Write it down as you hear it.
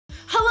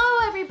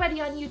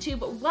everybody on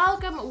YouTube.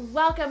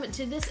 Welcome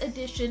to this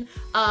edition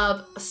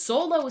of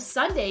Solo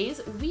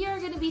Sundays. We are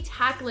going to be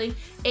tackling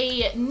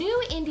a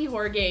new indie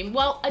horror game.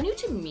 Well, a new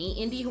to me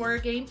indie horror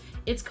game.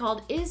 It's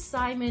called Is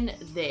Simon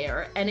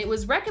There? And it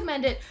was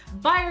recommended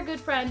by our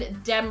good friend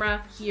Demra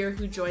here,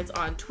 who joins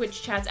on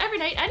Twitch chats every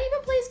night and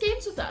even plays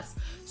games with us.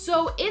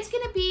 So it's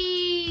going to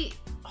be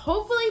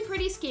hopefully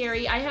pretty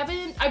scary.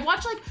 I've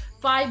watched like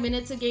 5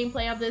 minutes of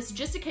gameplay of this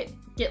just to get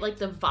like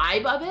the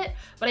vibe of it,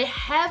 but I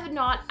have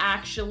not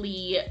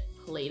actually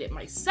played it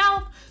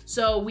myself.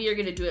 So we are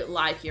gonna do it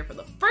live here for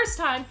the first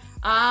time.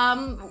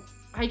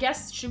 I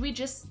guess, should we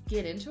just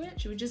get into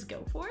it? Should we just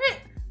go for it?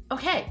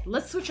 Okay,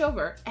 let's switch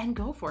over and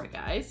go for it,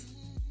 guys.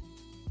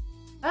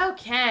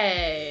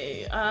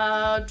 Okay,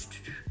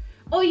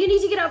 oh, you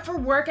need to get up for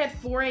work at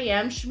 4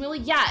 a.m.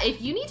 Shmuley? Yeah, if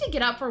you need to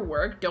get up for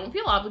work, don't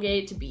feel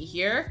obligated to be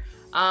here.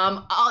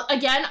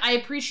 Again, I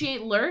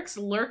appreciate lurks.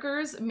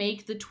 Lurkers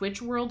make the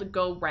Twitch world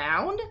go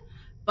round,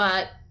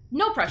 but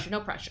no pressure, no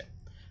pressure.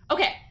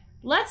 Okay,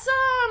 let's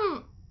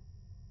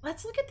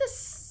look at the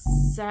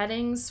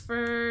settings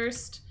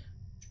first.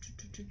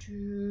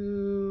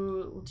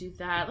 We'll do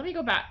that. Let me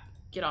go back,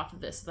 get off of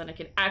this, so then I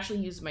can actually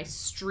use my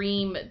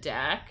stream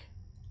deck.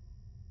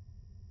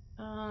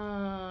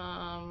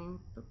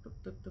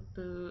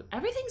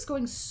 Everything's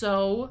going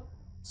so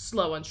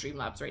slow on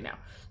Streamlabs right now.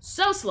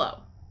 So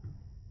slow.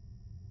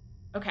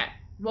 Okay,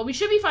 well, we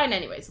should be fine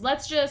anyways.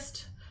 Let's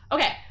just,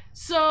 okay,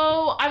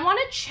 so I want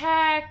to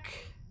check,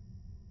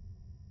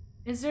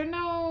 is there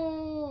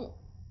no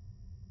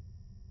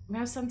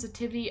mouse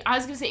sensitivity? I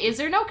was gonna say, is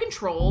there no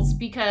controls?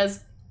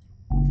 Because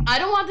I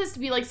don't want this to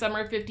be like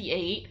Summer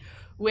 58,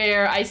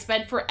 where I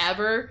spent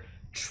forever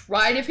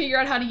trying to figure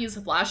out how to use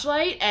a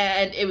flashlight,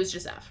 and it was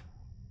just F.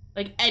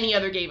 Like any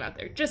other game out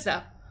there, just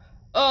F.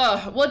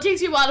 Ugh, well, it takes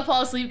me a while to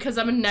fall asleep because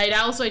I'm a night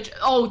owl, so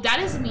oh, that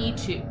is me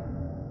too.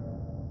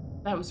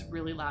 That was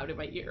really loud in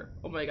my ear.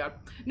 Oh my god.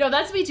 No,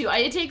 that's me too.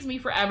 It takes me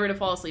forever to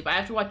fall asleep. I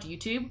have to watch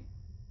YouTube.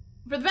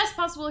 For the best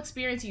possible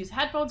experience, use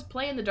headphones,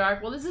 play in the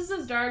dark. Well, this is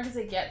as dark as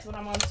it gets when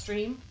I'm on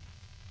stream.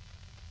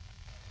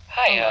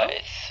 Hi,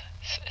 is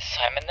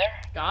Simon there?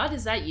 God,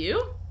 is that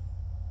you?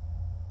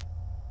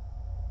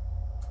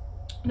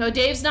 No,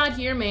 Dave's not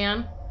here,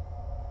 man.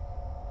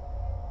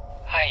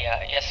 Hi,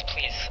 yes,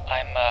 please.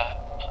 I'm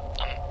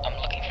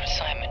looking for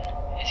Simon.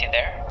 Is he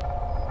there?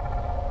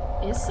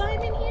 Is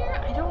Simon here?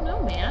 I don't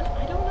know, man.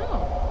 I don't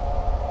know.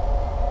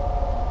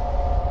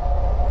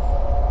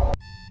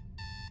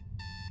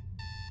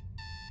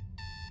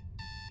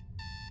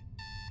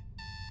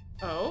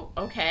 Oh,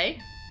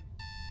 okay.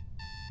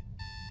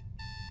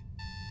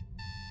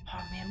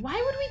 Oh, man. Why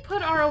would we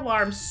put our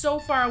alarm so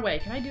far away?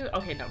 Can I do it?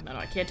 Okay, no,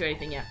 I can't do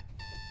anything yet.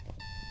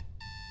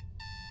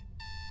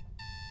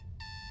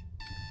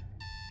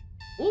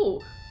 Ooh,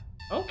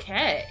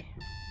 okay.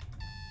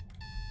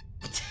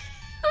 Who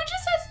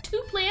just has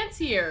 2 plants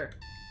here?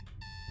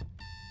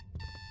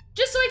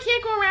 Just so I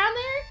can't go around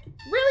there?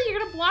 Really? You're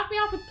gonna block me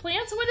off with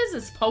plants? What is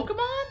this,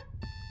 Pokemon?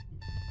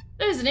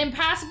 There's an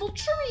impassable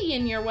tree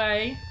in your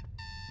way.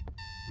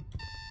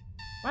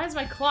 Why is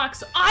my clock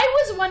so...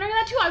 I was wondering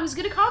that too. I was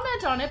gonna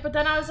comment on it, but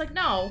then I was like,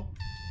 no.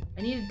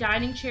 I need a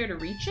dining chair to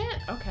reach it?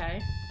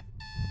 Okay.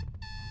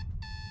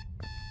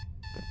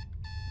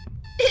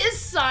 Is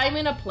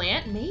Simon a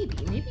plant?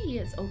 Maybe. Maybe he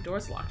is. Oh,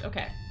 door's locked.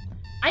 Okay.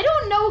 I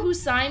don't know who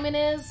Simon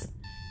is.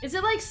 Is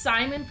it like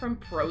Simon from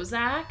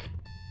Prozac?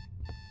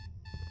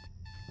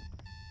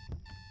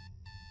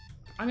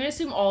 I'm gonna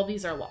assume all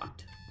these are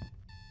locked.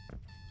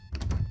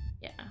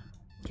 Yeah.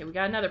 Okay, we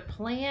got another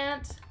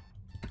plant.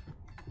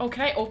 Oh,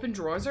 can I open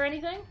drawers or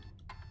anything?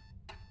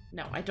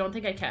 No, I don't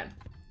think I can.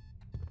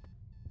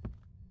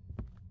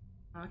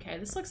 Okay,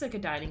 this looks like a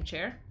dining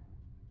chair.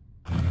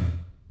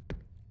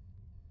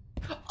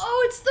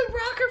 Oh, it's the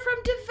rocker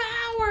from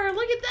Devour!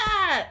 Look at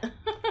that!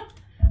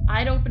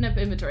 I'd open up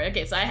inventory.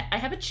 Okay, so I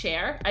have a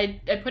chair. I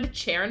put a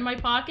chair in my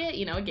pocket,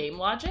 you know, game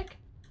logic.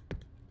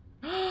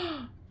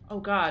 Oh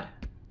god.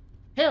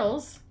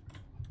 Pills?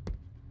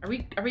 Are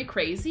we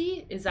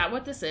crazy? Is that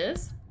what this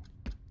is?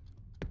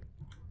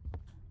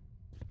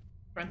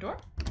 Front door?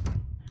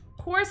 Of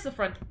course the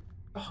front.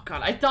 Oh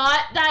god, I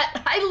thought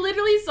that I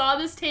literally saw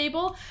this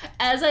table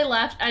as I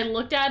left. I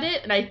looked at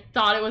it and I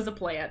thought it was a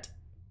plant.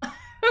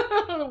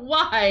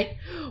 Why?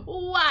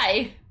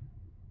 Why?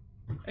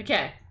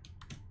 Okay.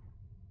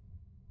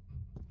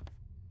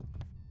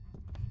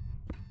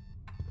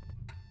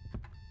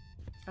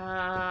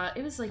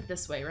 It was like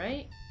this way,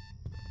 right?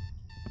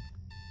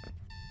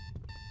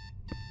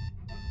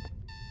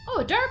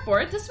 Oh, a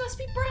dartboard. This must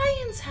be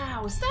Brian's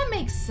house. That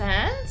makes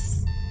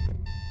sense.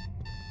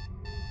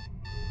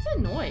 What's that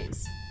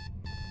noise?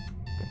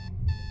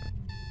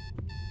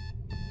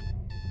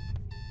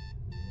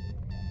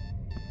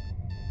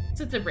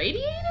 Is it the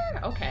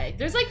radiator? Okay.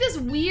 There's like this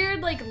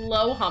weird, like,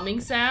 low humming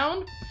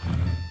sound.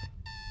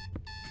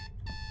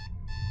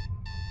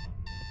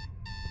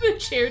 The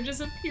chair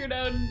just appeared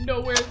out of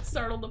nowhere and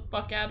startled the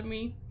fuck out of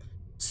me.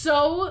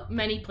 So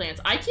many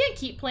plants. I can't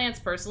keep plants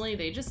personally.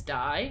 They just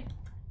die.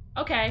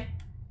 Okay.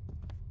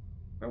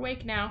 We're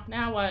awake now.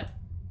 Now what?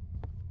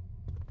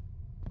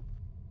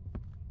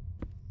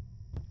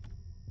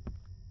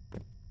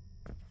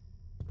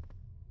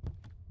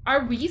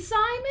 Are we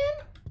Simon?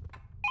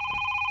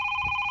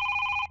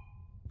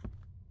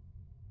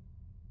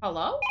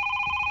 Hello?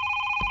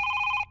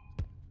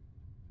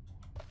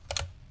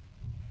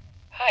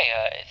 Hi,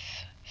 is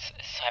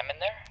Simon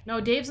there? No,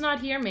 Dave's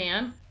not here,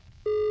 man.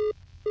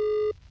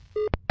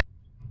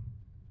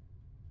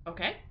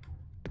 Okay.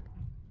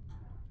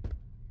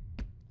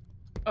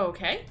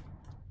 Okay.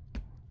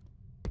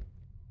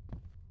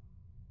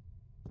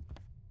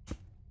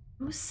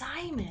 Who's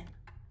Simon?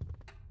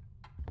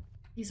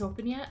 He's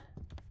open yet?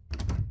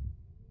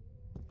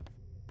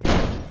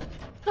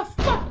 The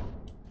fuck?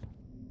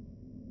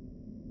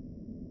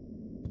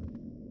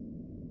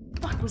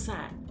 Fuck was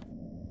that?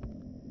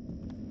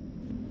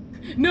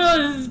 No,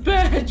 this is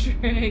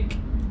Patrick.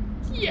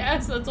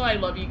 Yes, that's why I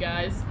love you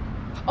guys.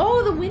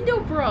 Oh, the window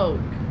broke.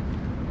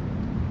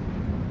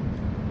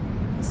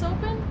 Is this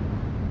open?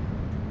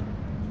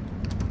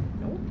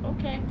 Nope.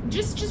 Okay.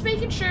 Just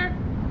making sure.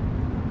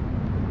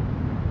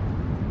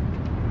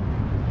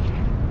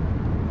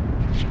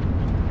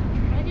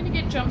 Am I gonna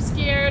get jump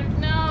scared?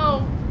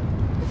 No.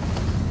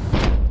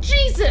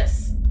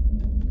 Jesus!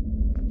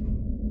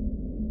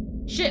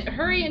 Shit,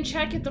 hurry and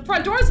check if the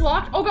front door's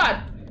locked. Oh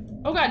god.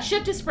 Oh god,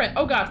 shift to sprint.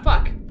 Oh god,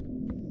 fuck.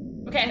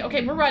 Okay,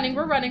 okay, we're running,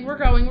 we're going.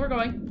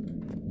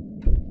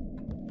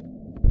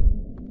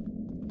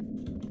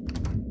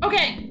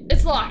 Okay,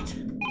 it's locked.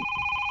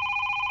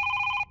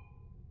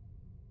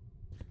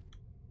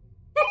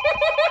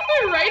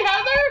 Right,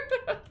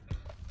 Heather?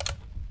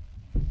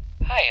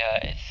 Hi,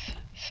 is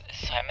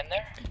Simon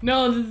there?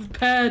 No, this is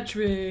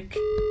Patrick.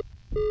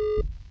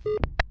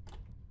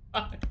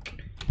 Fuck.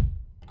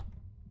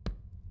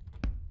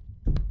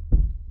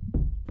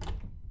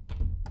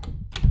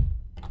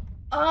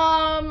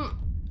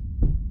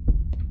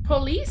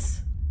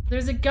 Police?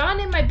 There's a gun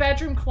in my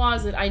bedroom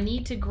closet. I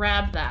need to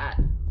grab that.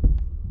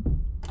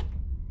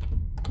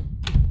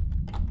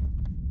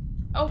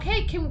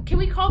 Okay, can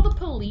we call the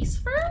police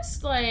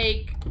first?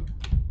 Like...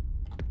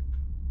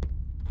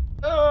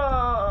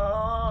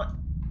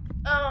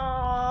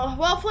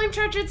 well, Flame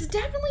Charger, it's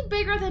definitely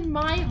bigger than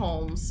my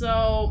home,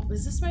 so...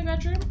 Is this my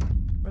bedroom?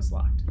 Or it's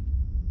locked?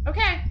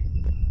 Okay.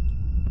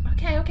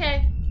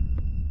 Okay.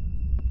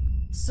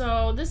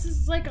 So, this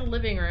is like a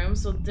living room,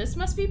 so this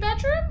must be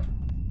bedroom?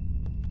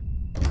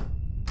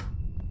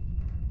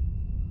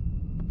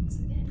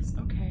 It is,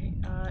 okay.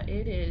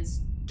 It is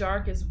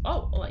dark as...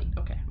 Oh, light,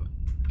 okay.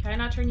 Can I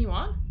not turn you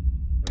on?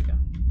 There we go.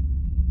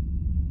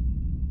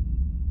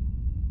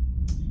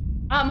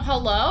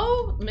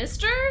 Hello?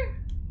 Mister?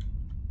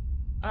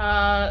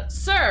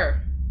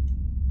 Sir.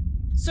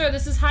 Sir,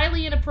 this is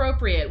highly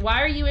inappropriate.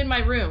 Why are you in my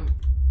room?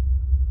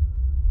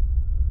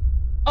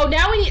 Oh,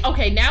 now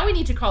we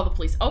need to call the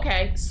police.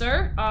 Okay,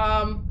 sir,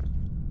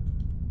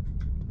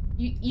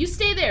 you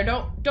stay there.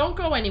 Don't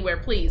go anywhere,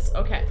 please.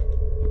 Okay.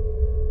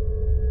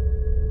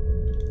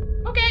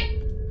 Okay.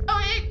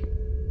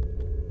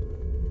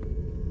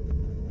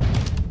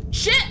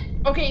 Shit!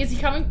 Okay, is he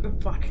coming? Oh,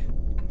 fuck.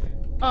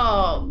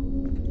 Oh.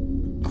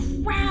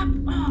 Crap.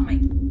 Oh my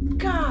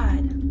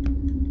god.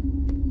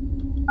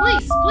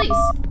 Police.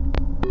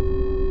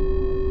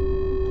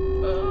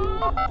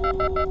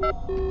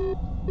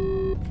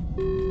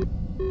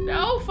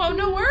 No, phone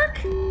no work?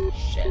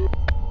 Shit.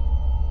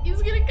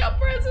 He's gonna come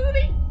for us, isn't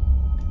he?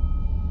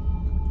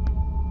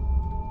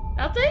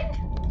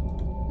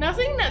 Nothing?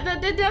 Nothing?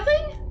 That did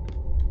nothing?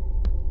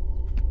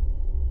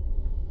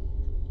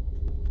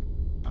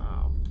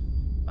 Oh,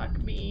 fuck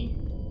me.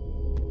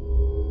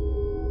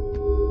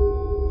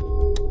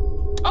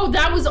 Oh,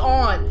 that was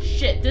on.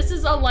 Shit, this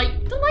is a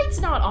light. The light's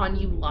not on,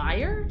 you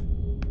liar.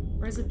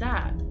 Or is it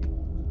that?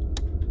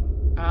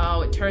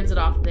 Oh, it turns it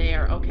off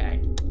there.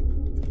 Okay.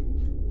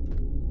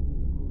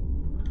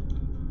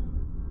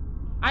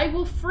 I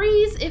will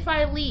freeze if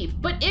I leave,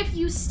 but if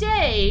you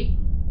stay,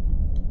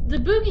 the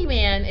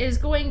boogeyman is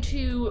going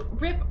to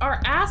rip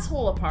our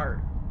asshole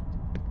apart.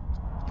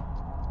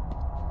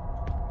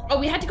 Oh,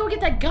 we had to go get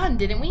that gun,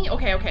 didn't we?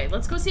 Okay,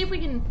 let's go see if we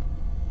can...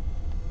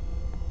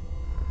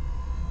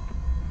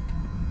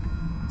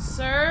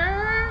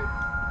 Sir?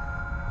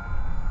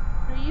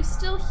 Are you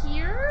still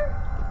here?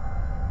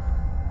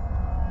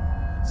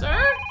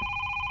 Sir?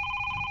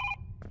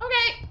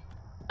 Okay,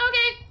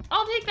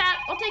 I'll take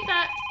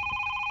that.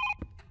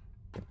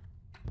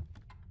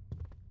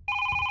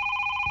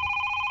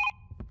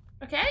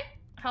 Okay,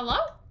 hello?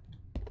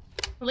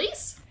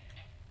 Police?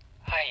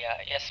 Hi,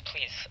 yes,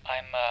 please.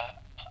 I'm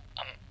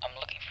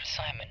looking for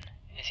Simon.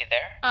 Is he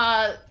there?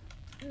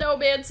 No,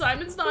 man,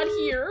 Simon's not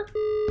here.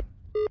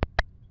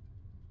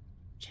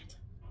 Shit.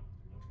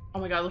 Oh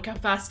my god, look how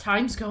fast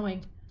time's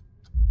going.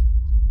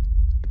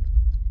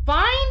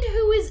 Find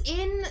who is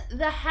in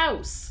the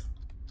house.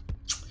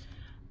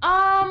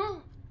 I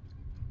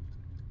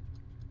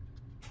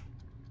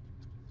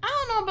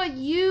don't know about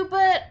you,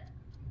 but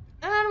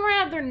I'd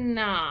rather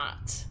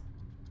not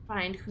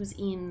find who's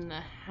in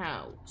the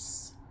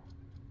house.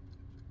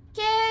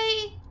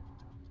 Okay?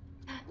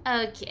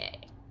 Okay.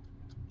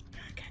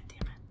 Oh, god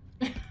damn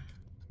it.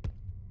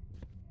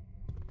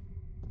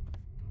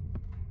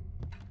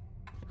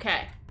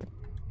 Okay.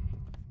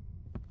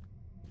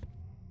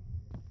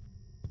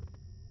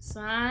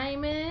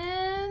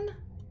 Simon?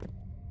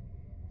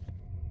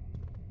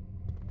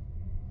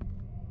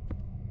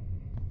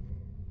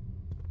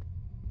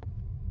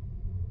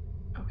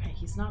 Okay,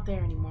 he's not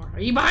there anymore. Are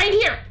you behind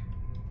here?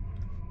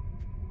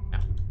 No.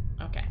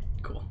 Okay,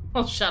 cool.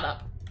 Well, shut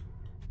up.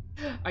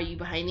 Are you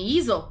behind the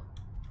easel?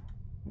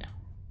 No.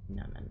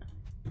 No.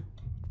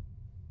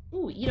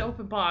 Ooh, eat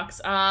open box.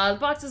 The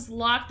box is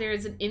locked. There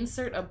is an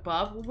insert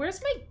above.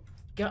 Where's my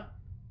gun?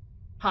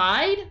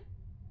 Hide?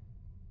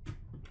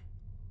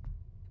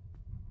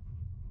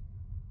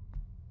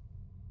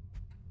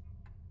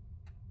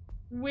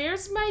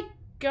 Where's my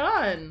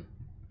gun?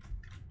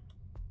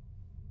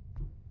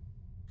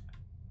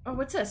 Oh,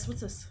 what's this?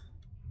 What's this?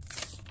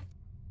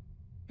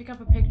 Pick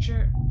up a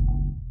picture.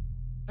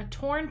 A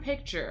torn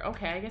picture.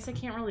 Okay, I guess I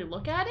can't really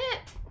look at it.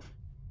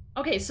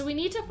 Okay, so we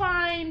need to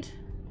find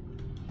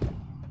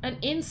an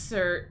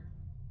insert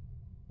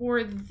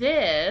for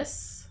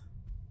this.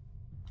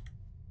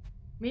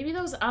 Maybe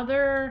those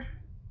other...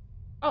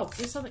 Oh,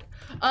 there's something.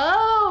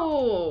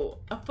 Oh!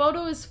 A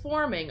photo is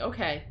forming.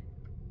 Okay.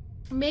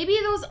 Maybe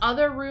those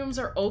other rooms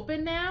are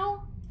open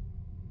now?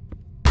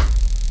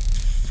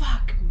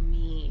 Fuck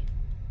me.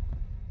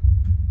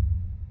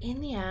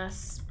 In the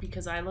ass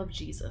because I love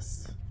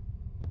Jesus.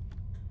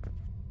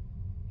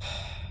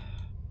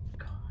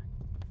 God.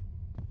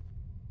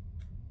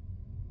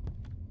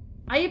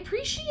 I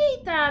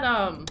appreciate that,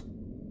 oh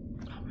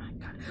my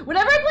God.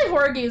 Whenever I play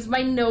horror games,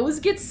 my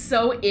nose gets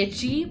so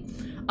itchy.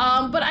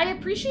 But I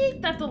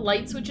appreciate that the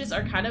light switches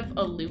are kind of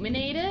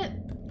illuminated.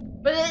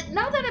 But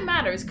not that it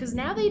matters, because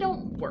now they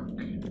don't work.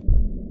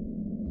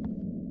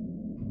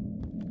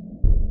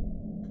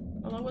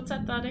 Hello, what's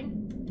that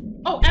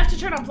thudding? Oh, F to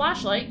turn on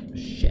flashlight.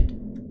 Shit.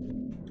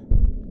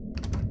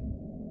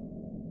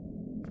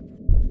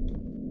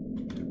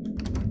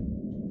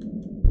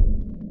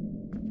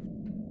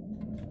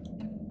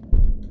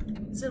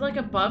 Is it like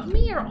above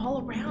me or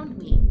all around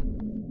me?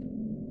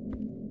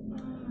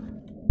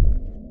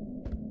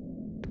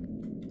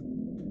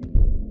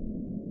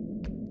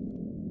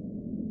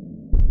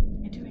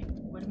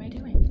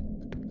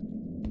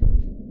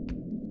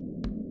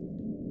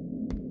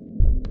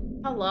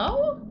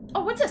 Hello?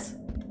 Oh, what's this?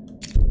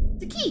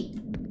 It's a key.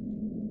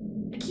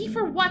 A key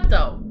for what,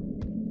 though?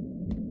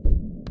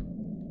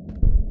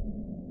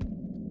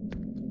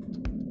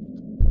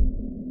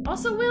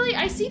 Also, Willie,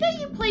 I see that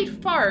you played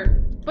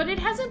Fart, but it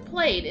hasn't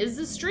played. Is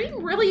the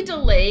stream really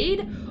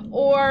delayed,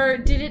 or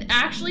did it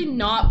actually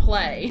not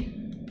play?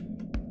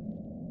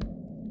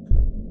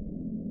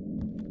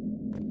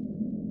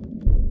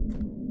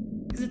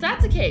 Because if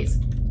that's the case,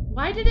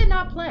 why did it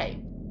not play?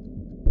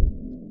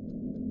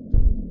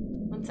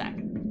 One sec.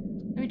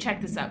 Let me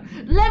check this out.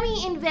 Let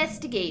me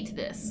investigate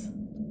this.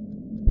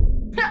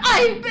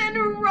 I've been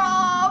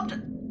robbed!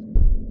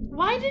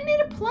 Why didn't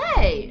it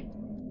play?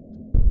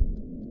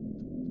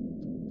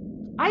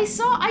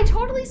 I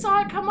totally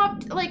saw it come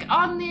up, like,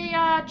 on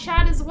the,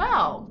 chat as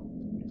well.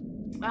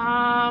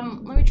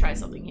 Let me try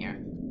something here.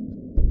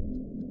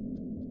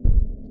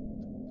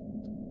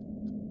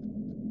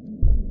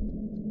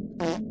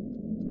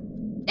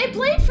 It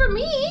played for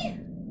me!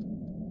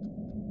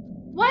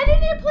 Why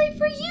didn't it play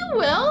for you,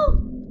 Will?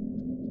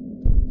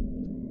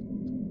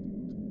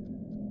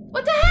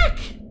 What the heck?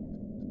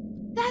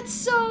 That's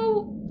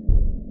so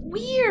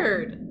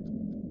weird.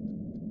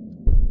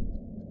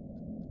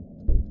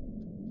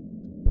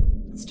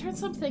 Let's turn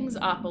some things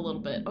up a little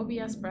bit.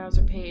 OBS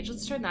browser page.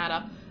 Let's turn that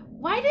up.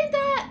 Why did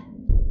that?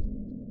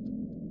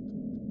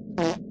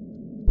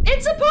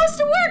 It's supposed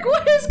to work.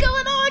 What is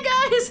going on,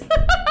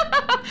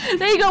 guys?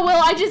 There you go,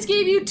 Will. I just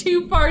gave you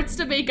 2 parts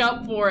to make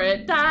up for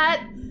it.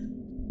 That...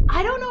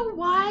 I don't know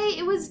why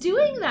it was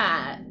doing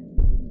that.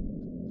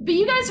 But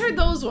you guys heard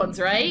those ones,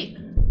 right?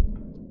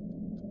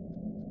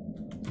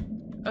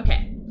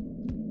 Okay.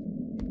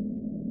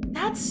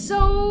 That's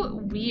so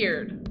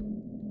weird.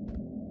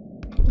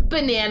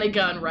 Banana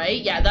gun,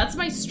 right? Yeah, that's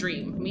my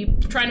stream. Me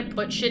trying to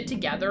put shit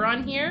together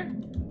on here.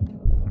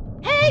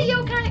 Hey,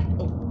 Yokai!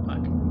 Oh,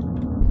 fuck.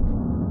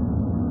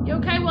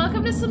 Yokai,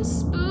 welcome to some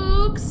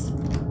spooks.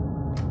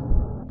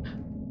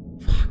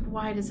 Fuck,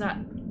 why does that...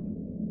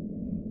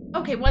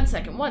 Okay, one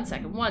second.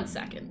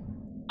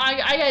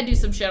 I gotta do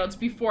some shoutouts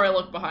before I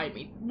look behind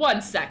me.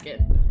 1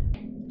 second.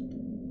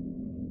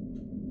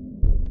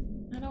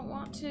 I don't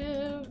want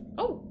to...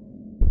 Oh!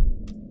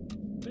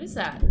 What is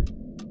that?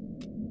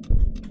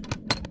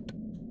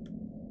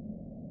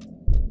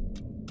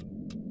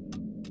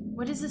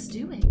 What is this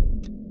doing?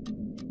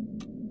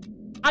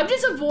 I'm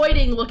just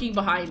avoiding looking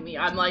behind me.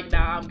 I'm like,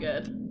 nah, I'm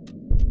good.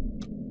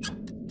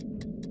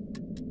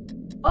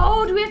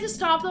 Oh, do we have to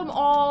stop them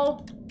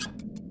all?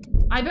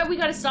 I bet we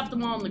gotta stop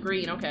them all in the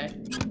green. Okay.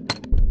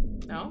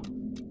 No?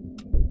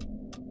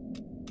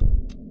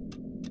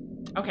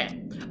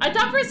 Okay. I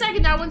thought for a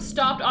second that one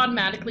stopped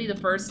automatically the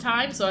first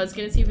time, so I was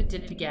gonna see if it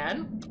did it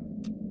again.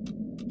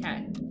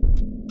 Okay.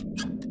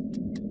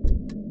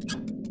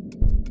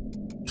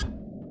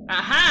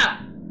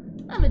 Aha!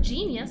 I'm a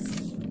genius.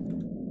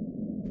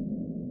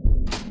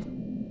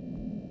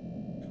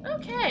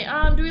 Okay,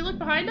 do we look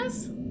behind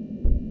us?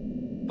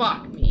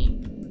 Fuck me.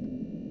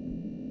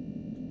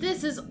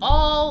 This is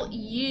all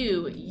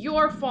you.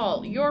 Your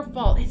fault. Your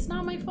fault. It's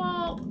not my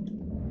fault.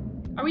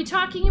 Are we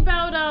talking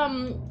about,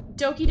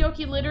 Doki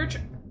Doki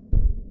Literature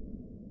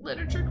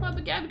Club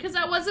again? Because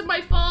that wasn't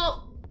my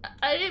fault.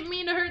 I didn't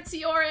mean to hurt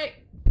Siore.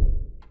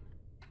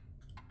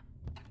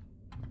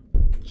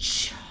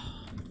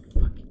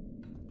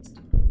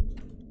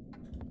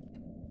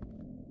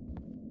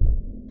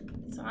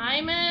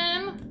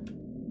 Simon.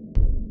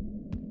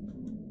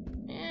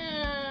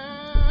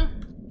 Yeah.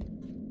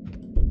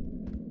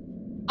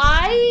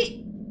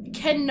 I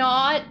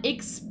cannot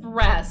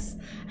express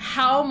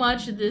how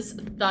much this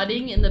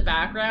thudding in the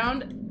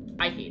background,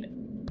 I hate it.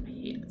 I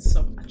hate it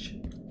so much.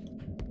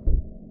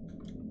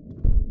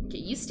 Okay,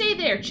 you stay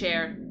there,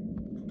 chair.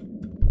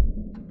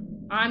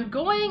 I'm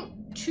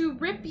going to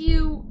rip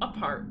you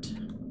apart.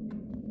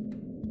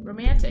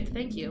 Romantic,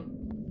 thank you.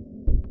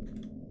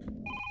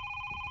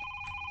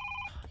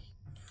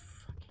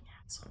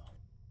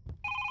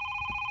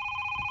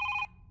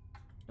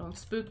 Don't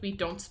spook me,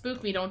 don't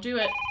spook me, don't do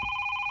it.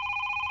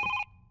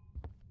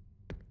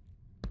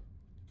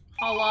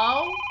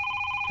 Hello?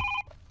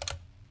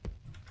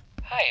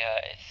 Hi,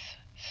 is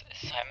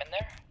Simon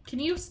there?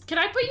 Can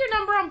I put your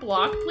number on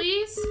block,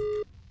 please?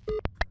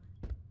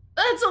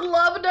 That's a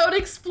love note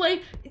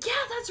explain.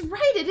 Yeah, that's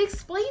right, it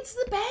explains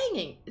the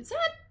banging. Is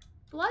that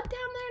blood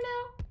down there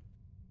now?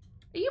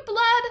 Are you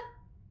blood?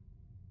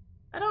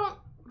 Can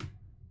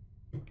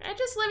I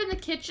just live in the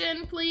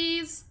kitchen,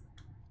 please?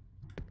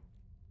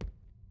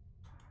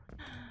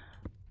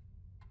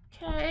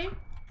 Okay.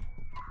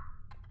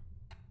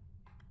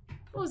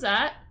 What was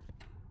that?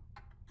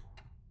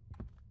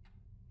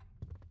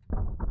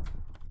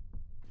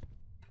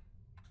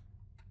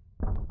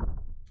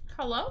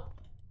 Hello?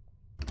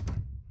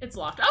 It's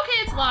locked.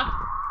 Okay, it's locked.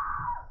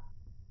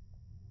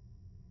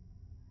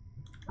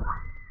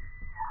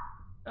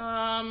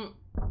 Are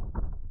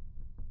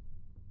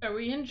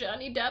we in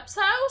Johnny Depp's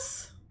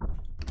house?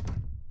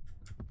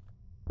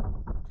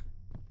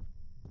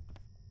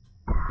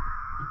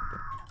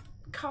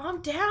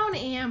 Calm down,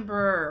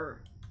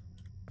 Amber.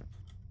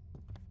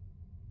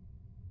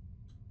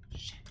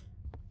 Shit.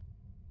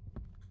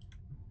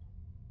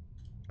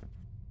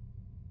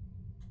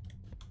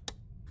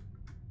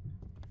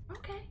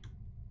 Okay.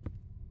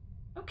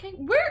 Okay,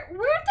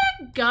 where'd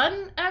that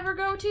gun ever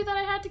go to that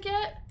I had to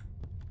get?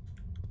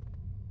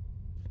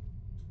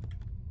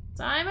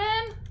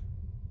 Simon?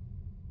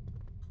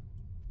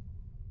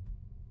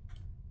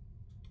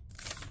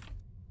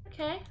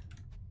 Okay.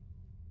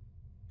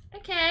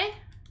 Okay.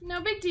 No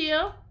big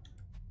deal.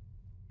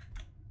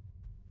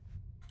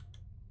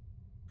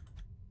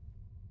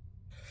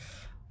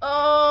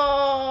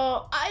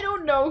 Oh, I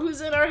don't know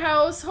who's in our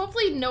house.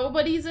 Hopefully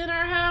nobody's in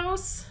our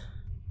house.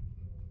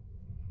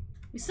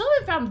 We still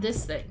haven't found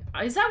this thing.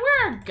 Is that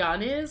where our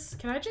gun is?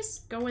 Can I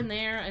just go in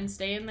there and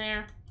stay in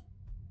there?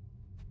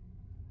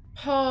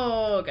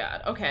 Oh,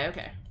 God. Okay,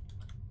 okay.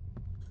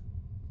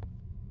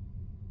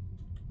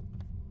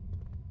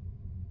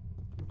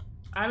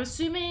 I'm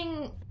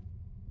assuming...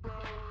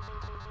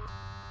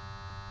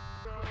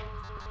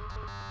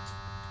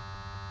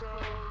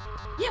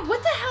 Yeah,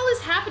 what the hell is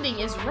happening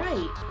is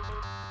right.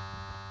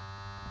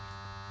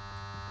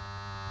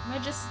 Am I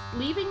just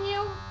leaving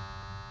you?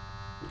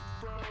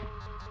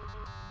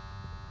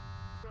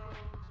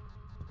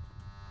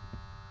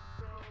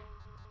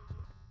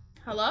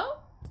 Hello?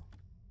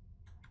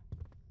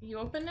 Are you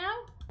open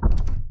now?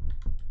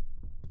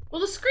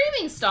 Well, the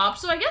screaming stopped,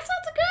 so I guess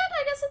that's good.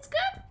 I guess it's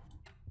good.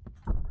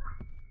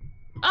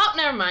 Oh,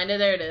 never mind.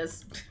 There it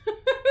is.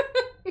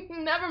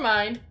 Never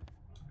mind.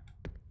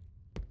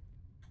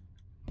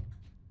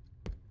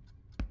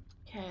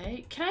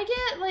 Okay, can I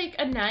get, like,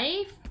 a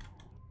knife?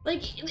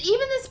 Like,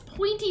 even this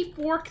pointy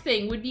fork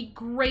thing would be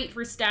great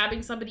for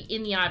stabbing somebody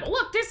in the eyeball.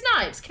 Look, there's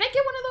knives. Can I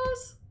get one of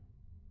those?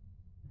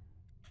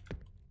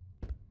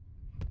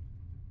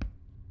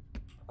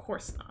 Of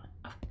course not.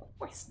 Of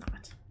course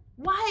not.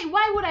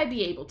 Why would I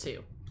be able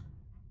to?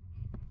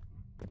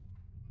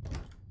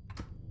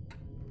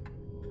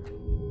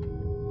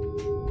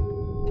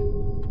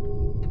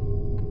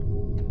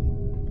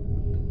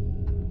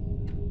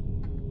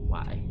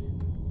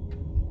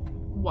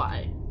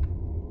 Why?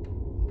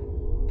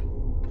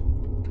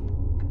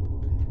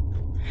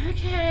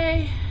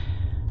 Okay.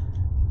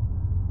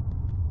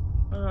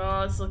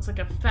 Oh, this looks like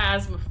a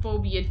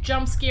Phasmophobia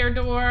jump scare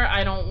door.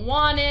 I don't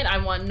want it. I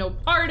want no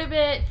part of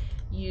it.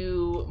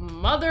 You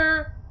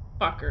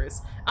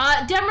motherfuckers.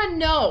 Demra,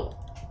 no.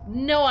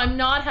 No, I'm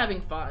not having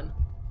fun.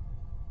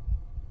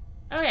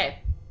 Okay.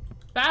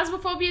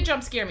 Phasmophobia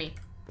jump scare me.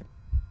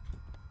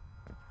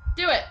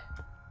 Do it.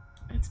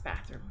 It's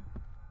bathroom.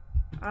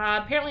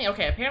 Apparently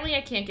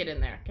I can't get in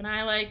there. Can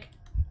I, like...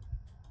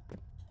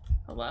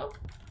 Hello?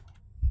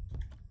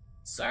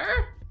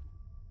 Sir?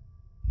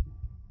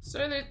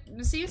 Sir,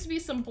 there seems to be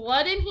some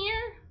blood in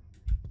here?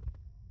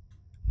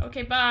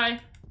 Okay, bye.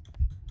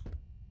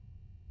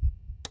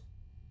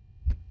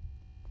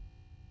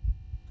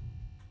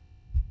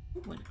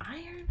 Ooh, an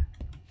iron?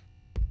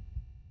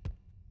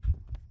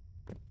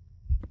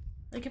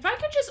 Like, if I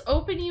could just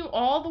open you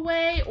all the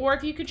way, or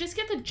if you could just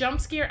get the jump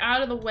scare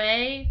out of the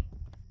way.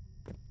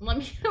 Let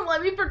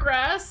me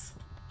progress.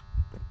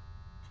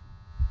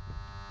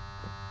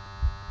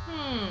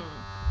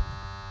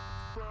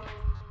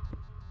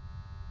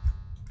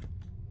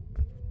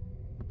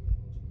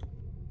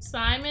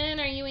 Simon,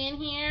 are you in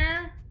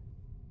here?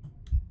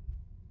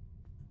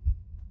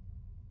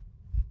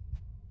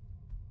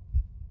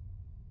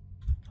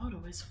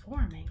 Photo is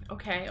forming.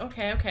 Okay,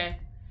 okay, okay.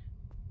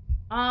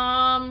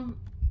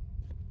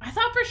 I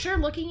thought for sure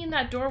looking in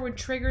that door would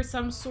trigger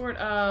some sort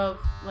of,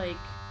 like,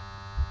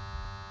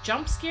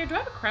 jump scare. Do I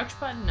have a crouch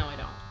button? No, I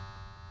don't.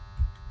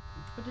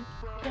 But it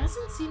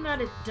doesn't seem that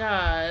it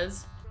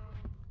does.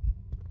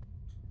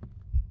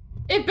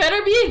 It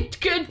better be a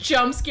good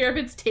jump scare if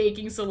it's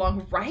taking so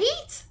long,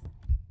 right?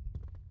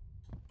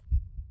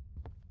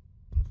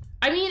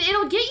 I mean,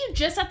 it'll get you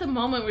just at the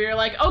moment where you're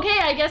like, okay,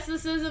 I guess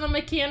this isn't a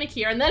mechanic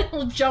here, and then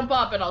it'll jump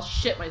up and I'll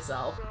shit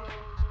myself.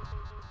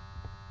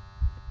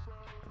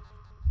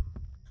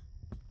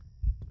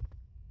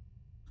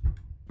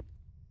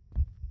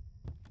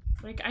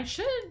 Like, I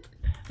should...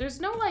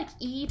 There's no, like,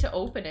 E to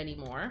open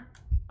anymore.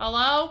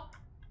 Hello?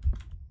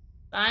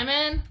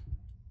 Simon?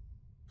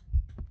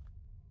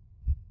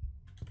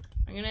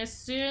 I'm gonna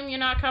assume you're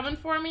not coming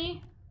for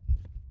me.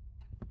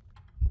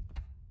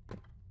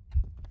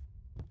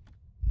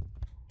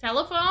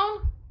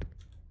 Telephone?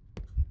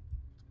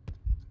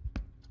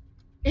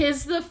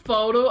 Is the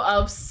photo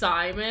of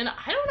Simon?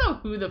 I don't know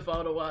who the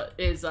photo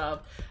is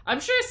of. I'm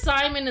sure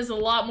Simon is a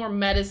lot more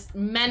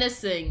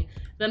menacing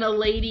than a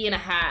lady in a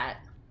hat.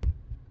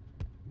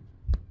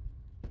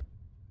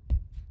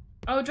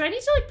 Oh, do I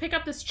need to, like, pick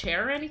up this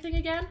chair or anything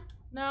again?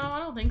 No, I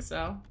don't think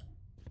so.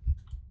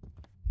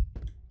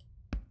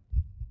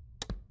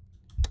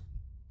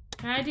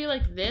 Can I do,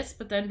 like, this,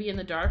 but then be in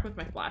the dark with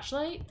my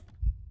flashlight?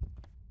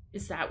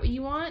 Is that what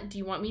you want? Do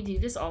you want me to do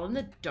this all in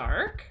the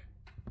dark?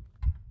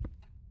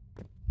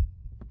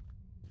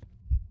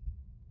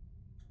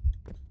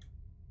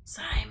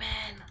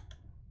 Simon!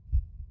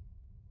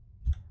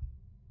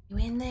 You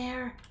in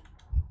there?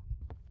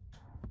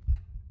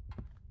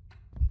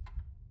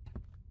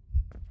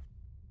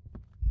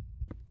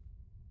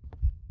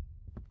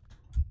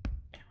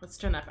 Let's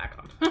turn that back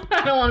on.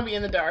 I don't want to be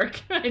in the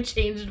dark. I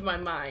changed my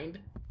mind.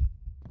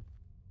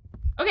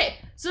 Okay,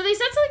 so they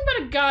said something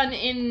about a gun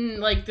in,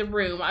 like, the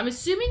room. I'm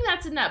assuming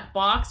that's in that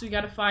box we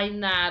gotta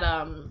find that,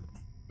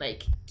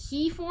 like,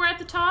 key for at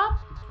the top.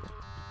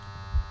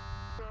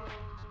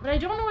 But I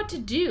don't know what to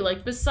do.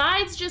 Like,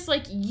 besides just,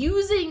 like,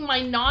 using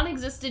my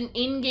non-existent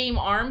in-game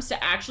arms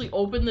to actually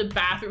open the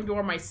bathroom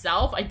door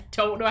myself, I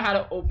don't know how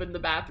to open the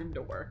bathroom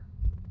door.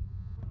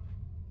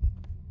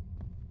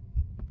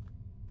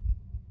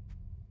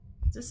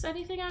 Is this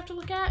anything I have to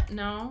look at?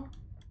 No.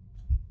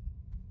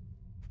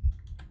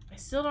 I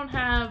still don't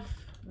have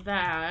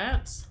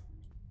that.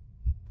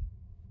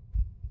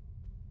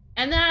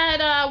 And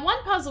that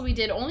one puzzle we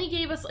did only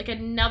gave us like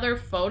another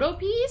photo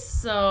piece,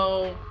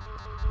 so...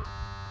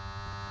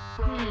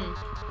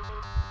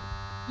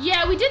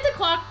 Yeah, we did the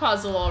clock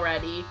puzzle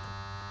already.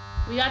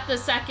 We got the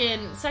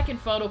second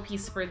photo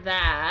piece for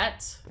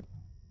that.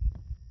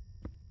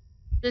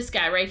 This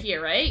guy right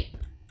here, right?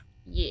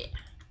 Yeah.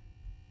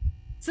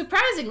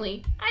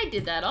 Surprisingly, I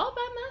did that all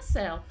by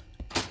myself.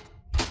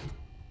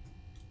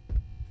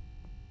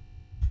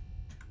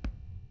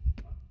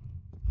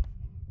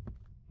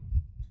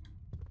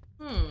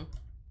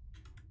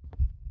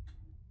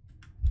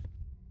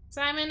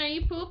 Simon, are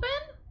you pooping?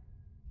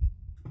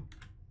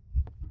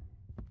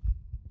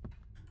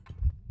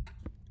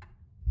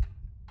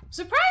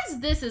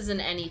 Surprised this isn't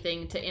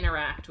anything to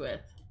interact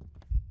with.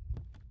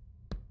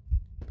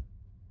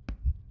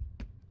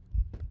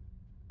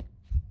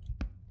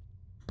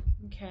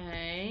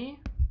 Okay.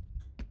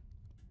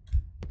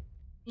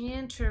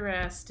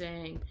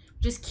 Interesting.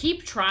 Just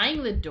keep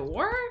trying the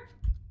door?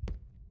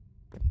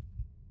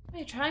 How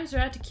many times do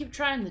I have to keep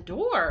trying the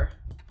door?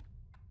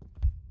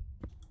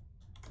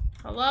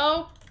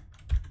 Hello?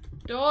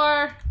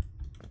 Door?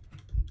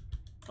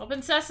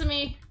 Open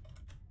sesame.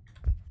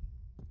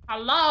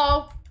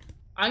 Hello?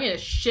 I'm gonna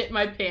shit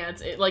my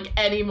pants at like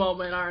any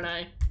moment, aren't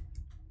I?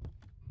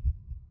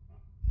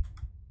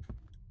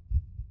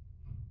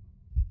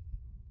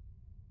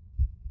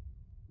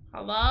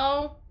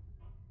 Hello?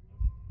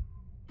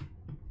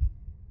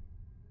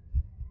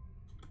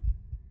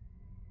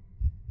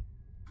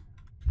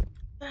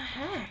 The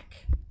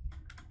heck?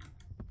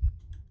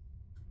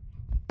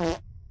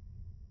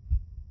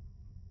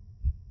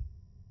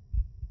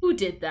 Who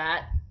did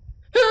that?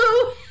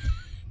 Who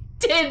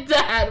did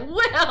that?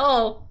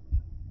 Will!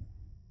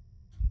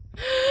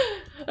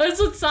 That's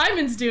what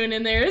Simon's doing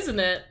in there, isn't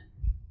it?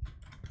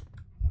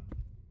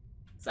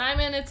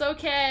 Simon, it's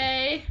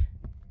okay.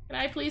 Can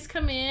I please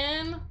come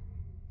in?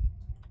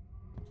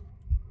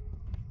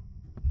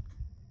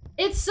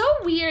 It's so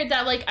weird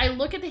that, like, I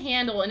look at the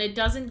handle and it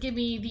doesn't give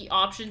me the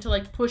option to,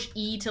 like, push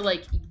E to,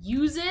 like,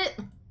 use it.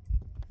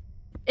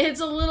 It's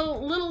a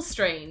little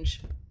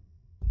strange.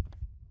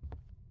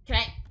 Can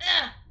I?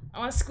 I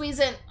want to squeeze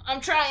in. I'm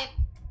trying.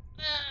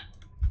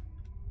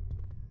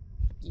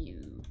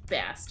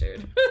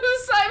 bastard.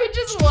 Simon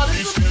just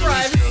wanted some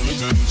privacy.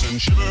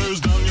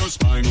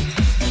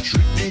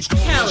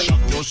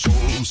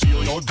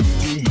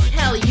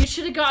 Kelly, you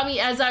should have got me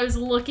as I was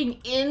looking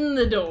in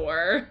the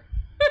door.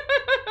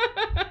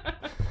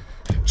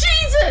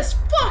 Jesus!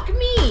 Fuck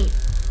me!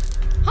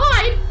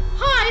 Hide!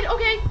 Hide!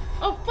 Okay.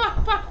 Oh, fuck.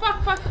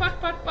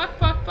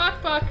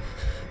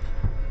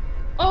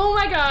 Oh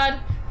my god.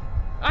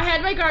 I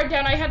had my guard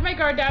down.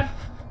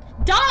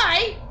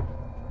 Die!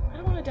 I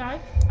don't want to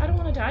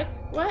die.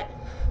 What?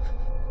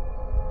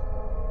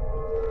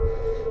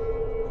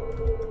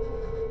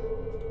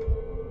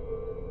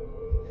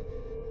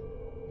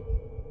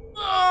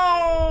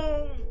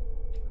 Oh,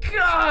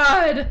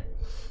 God.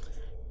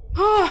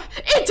 Oh,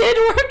 it did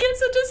work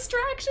as a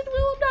distraction,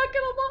 Will. I'm not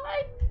gonna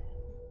lie.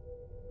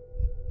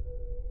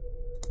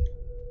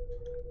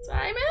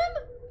 Simon?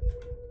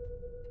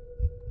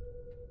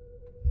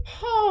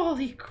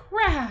 Holy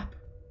crap.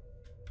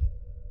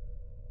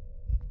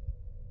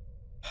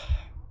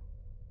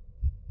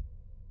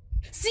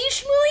 See,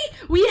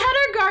 Shmooly? We had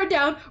our guard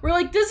down. We're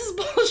like, this is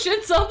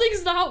bullshit.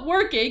 Something's not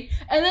working.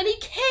 And then he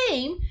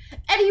came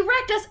and he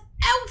wrecked us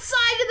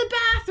outside of the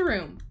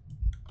bathroom.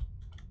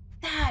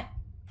 That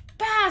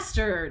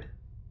bastard.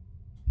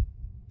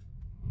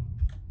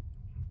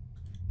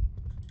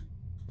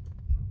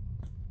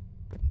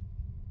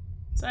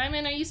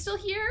 Simon, are you still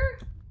here?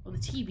 Oh, the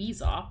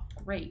TV's off.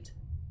 Great.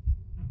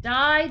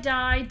 Die.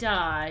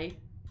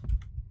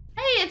 Hey,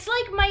 it's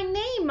like my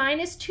name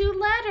minus 2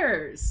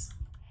 letters.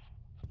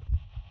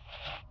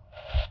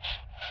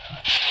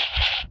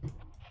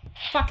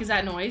 Fuck is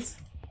that noise?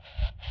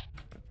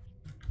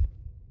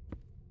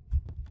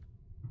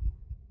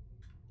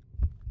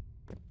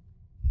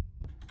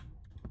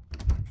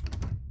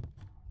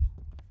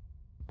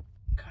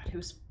 God,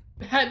 who's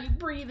heavy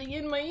breathing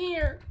in my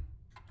ear?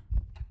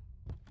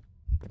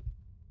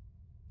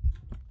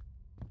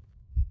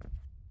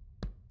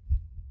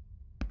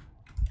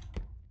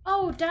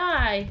 Oh,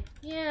 die.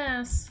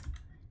 Yes.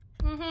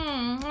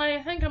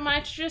 I think I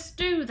might just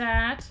do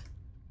that.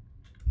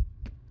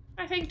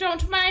 I think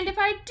don't mind if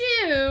I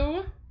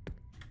do.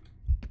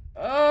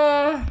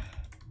 I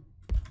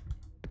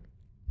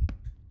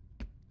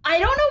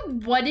don't know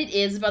what it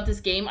is about this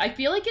game. I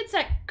feel like it's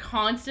that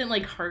constant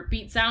like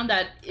heartbeat sound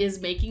that is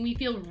making me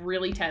feel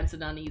really tense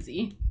and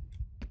uneasy.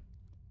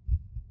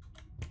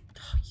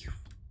 Oh, you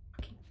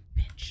fucking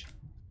bitch.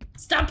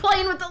 Stop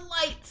playing with the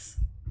lights.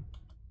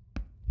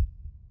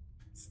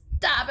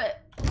 Stop it.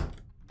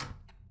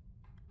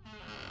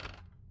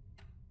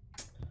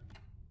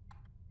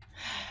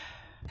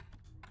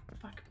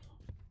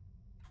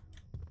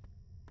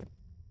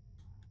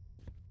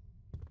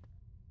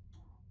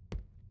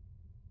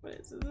 What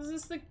is this? Is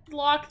this the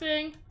lock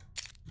thing?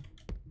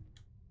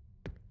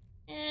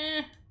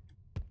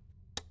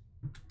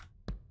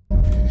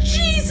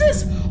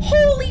 Jesus!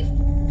 Holy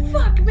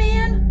fuck,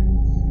 man!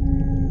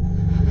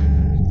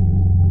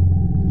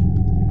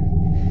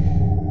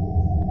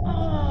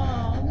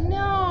 Oh,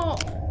 no.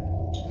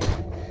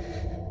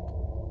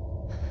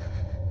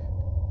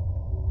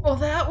 Oh,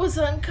 that was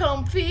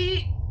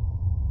uncomfy.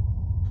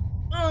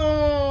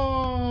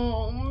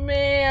 Oh,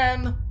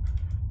 man.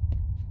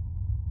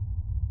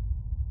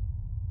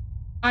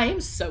 I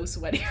am so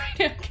sweaty right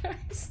now,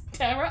 guys.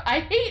 Tamara, I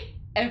hate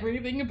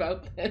everything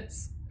about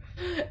this.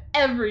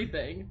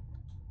 Everything.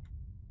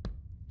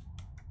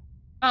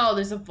 Oh,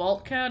 there's a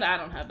vault code? I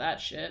don't have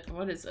that shit.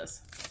 What is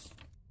this?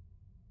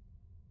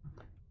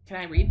 Can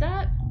I read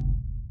that?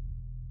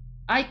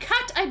 I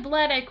cut, I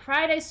bled, I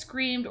cried, I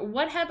screamed.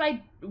 What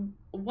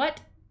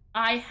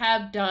I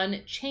have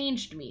done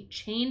changed me.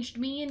 Changed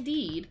me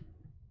indeed.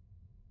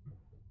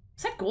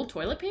 Is that gold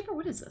toilet paper?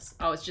 What is this?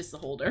 Oh, it's just the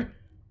holder.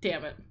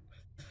 Damn it.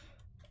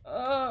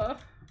 Can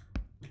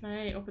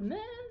I open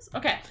this?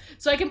 Okay,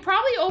 so I can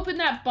probably open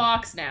that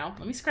box now.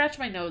 Let me scratch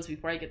my nose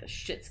before I get the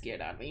shit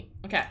scared out of me.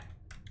 Okay.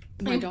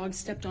 My dog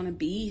stepped on a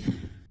bee.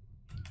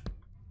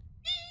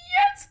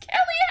 Yes,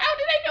 Kelly, how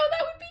did I know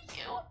that would be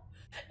you?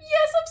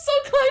 Yes, I'm so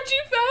glad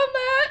you found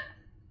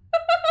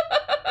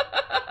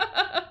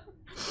that.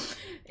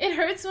 It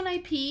hurts when I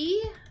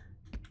pee.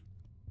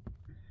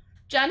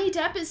 Johnny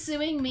Depp is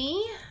suing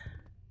me.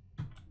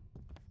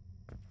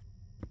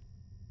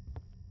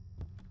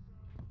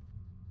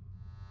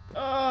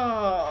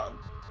 Oh,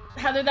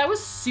 Heather, that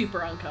was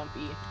super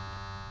uncomfy.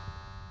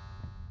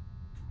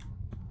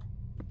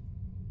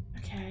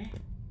 Okay.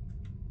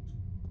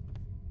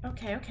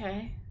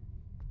 Okay.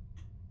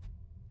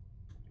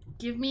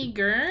 Give me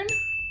Gurn.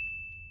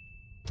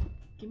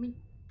 Give me...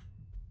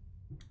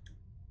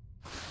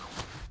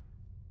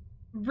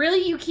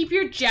 Really? You keep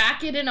your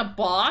jacket in a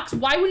box?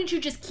 Why wouldn't you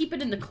just keep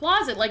it in the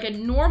closet like a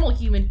normal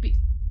human being?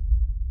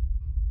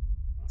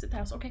 Is it the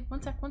house? Okay,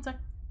 one sec.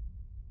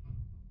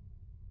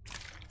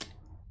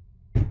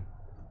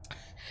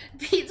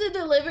 Pizza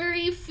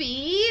delivery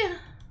fee?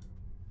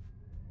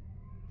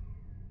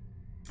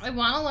 I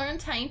want to learn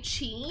Tai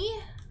Chi.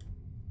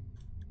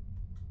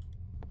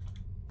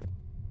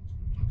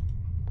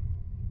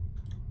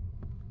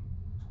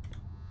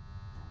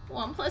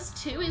 One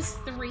plus two is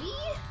 3?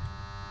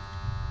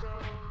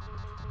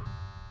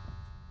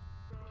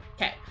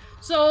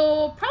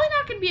 So, probably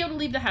not gonna be able to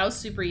leave the house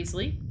super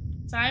easily.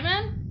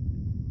 Simon?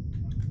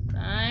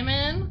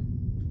 Simon?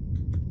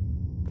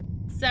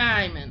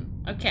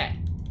 Simon. Okay.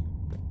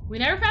 We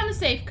never found the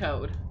safe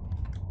code.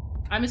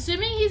 I'm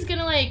assuming he's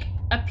gonna, like,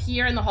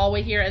 appear in the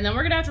hallway here, and then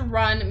we're gonna have to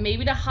run,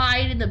 maybe to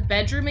hide in the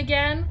bedroom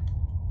again.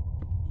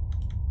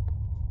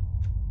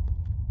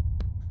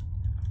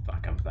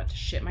 Fuck, I'm about to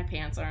shit my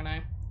pants, aren't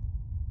I?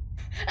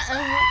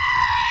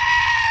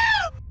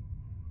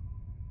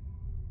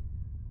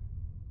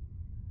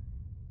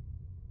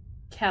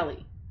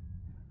 Kelly.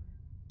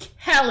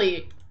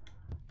 Kelly!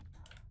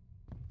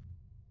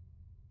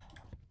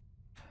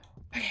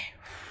 Okay.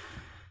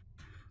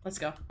 Let's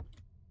go.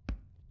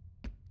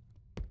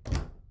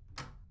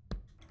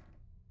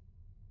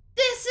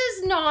 This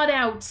is not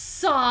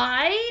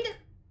outside!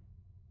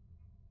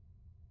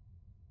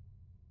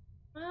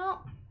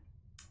 Well...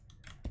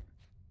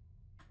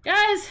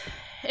 Guys,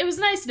 it was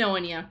nice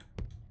knowing you.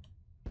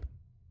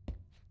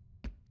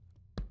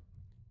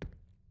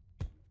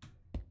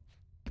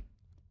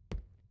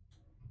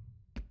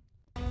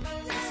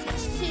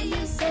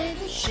 You say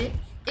the shit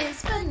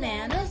is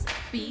bananas.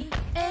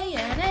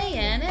 B-A-N-A-N-A-S.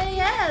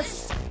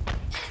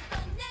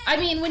 I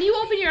mean, when you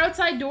open your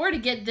outside door to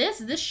get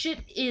this shit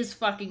is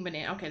fucking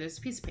banana. Okay, there's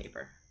a piece of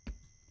paper.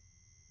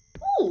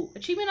 Ooh,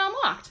 achievement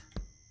unlocked.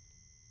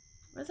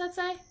 What does that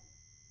say?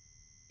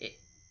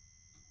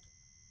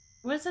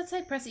 What does that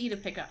say? Press E to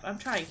pick up. I'm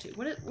trying to.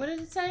 What did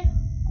it say?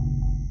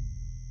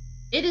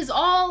 It is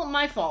all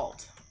my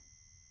fault.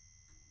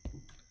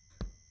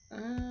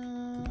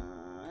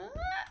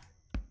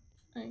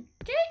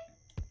 Okay.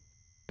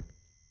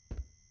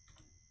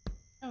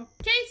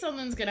 Okay,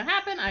 something's gonna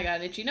happen. I got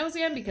an itchy nose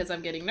again because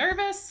I'm getting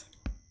nervous.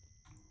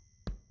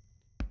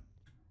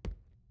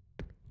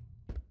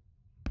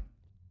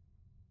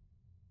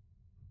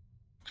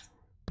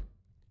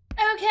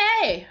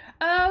 Okay.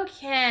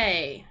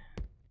 Okay.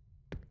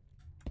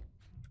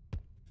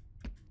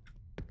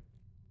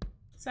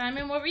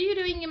 Simon, what were you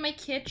doing in my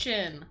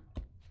kitchen?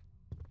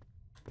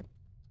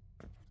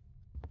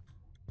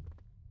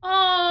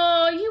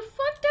 Oh, you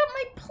fucked up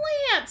my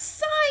plant!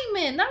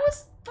 Simon, that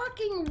was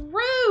fucking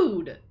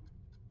rude!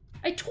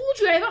 I told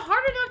you I have a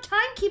hard enough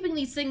time keeping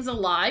these things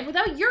alive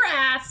without your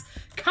ass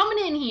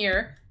coming in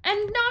here and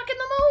knocking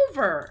them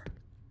over.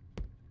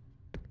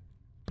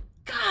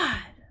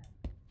 God.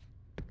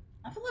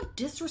 Level of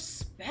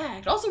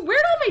disrespect. Also,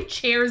 where'd all my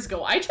chairs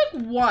go? I took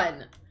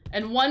one,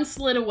 and one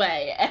slid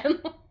away, and...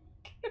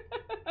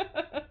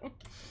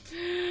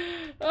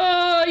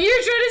 Oh,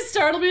 you're trying to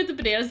startle me with the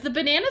bananas. The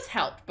bananas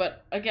helped,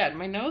 but again,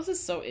 my nose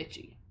is so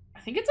itchy. I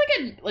think it's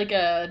like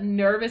a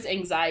nervous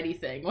anxiety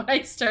thing. When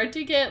I start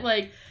to get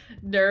like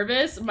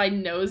nervous, my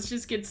nose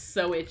just gets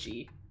so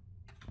itchy.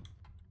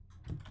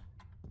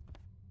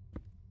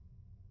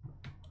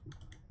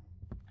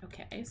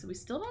 Okay, so we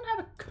still don't have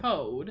a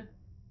code.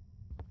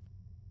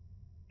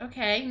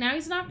 Okay, now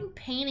he's knocking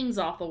paintings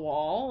off the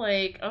wall.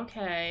 Like,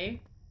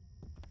 okay.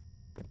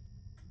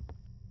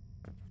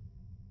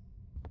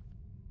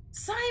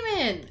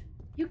 Simon!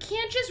 You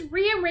can't just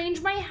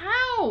rearrange my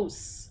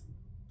house!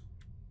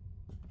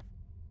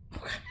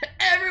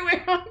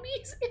 Everywhere on me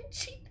is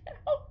itchy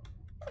now.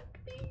 Fuck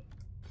me.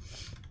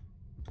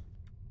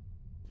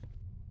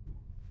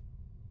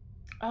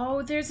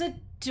 Oh, there's a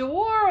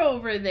door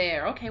over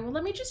there. Okay, well,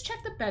 let me just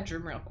check the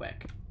bedroom real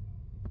quick.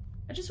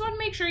 I just want to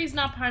make sure he's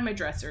not behind my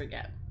dresser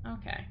again.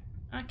 Okay,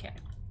 okay.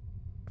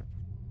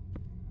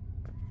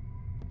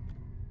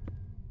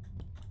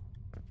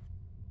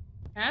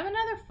 Can I have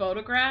another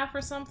photograph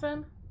or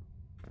something?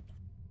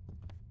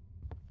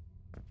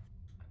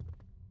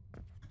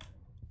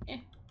 Eh.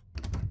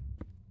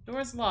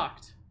 Door's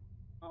locked.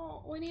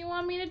 Oh, what do you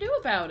want me to do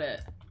about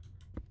it?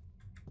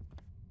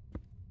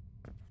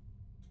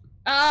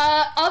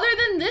 Other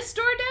than this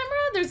door,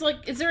 Demra, there's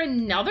like, is there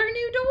another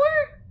new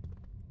door?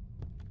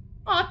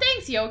 Oh,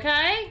 thanks,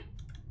 Yokai.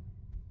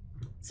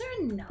 Is there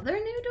another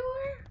new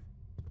door?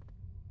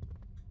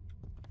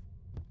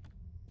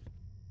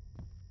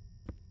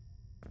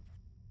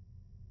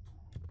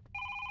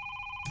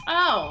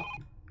 Oh,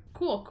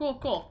 cool, cool,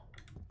 cool.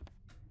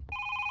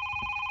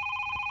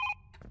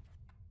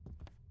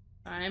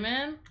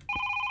 Simon?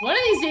 One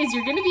of these days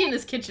you're gonna be in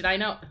this kitchen, I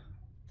know.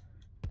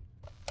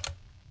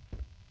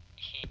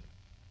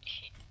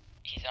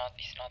 He's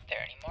not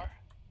there anymore.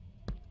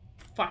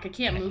 Fuck, I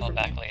can't move from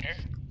back here. Later.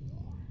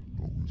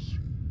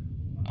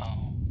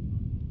 Oh.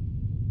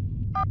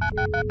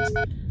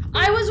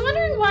 I was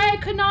wondering why I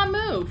could not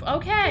move.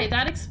 Okay,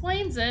 that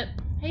explains it.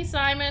 Hey,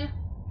 Simon.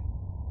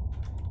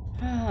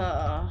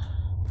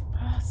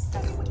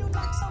 Daddy, would you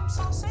like some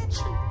sausage?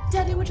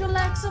 Daddy, would you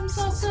like some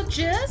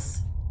sausages?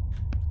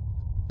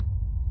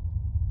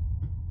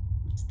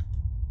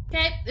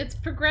 Okay, it's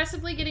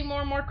progressively getting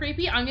more and more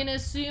creepy. I'm gonna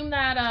assume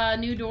that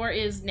new door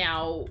is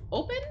now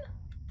open.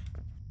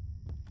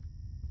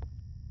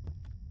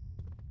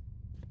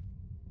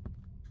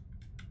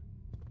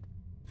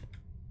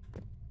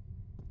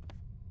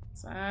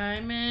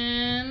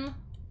 Simon.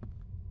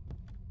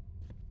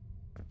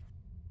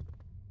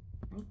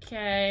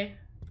 Okay.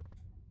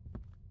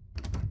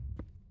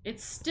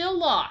 It's still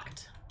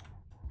locked.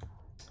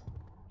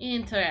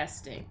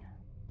 Interesting.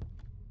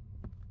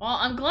 Well,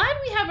 I'm glad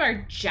we have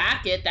our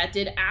jacket that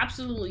did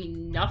absolutely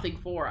nothing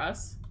for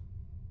us.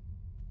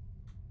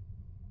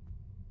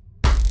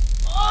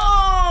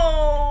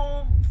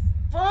 Oh,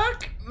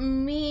 fuck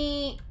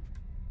me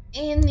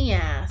in the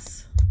ass.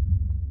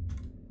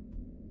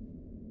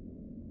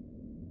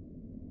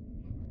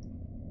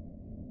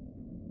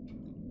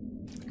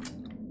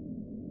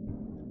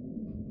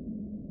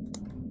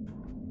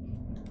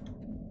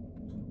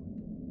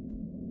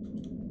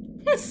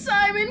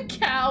 Simon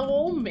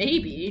Cowell,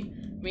 maybe.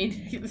 I mean,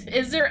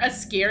 is there a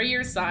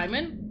scarier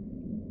Simon?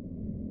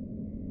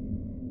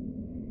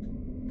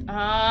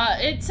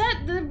 It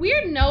said, the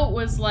weird note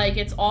was like,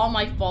 it's all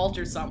my fault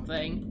or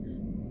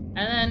something.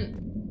 And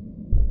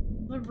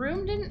then, the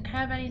room didn't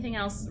have anything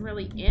else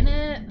really in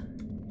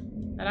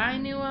it that I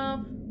knew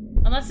of.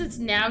 Unless it's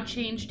now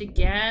changed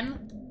again.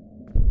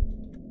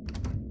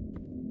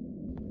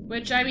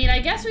 Which, I mean, I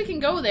guess we can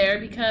go there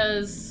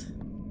because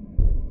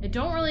I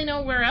don't really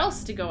know where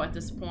else to go at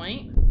this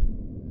point.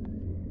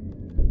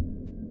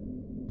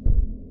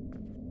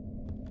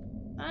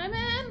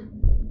 Simon?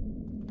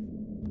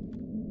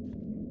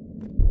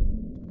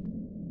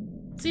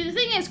 See, the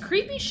thing is,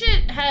 creepy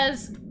shit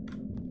has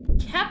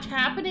kept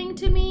happening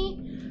to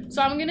me,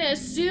 so I'm gonna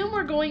assume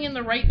we're going in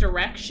the right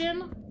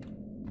direction.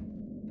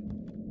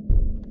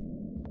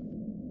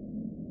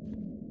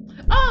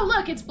 Oh,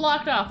 look, it's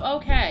blocked off.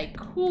 Okay,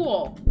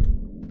 cool.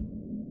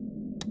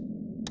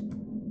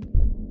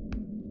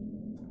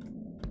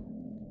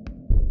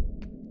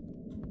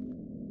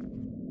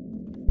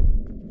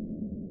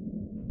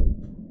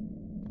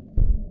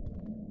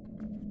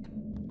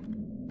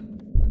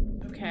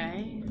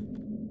 Okay.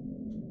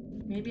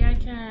 Maybe I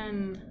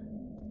can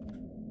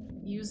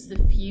use the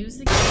fuse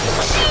again.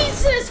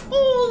 Jesus!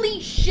 Holy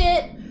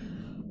shit!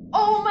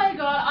 Oh my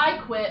god, I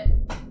quit.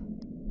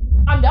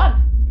 I'm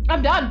done.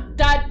 I'm done.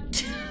 That.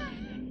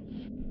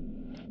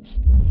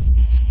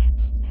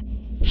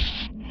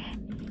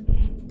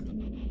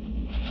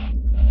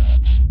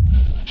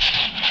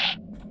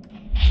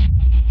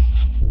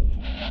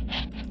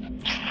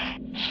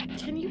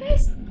 Can you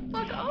guys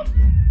fuck off?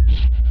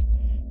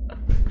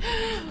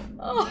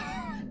 Oh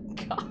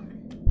god.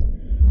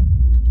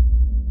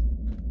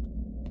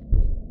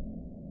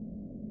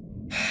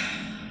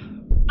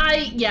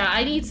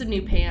 I need some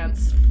new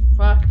pants.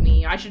 Fuck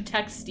me. I should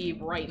text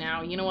Steve right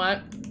now. You know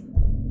what?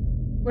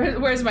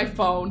 Where's my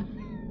phone?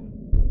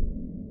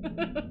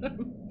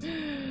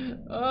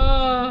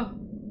 Oh.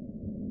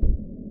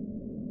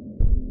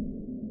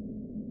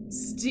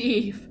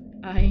 Steve,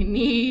 I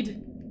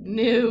need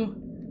new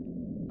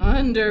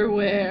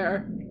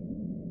underwear.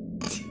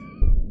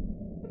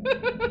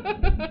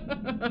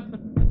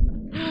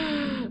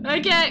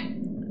 Okay.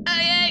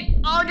 Okay,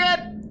 all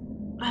good.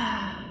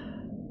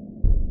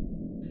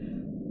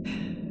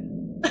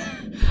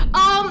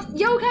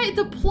 Yo, okay,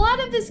 the plot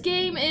of this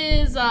game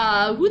is,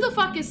 who the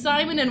fuck is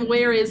Simon and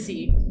where is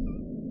he?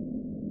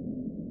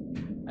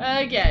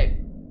 Okay.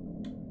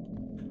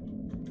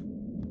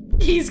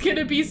 He's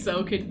gonna be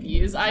so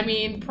confused. I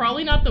mean,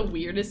 probably not the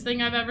weirdest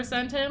thing I've ever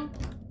sent him.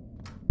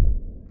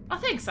 Oh,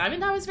 thanks, Simon.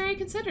 That was very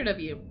considerate of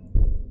you.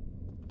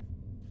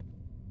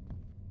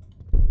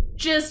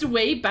 Just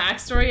wait,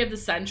 backstory of the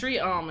century?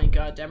 Oh my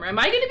god, Demmer. Am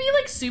I gonna be,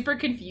 like, super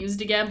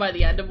confused again by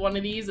the end of one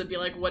of these and be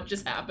like, what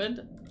just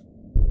happened?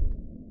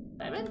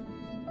 Simon?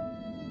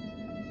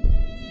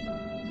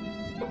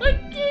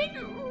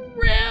 Fucking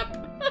rip!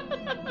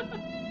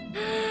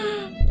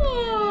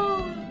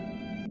 Oh.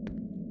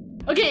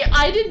 Okay,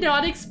 I did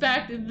not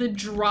expect the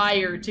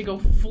dryer to go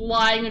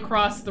flying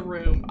across the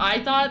room.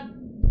 I thought...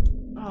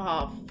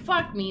 Oh,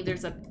 fuck me,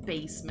 there's a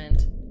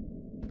basement.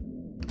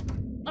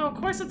 Oh, of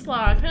course it's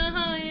locked.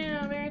 Haha,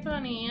 yeah, very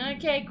funny.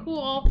 Okay,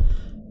 cool.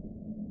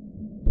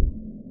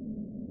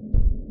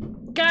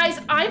 Guys,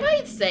 I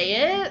might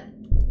say it.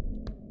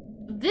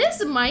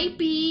 This might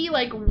be,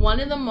 like, one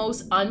of the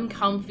most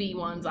uncomfy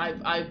ones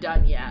I've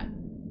done yet.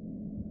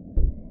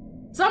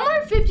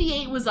 Summer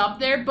 58 was up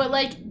there, but,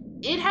 like,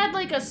 it had,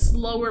 like, a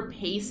slower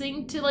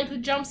pacing to, like, the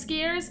jump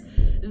scares.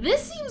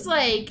 This seems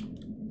like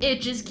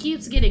it just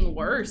keeps getting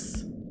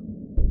worse.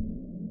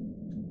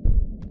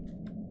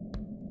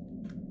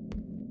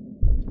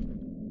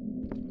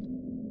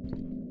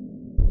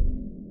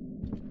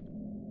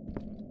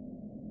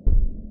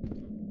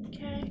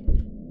 Okay.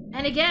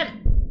 And again,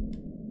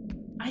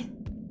 I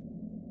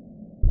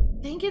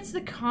think it's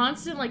the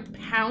constant, like,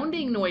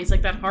 pounding noise,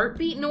 like that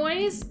heartbeat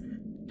noise.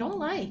 Don't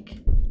like.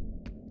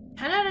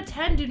 10 out of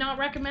 10, do not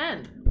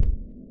recommend.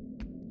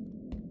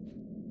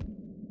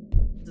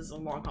 This is a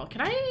long haul.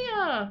 Can I,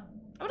 how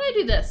would I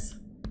do this?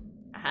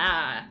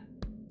 Aha.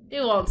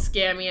 It won't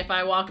scare me if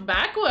I walk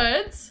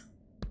backwards.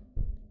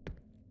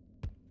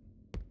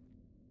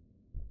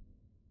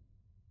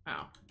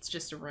 Oh, it's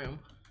just a room.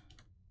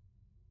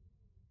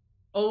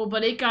 Oh,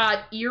 but it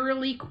got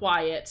eerily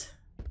quiet.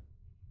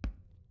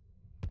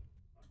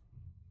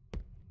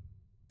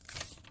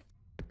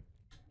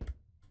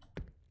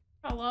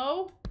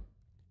 Hello?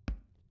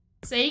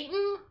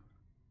 Satan?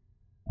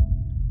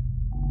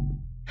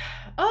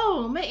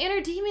 Oh, my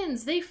inner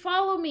demons, they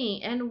follow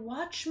me and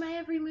watch my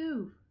every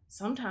move.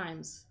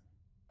 Sometimes.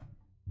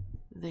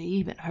 They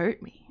even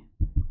hurt me.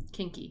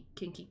 Kinky,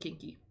 kinky,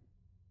 kinky.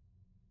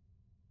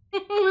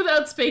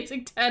 Without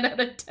spacing, 10 out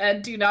of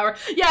 10, do not.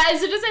 Yeah,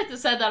 as soon as I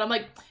said that, I'm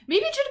like,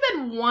 maybe it should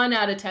have been 1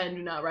 out of 10,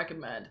 do not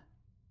recommend.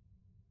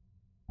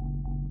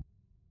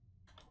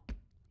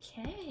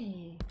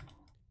 Okay.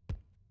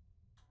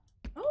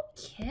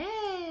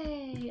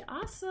 Okay,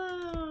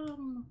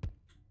 awesome.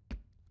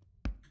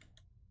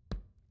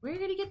 We're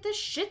gonna get this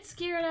shit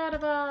scared out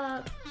of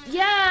us.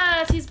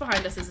 Yes, he's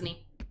behind us, isn't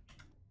he?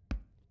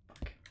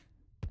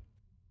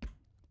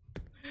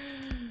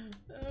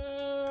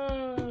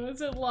 Is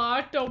it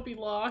locked? Don't be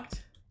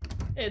locked.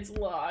 It's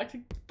locked.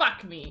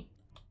 Fuck me.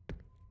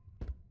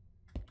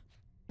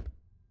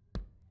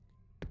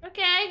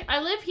 Okay, I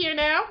live here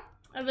now.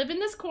 I live in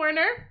this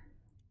corner.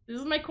 This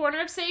is my corner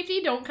of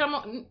safety. Don't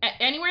come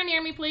anywhere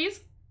near me,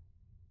 please.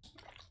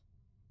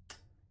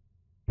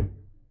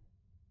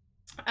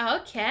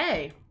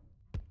 Okay.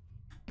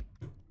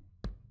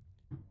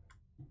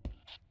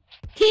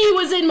 He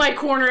was in my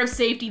corner of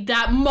safety,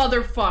 that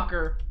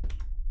motherfucker.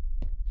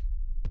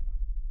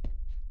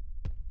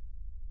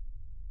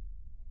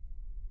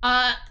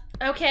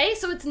 Okay,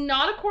 so it's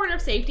not a corner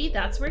of safety.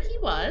 That's where he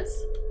was.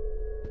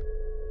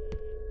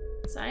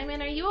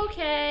 Simon, are you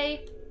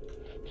okay?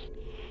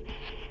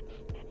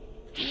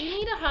 Do you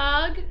need a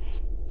hug?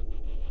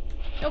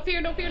 No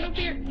fear, no fear, no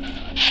fear.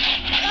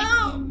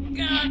 Oh,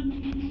 God.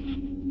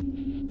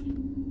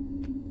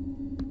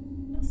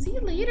 I'll see you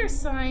later,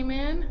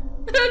 Simon.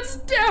 That's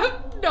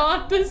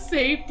not the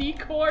safety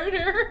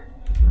corner.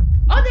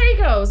 Oh, there he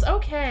goes.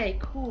 Okay,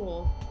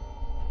 cool.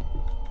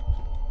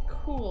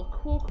 Cool,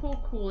 cool, cool,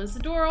 cool. Is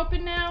the door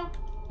open now?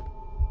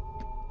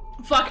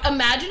 Fuck,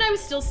 imagine I was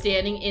still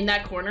standing in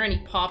that corner and he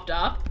popped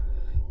up.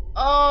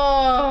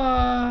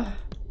 Oh.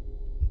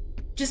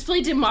 Just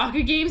play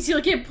Demaku games,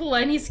 you'll get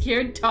plenty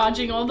scared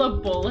dodging all the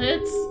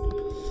bullets.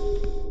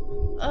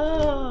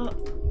 Oh.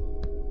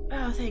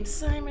 Oh, thanks,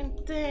 Simon.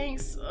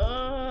 Thanks.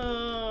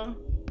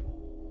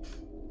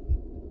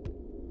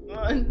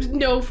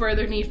 No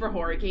further need for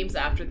horror games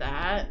after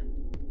that.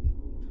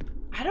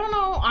 I don't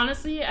know,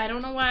 honestly, I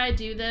don't know why I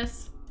do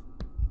this.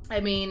 I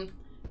mean,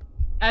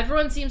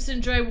 everyone seems to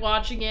enjoy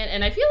watching it,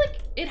 and I feel like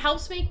it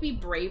helps make me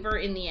braver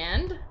in the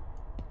end.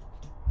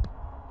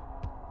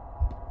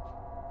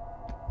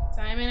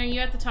 Simon, are you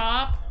at the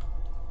top?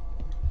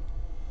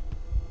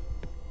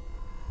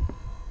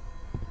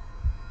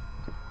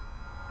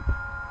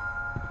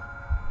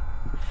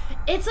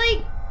 It's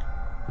like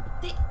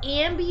the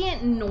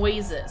ambient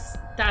noises.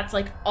 That's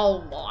like a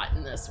lot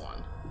in this one.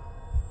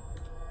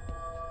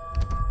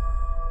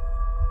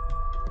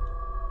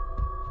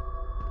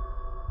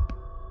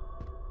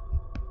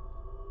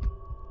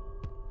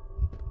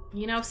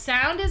 You know,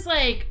 sound is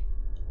like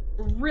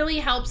really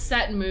helps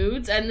set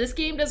moods, and this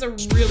game does a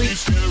really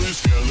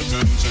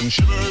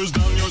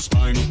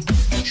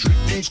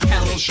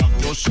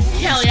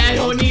Kelly, I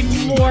don't need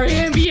more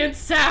ambient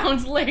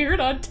sounds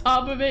layered on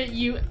top of it,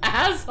 you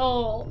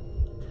asshole.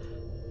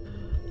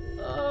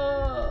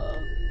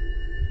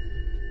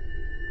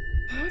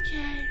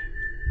 Okay.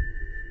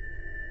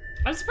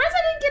 I'm surprised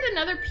I didn't get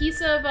another piece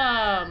of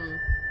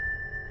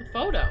the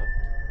photo.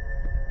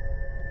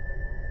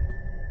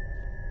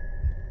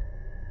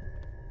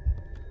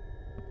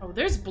 Oh,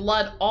 there's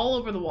blood all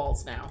over the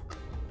walls now.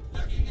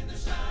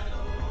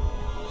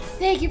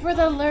 Thank you for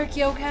the lurk,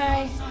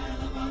 yokai.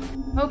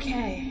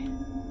 Okay.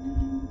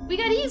 We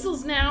got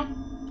easels now.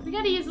 We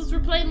got easels. We're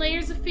playing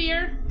Layers of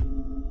Fear.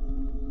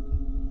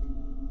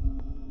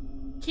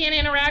 Can't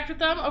interact with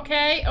them.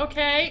 Okay,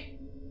 okay.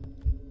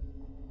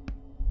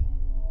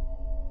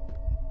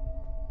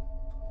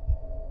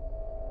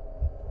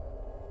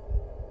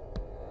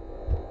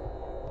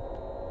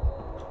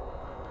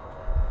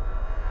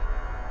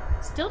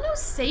 Still no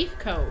safe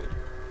code.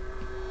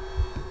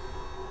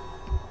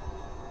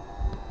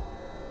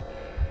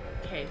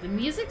 Okay, the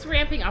music's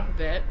ramping up a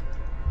bit.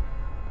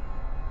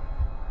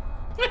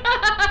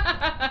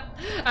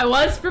 I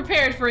was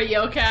prepared for it,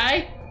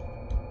 yokai.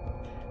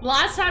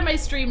 Last time I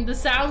streamed, the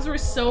sounds were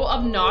so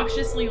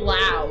obnoxiously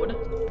loud.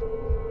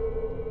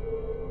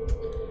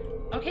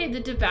 Okay, the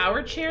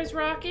Devour chair's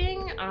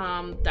rocking.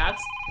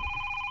 That's...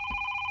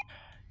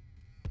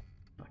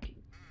 Fucking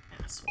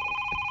asshole.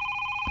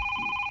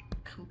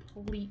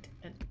 Complete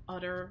and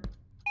utter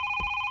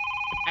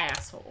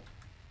asshole.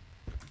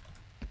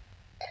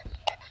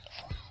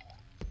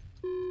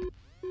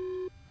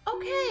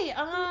 Okay,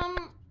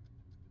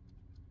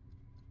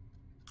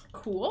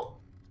 cool.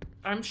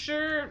 I'm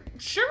sure we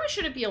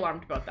shouldn't be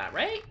alarmed about that,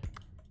 right?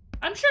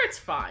 I'm sure it's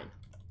fine.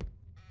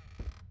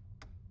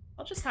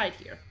 I'll just hide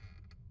here.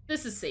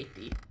 This is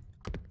safety.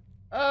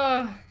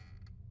 Why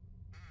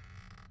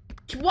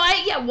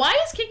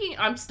is kicking,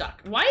 I'm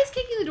stuck. Why is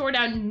kicking the door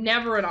down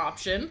never an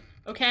option?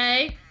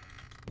 Okay?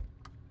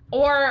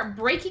 Or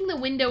breaking the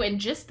window and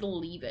just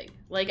leaving.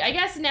 Like, I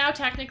guess now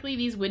technically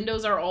these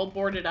windows are all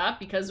boarded up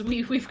because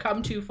we've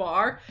come too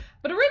far,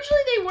 but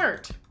originally they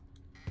weren't.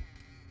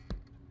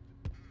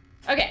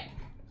 Okay,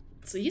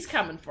 So he's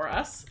coming for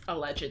us,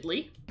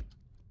 allegedly.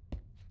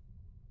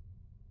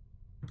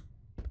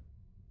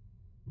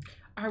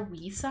 Are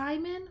we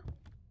Simon?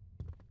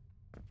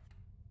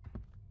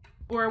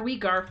 Or are we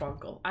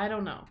Garfunkel? I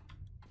don't know.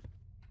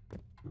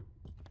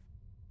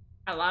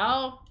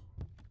 Hello?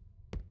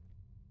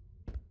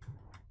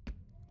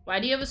 Why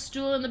do you have a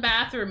stool in the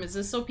bathroom? Is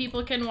this so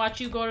people can watch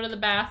you go to the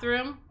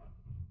bathroom?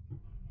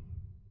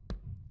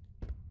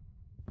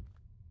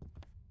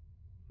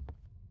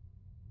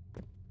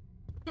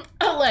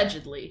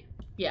 Allegedly.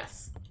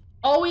 Yes.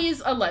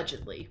 Always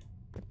allegedly.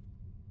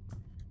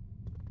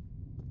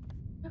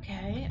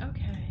 Okay,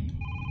 okay.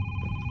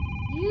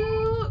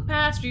 You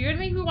bastard, you're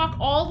gonna make me walk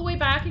all the way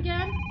back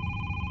again?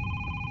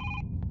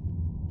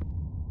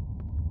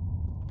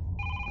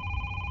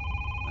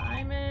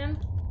 Simon.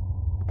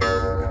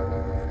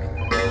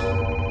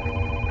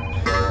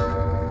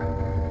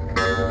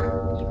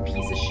 You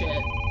piece of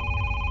shit.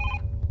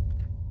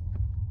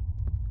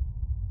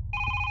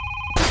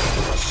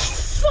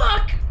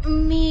 Fuck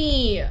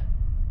me!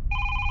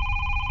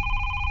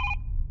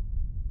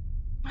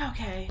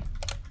 Okay.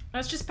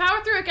 Let's just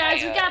power through it,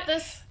 guys. We got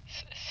this.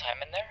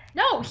 Simon there?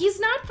 No, he's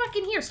not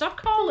fucking here. Stop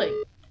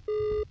calling.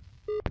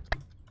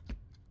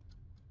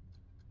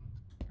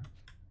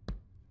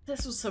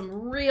 This was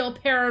some real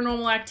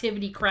paranormal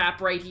activity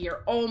crap right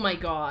here. Oh my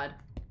god.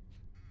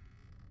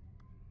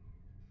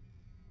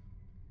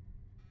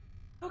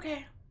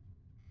 Okay.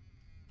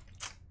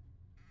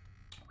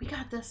 We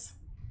got this.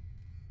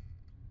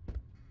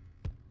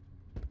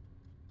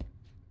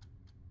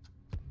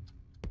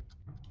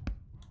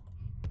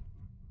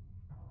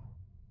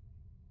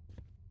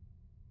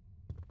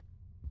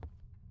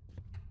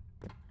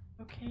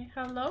 Okay,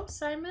 hello,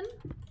 Simon?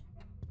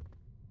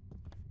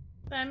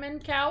 Simon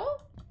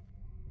Cowell?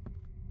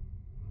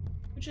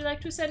 Would you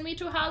like to send me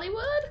to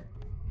Hollywood?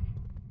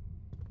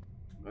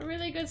 I'm a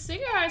really good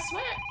singer, I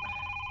swear.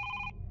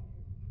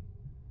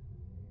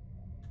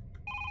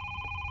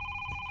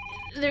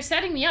 They're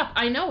setting me up.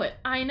 I know it.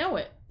 I know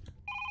it.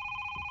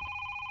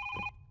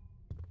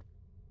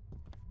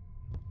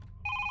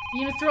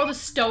 You gonna throw the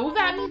stove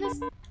at me this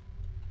time?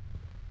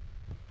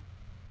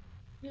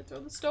 You gonna throw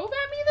the stove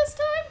at me this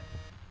time?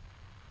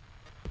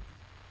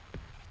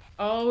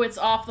 Oh, it's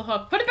off the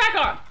hook. Put it back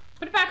on!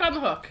 Put it back on the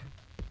hook.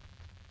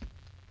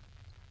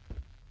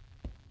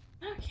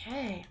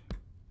 Okay.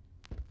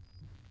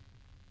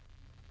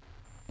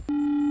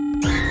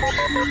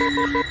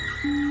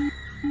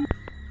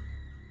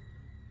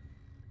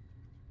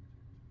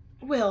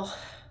 Will.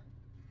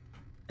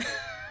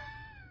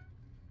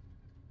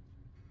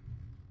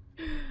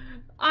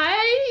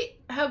 I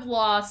have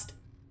lost,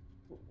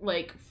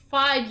 like,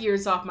 5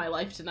 years off my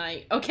life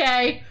tonight,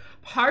 okay?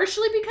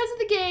 Partially because of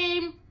the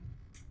game,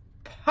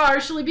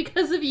 partially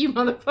because of you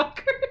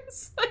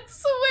motherfuckers. I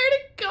swear to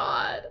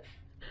God.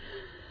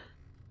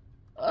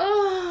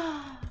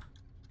 Oh.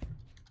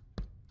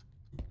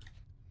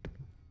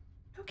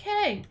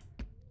 Okay.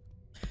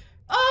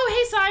 Oh,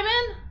 hey,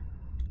 Simon.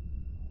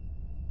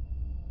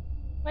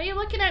 Why are you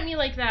looking at me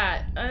like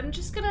that? I'm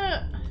just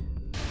gonna...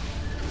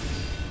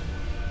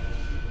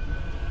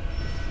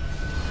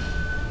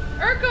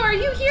 Urko, are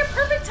you here?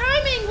 Perfect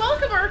timing!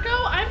 Welcome,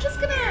 Urko! I'm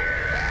just gonna...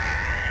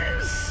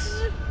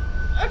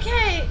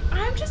 Okay,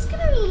 I'm just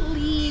gonna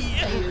leave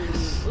you.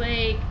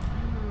 Like...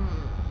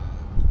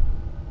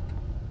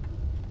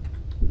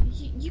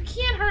 You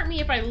can't hurt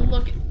me if I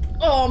look...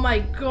 Oh my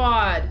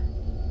god!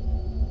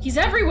 He's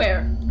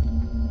everywhere!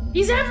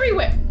 He's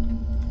everywhere!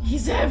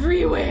 He's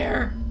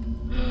everywhere!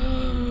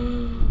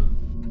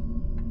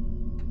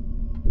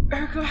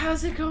 Urko,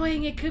 how's it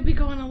going? It could be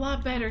going a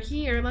lot better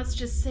here. Let's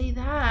just say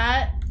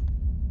that.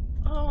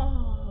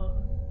 Oh.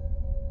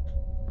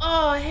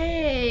 Oh,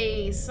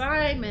 hey,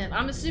 Simon.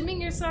 I'm assuming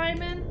you're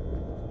Simon?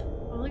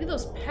 Oh, look at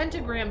those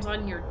pentagrams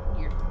on your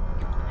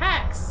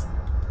pecs.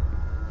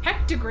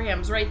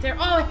 Hectograms right there.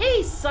 Oh,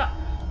 hey,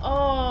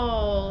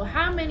 oh,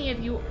 how many of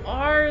you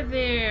are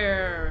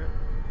there?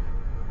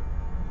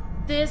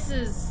 This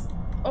is...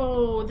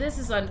 Oh, this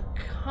is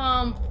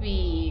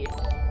uncomfy.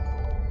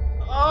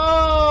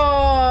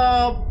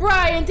 Oh,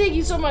 Brian, thank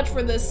you so much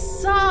for the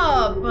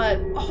sub, but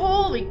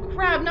holy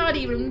crap, not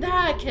even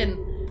that can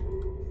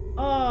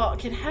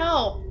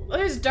help. Oh,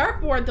 there's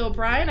dartboard though,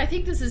 Brian. I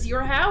think this is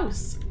your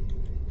house.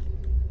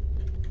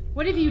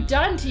 What have you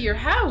done to your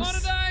house? What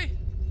did I?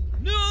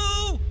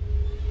 No!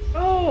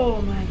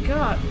 Oh my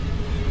god.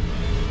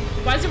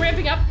 Why is it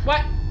ramping up?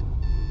 What?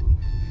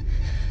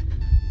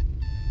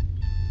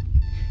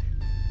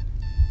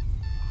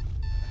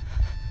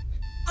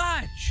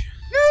 Fudge!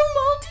 They're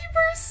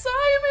multiverse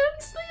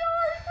Simons! They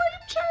are! I'm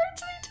in charge,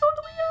 they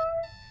totally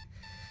are!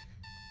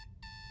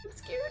 I'm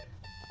scared.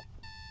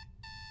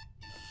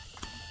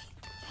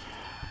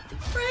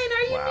 Brian,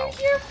 are you new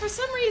here? For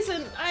some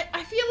reason,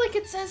 I feel like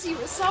it says you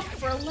were subbed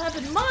for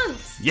 11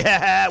 months!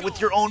 Yeah,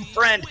 with your own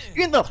friend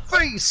in the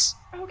face!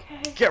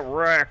 Okay. Get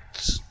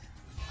wrecked!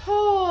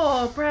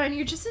 Oh, Brian,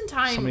 you're just in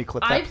time. Somebody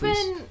clip that, I've please.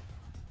 been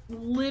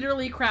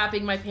literally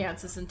crapping my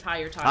pants this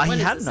entire time. What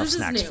He is had this? enough This is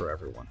snacks new. for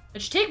everyone. I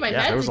should take my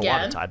Yeah, meds there was again. a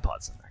lot of Tide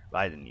Pods in there.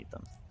 I didn't need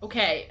them.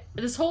 Okay,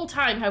 this whole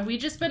time, have we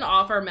just been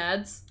off our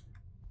meds?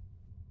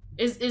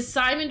 Is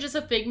Simon just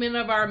a figment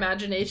of our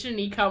imagination and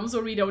he comes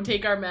when we don't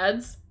take our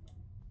meds?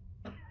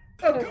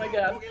 Oh my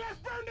god. Boogie, let's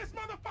burn this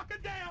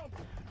motherfucker down!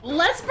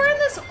 Let's burn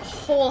this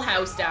whole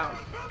house down.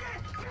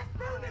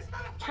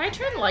 Can I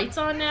turn lights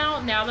on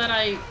now that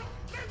I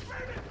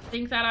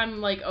think that I'm,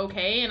 like,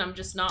 okay and I'm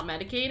just not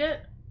medicated?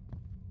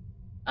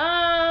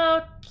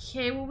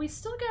 Okay, well, we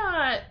still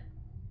got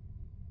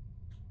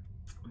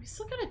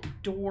a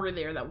door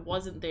there that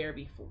wasn't there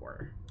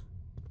before.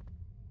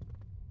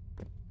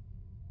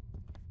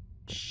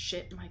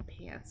 Shit my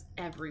pants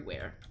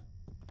everywhere.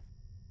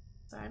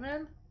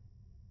 Simon?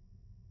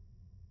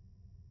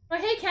 Oh,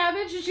 hey,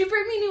 Cabbage, did you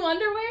bring me new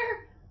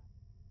underwear?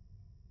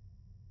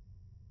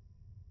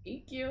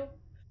 Thank you.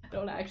 I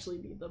don't actually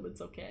need them,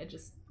 it's okay, I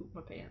just pooped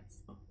my pants.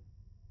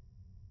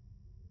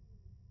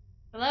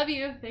 I love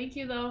you, thank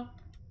you though.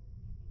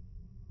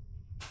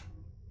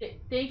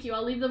 Thank you,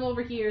 I'll leave them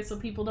over here so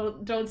people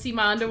don't see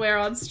my underwear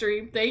on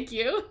stream, thank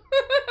you.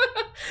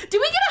 Did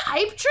we get a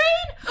hype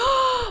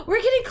train?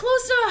 We're getting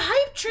close to a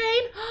hype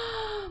train.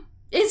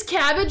 Is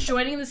Cabbage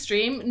joining the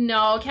stream?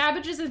 No,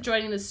 Cabbage isn't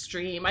joining the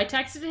stream. I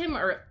texted him,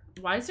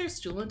 why is there a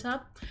stool in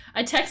tub?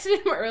 I texted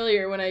him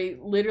earlier when I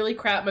literally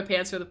crapped my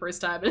pants for the first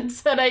time and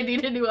said I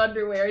needed new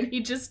underwear and he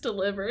just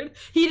delivered.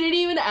 He didn't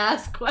even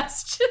ask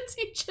questions,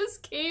 he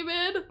just came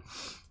in.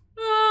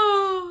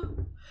 Oh.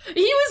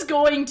 He was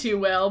going to,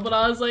 well, but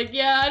I was like,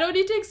 yeah, I don't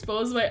need to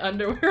expose my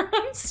underwear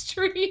on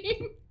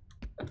stream.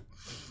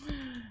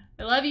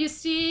 I love you,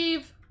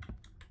 Steve.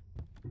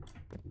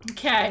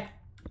 Okay.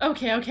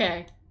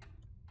 Okay.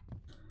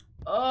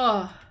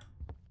 Oh.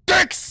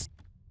 Dicks!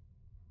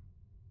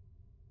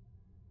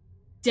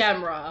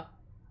 Demra,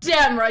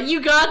 you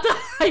got the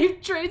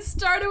hype train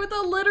started with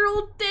a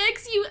literal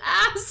dicks, you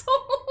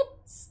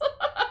assholes.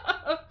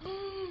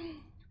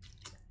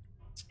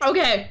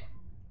 Okay,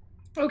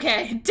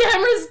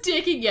 Demra's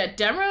dicking. Yeah,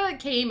 Demra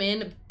came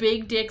in,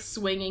 big dick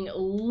swinging,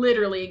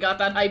 literally got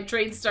that hype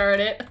train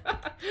started.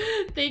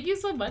 Thank you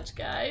so much,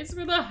 guys,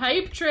 for the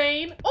hype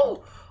train.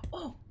 Oh!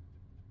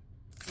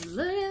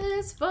 Look at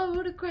this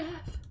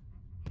photograph.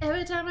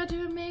 Every time I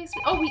do it makes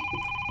me... Oh,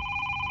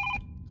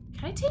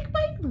 can I take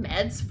my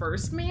meds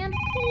first, man?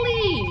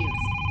 Please.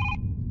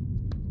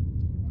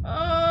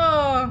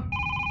 Oh.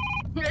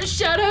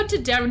 Shout out to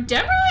Demra.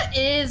 Demra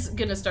is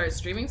gonna start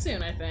streaming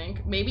soon, I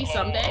think. Maybe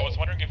someday. I was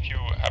wondering if you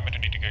happen to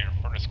need to get your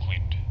furnace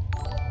cleaned.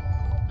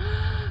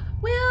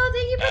 Well,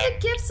 thank you for the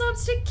gift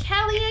subs to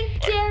Kelly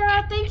and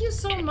Gara. Thank you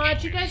so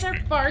much. You guys are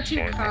far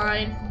too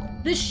kind.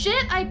 The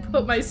shit I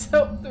put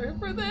myself through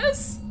for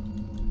this.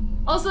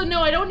 Also,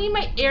 no, I don't need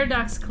my air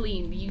ducts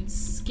cleaned, you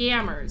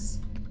scammers.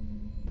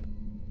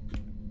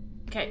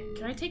 Okay,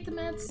 can I take the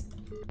meds?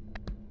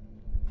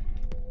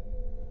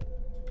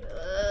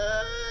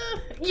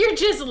 You're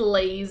just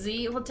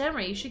lazy. Well,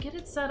 Demra, you should get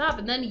it set up,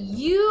 and then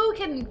you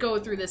can go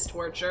through this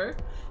torture,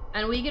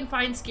 and we can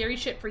find scary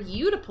shit for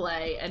you to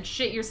play, and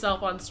shit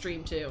yourself on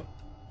stream, too.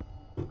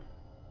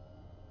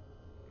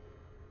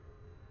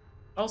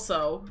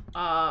 Also,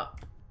 why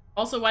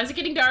is it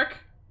getting dark?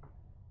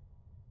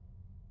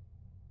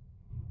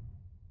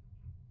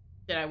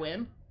 Did I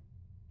win?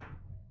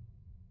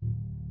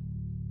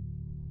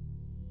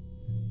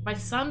 My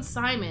son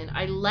Simon,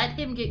 I let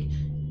him get...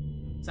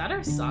 Is that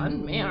our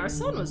son? Man, our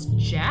son was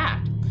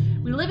jacked.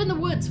 We live in the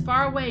woods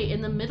far away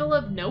in the middle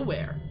of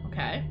nowhere.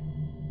 Okay.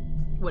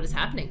 What is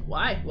happening?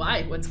 Why?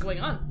 What's going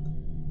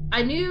on?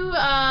 I knew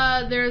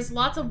there's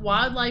lots of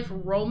wildlife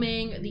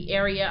roaming the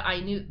area.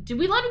 I knew... Did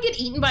we let him get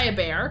eaten by a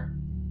bear?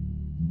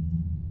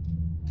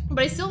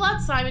 But I still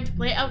allowed Simon to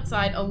play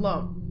outside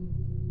alone.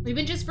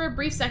 Even just for a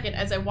brief second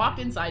as I walked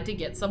inside to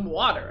get some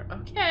water.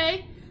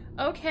 Okay.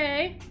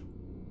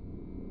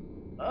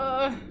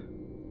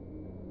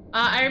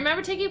 I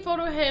remember taking a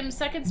photo of him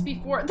seconds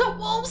before the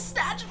wolf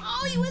snatched.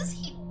 Oh, he was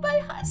eaten by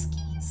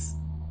huskies.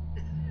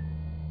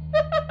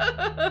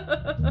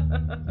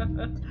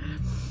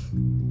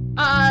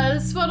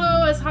 This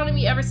photo has haunted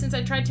me ever since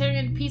I tried tearing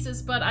it into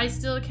pieces, but I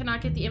still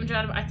cannot get the image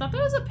out of it. I thought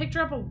that was a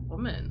picture of a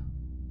woman.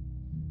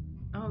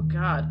 Oh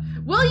God.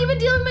 Will, you've been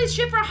dealing with my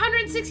shit for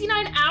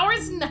 169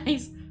 hours?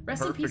 Nice.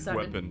 Rest in peace, Simon.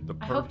 Weapon. The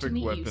perfect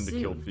weapon to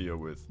kill Theo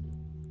with.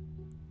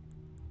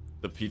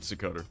 The pizza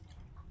cutter.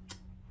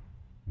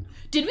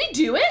 Did we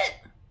do it?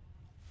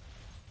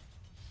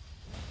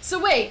 So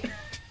wait.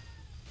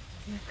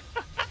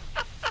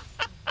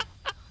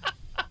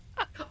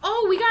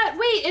 Oh, we got,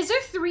 wait, is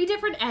there 3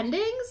 different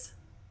endings?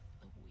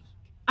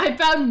 I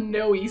found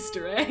no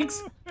Easter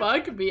eggs.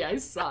 Fuck me, I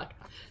suck.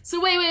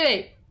 So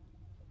wait.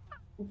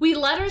 We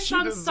let our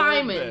son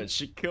Simon that.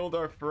 She killed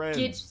our friends.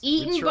 Get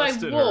eaten by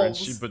wolves. Her and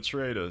she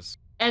betrayed us.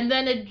 And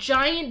then a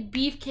giant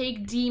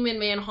beefcake demon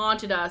man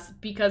haunted us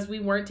because we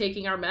weren't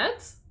taking our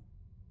meds?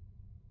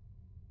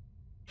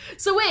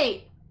 So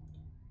wait,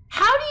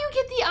 how do you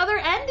get the other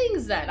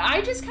endings then?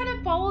 I just kind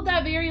of followed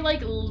that very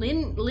like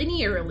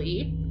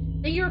linearly.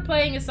 Thank you for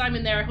playing as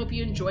Simon there. I hope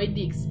you enjoyed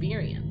the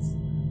experience.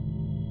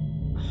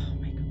 Oh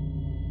my God.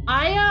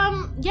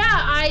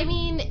 Yeah, I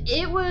mean,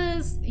 it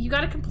was, you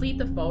gotta complete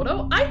the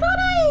photo. I thought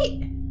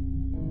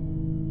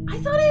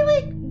I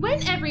like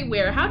went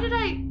everywhere. How did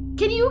I,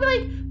 can you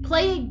like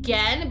play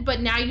again,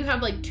 but now you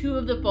have like 2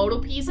 of the photo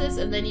pieces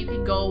and then you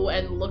can go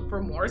and look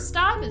for more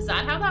stuff? Is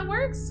that how that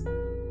works?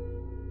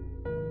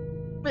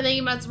 I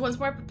think once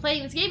more for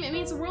playing this game. It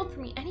means the world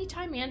for me.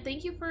 Anytime, man.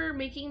 Thank you for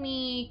making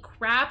me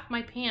crap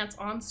my pants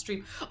on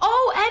stream.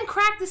 Oh, and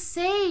crack the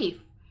safe.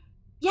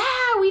 Yeah,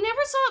 we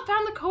never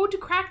found the code to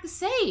crack the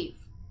safe.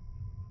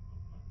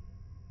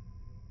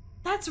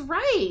 That's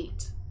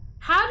right.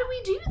 How do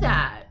we do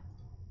that?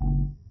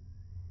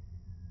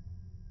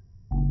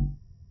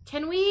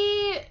 Can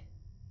we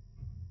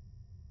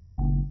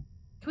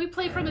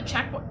play for the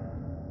checkpoint?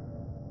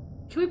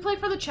 Can we play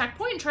for the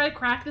checkpoint and try to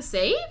crack the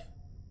safe?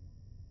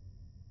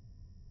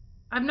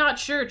 I'm not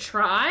sure.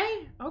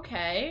 Try?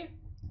 Okay.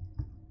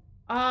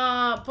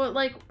 But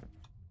like,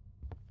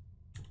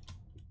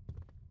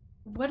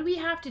 what do we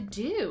have to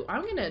do?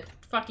 I'm gonna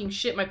fucking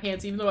shit my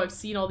pants even though I've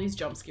seen all these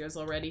jump scares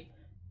already.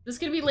 This is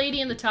gonna be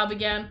Lady in the Tub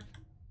again.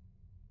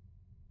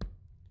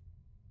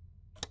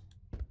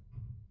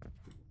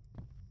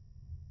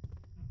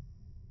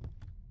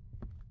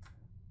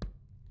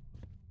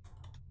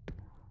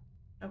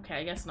 Okay,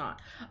 I guess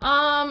not.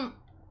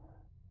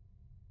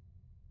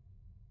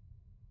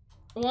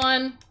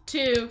 1,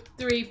 2,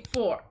 3,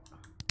 4.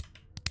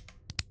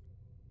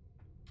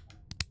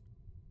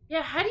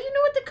 Yeah, how do you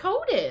know what the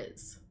code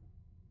is?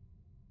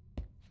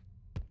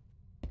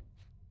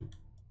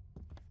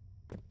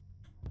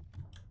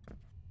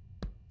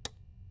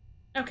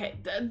 Okay,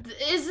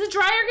 is the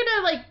dryer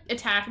gonna, like,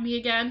 attack me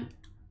again?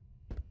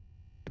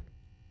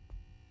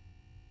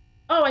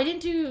 Oh, I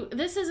didn't do...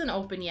 This isn't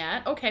open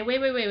yet. Okay,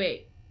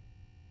 wait.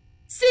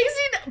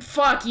 16...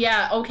 Fuck,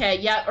 yeah, okay,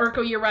 yeah,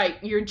 Urko, you're right.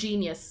 You're a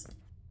genius.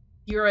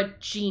 You're a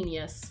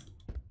genius.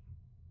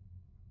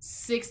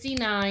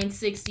 69,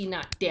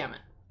 damn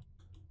it.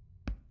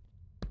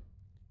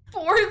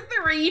 4,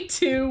 3,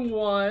 2,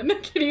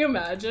 1. Can you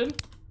imagine?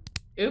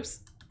 Oops.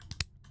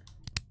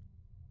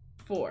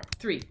 4,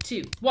 3,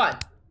 2, 1.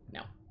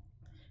 No.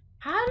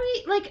 How do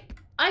we, like,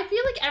 I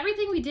feel like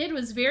everything we did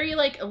was very,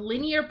 like, a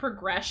linear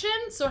progression,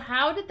 so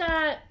how did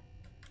that...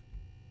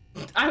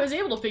 I was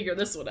able to figure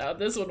this one out.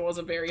 This one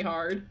wasn't very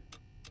hard.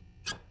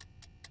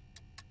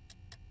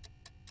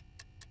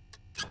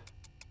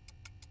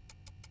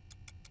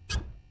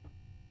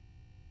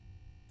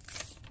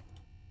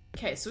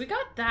 Okay, so we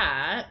got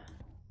that.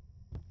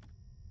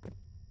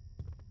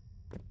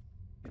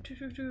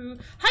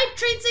 Hype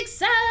train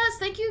success!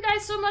 Thank you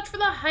guys so much for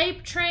the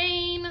hype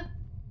train.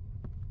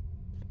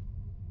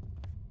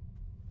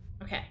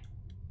 Okay.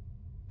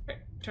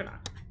 Turn on.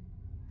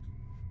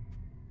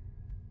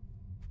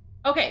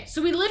 Okay,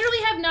 so we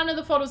literally have none of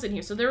the photos in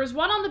here. So there was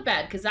one on the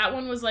bed, because that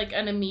one was like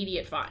an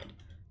immediate find.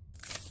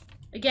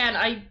 Again,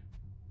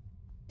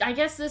 I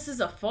guess this is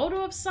a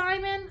photo of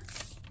Simon.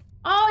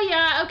 Oh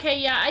yeah, okay,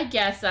 yeah, I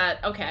guess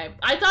that. Okay.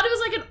 I thought it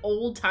was like an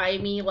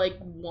old-timey, like,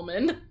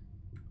 woman.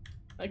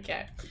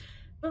 Okay.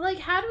 But like,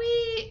 how do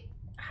we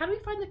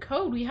find the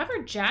code? We have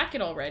our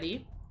jacket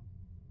already.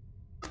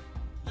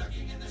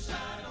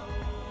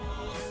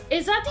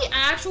 Is that the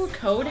actual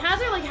code,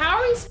 Heather? Like, how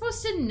are we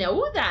supposed to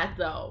know that,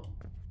 though?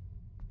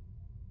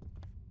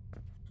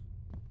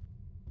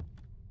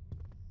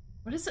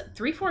 What is it?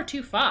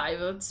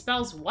 3425? It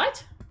spells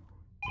what?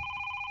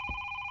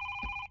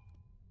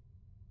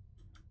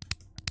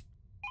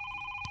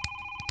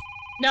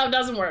 No, it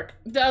doesn't work.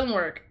 It doesn't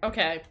work.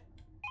 Okay.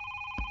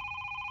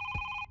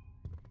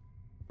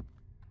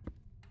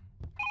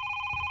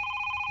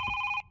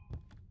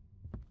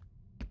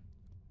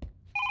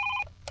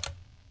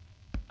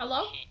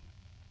 Hello?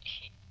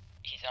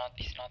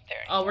 He's not there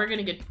anymore. Oh, we're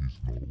gonna get...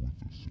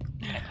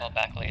 Can I call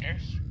back later?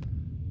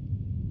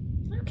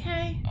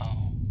 Okay.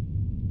 Oh.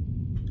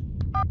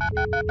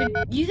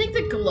 You think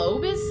the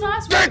globe is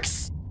sus?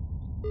 Rex!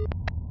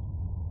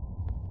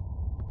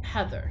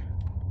 Heather.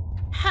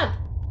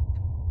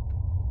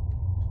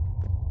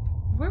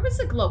 Where was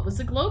the globe? Was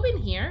the globe in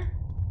here?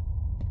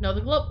 No,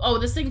 the globe... Oh,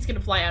 this thing's gonna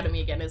fly out of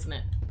me again, isn't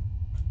it?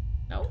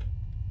 No?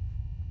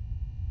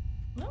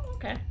 No?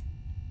 Okay.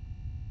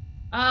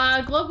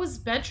 Globe was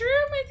bedroom,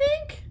 I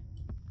think?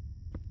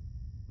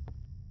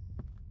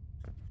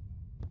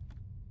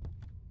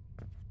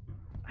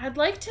 I'd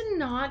like to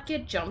not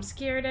get jump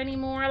scared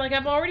anymore. Like,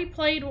 I've already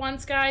played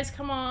once, guys.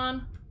 Come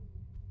on.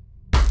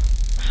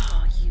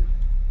 Oh, you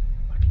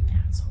fucking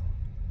asshole.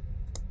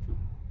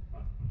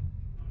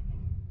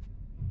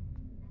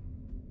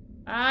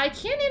 I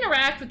can't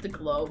interact with the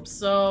globe,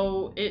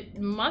 so it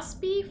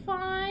must be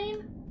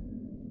fine.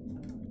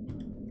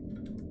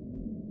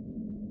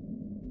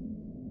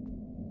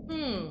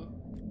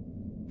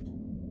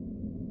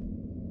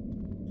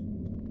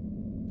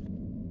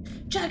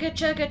 Chugga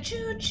chugga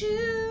choo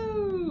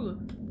choo!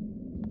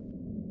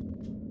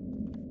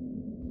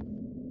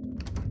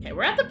 Okay,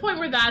 we're at the point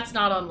where that's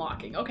not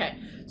unlocking. Okay,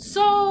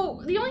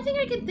 so the only thing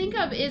I can think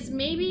of is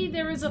maybe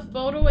there was a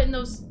photo in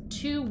those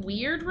 2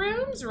 weird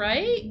rooms,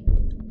 right?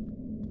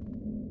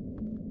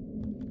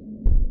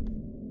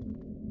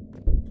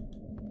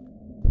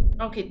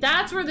 Okay,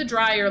 that's where the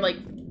dryer, like,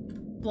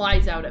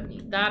 flies out at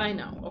me. That I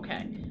know.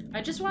 Okay.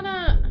 I just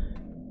wanna...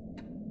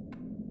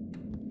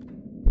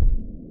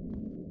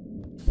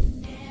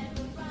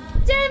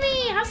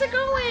 Demi, how's it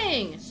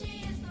going?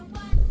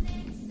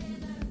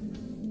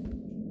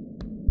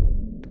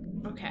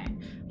 Okay.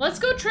 Let's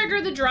go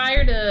trigger the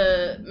dryer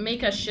to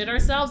make us shit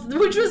ourselves,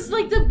 which was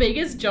like the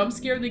biggest jump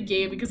scare of the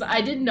game because I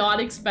did not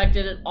expect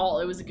it at all.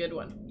 It was a good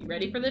one. You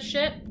ready for this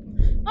shit?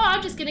 Oh,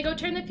 I'm just gonna go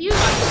turn the fuse on.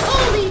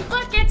 Holy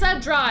fuck, it's a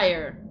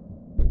dryer!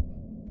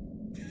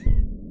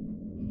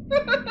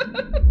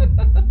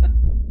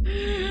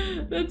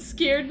 That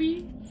scared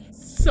me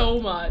so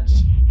much.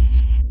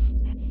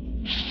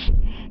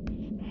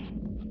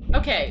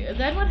 Okay,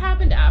 then what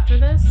happened after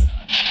this?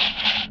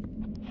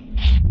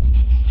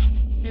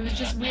 It was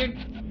just weird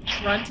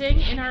grunting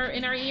in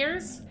our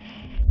ears.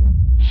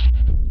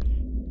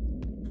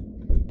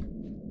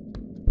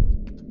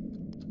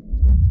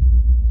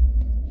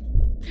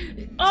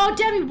 Oh,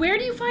 Demi, where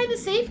do you find the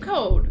safe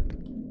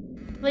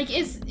code? Like,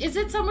 is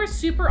it somewhere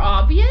super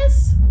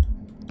obvious?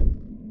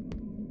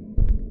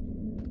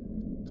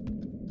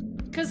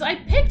 Because I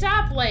picked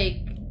up,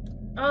 like...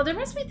 Oh, there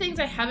must be things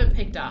I haven't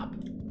picked up.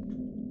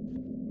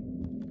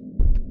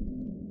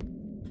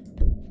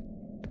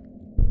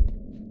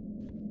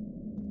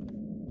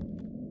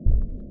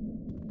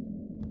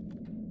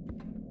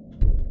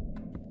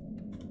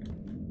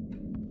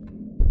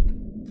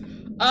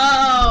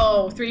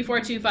 Oh,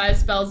 3425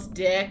 spells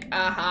dick.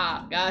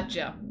 Aha,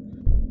 gotcha.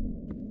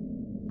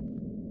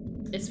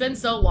 It's been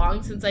so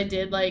long since I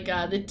did, like,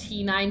 the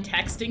T9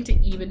 texting to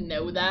even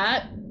know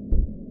that.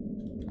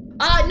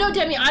 No,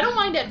 Demi, I don't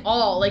mind at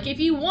all. Like, if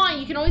you want,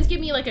 you can always give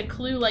me, like, a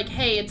clue, like,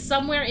 hey, it's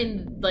somewhere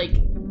in, like,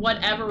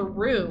 whatever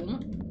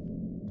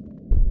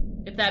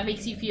room. If that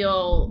makes you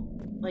feel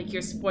like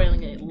you're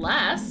spoiling it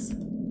less.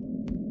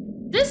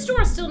 This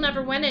door still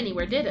never went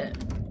anywhere, did it?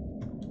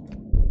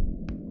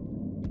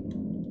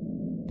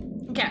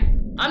 Okay,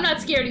 I'm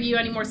not scared of you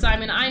anymore,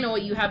 Simon. I know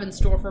what you have in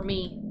store for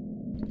me.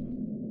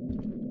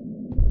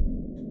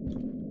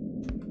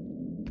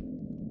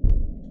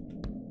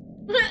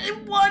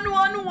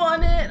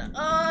 One it.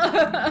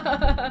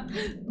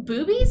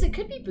 Boobies? It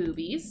could be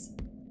boobies.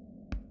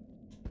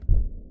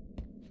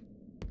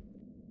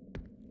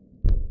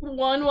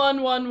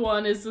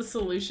 1111 is the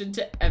solution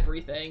to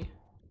everything.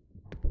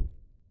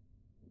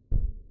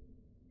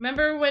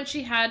 Remember when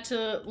she had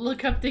to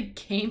look up the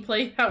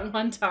gameplay at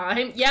one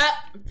time? Yep.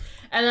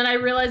 And then I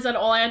realized that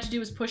all I had to do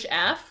was push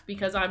F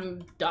because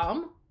I'm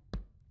dumb.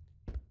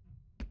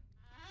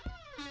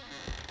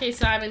 Okay,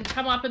 Simon,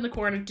 come up in the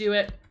corner, do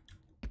it.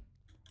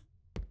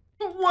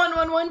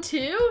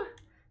 1112?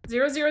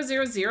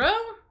 0000?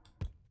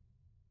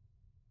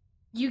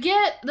 You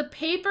get the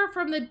paper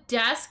from the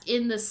desk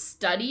in the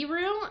study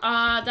room?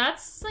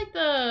 That's like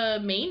the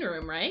main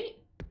room, right?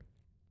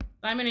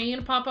 Simon, are you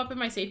gonna pop up in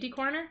my safety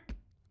corner?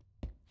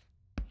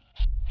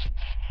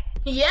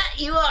 Yeah,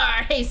 you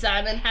are! Hey,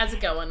 Simon, how's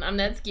it going? I'm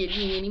not scared of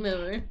you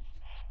anymore.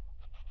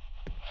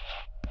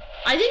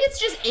 I think it's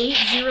just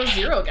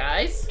 800,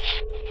 guys.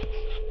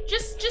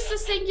 Just a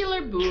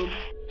singular boob.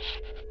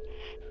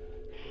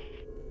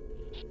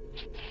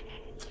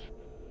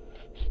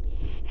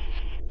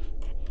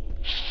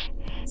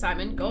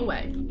 Simon, go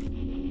away.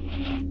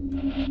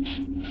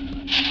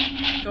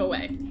 Go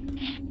away.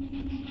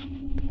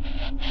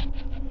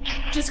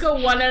 Just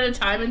go one at a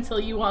time until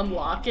you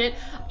unlock it.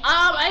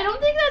 I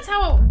don't think that's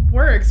how it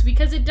works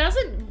because it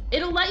doesn't,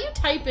 it'll let you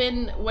type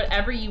in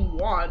whatever you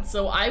want.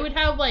 So I would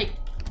have like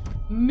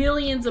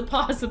millions of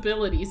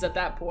possibilities at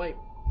that point.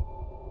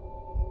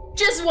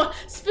 Just one,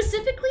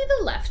 specifically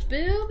the left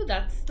boob.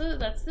 That's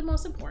the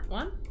most important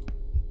one.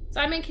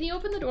 Simon, can you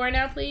open the door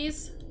now,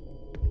 please?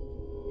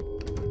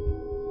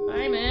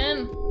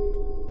 Simon.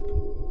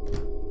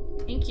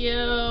 Thank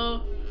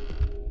you.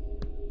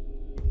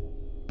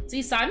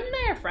 See, Simon and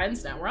I are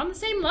friends now. We're on the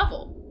same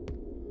level.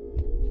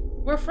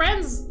 We're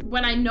friends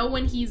when I know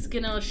when he's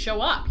gonna show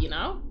up, you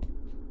know?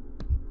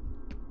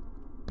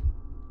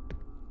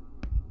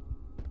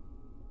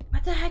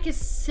 What the heck is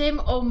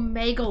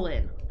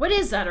Sim-O-Megalin? What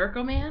is that,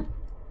 Urko Man?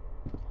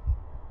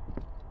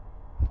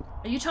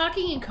 Are you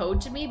talking in code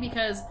to me?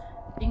 Because,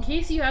 in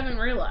case you haven't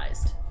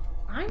realized,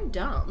 I'm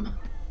dumb.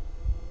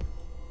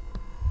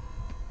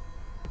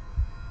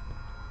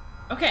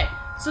 Okay,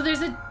 so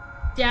there's a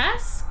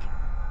desk.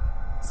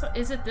 So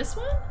is it this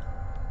one?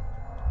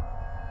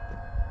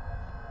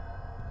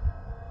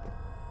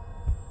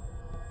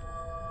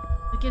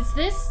 Like, is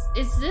this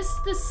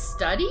the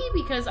study?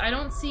 Because I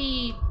don't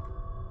see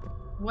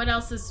what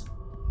else is,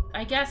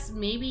 I guess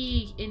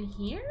maybe in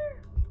here?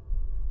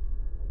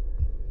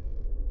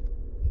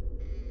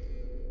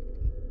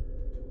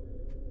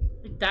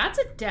 Like, that's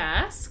a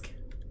desk.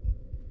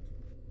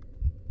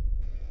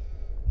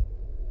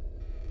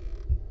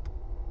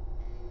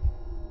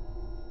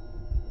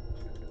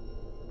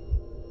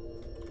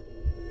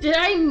 Did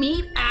I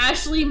meet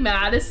Ashley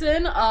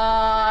Madison?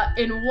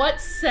 In what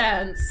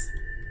sense?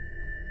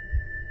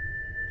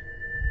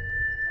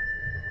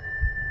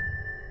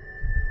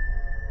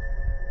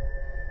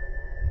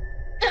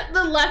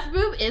 The left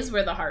boob is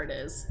where the heart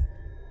is.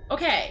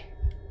 Okay.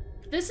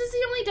 This is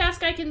the only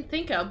desk I can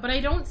think of, but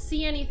I don't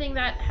see anything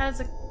that has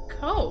a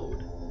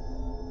code.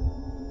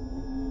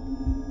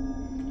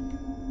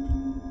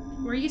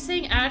 Were you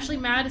saying Ashley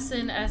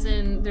Madison as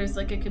in there's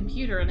like a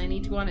computer and I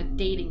need to go on a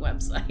dating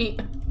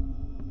website?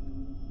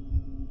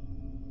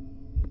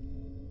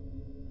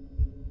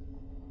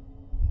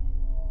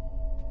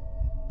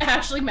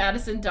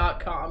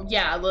 AshleyMadison.com.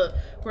 Yeah, look,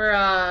 where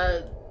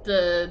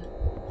the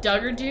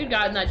Duggar dude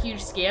got in that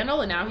huge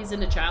scandal and now he's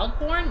into child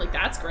porn. Like,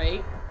 that's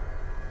great.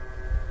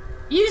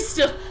 You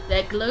still...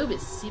 That globe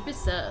is super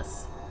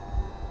sus.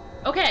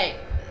 Okay,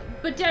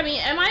 but Demi,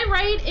 am I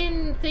right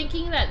in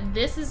thinking that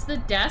this is the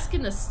desk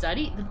in the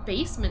study? The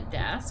basement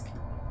desk?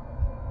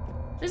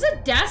 There's a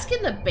desk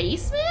in the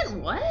basement?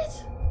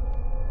 What?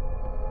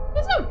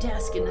 There's no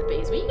desk in the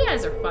basement. You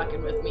guys are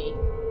fucking with me.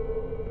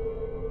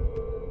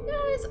 You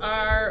guys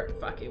are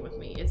fucking with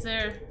me. Is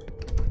there...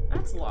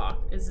 That's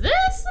locked. Is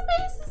this the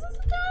base? Is this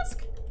the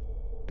desk?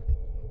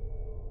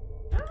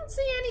 I don't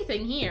see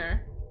anything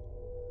here.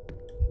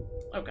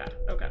 Oh god,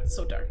 it's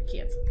so dark, I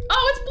can't see.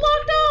 Oh, it's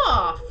blocked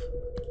off!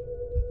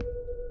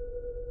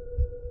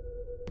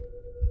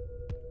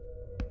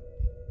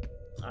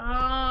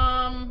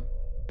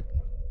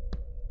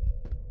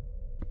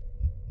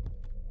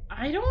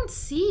 I don't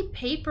see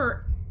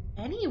paper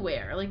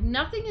anywhere. Like,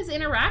 nothing is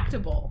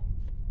interactable.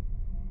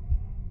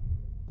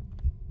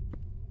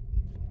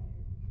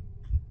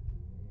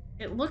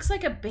 It looks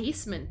like a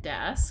basement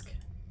desk.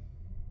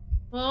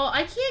 Well,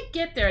 I can't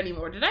get there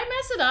anymore. Did I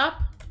mess it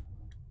up?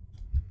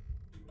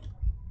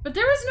 But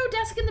there was no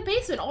desk in the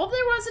basement. All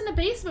there was in the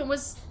basement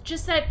was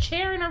just that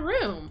chair in a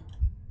room.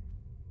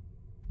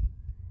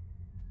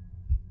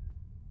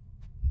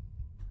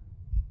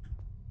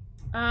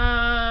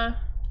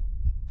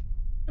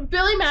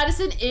 Billy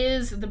Madison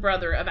is the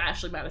brother of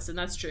Ashley Madison.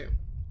 That's true.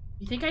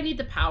 You think I need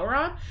the power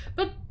on?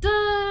 But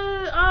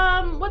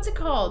the, what's it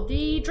called?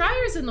 The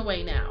dryer's in the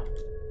way now.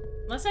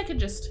 Unless I could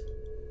just...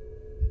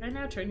 Can I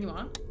now turn you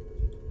on?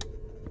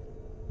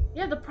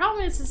 Yeah, the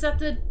problem is that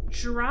the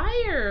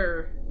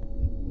dryer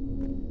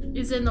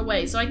is in the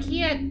way, so I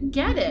can't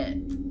get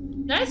it.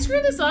 Did I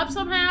screw this up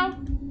somehow?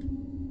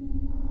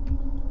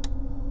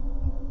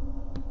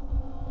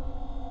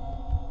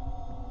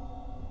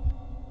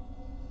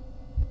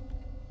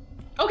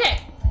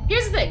 Okay,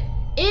 here's the thing.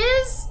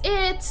 Is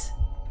it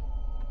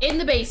in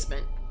the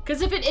basement?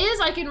 Because if it is,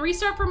 I can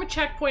restart from a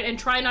checkpoint and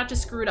try not to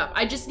screw it up.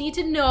 I just need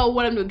to know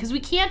what I'm doing, because we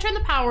can't turn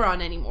the power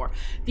on anymore.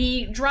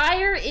 The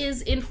dryer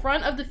is in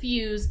front of the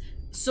fuse,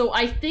 so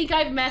I think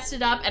I've messed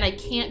it up and I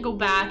can't go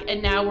back,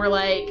 and now we're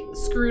like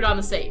screwed on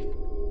the safe.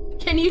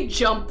 Can you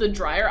jump the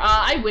dryer?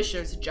 I wish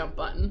there's a jump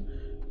button.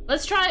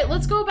 Let's try it.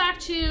 Let's go back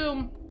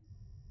to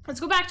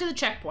the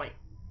checkpoint.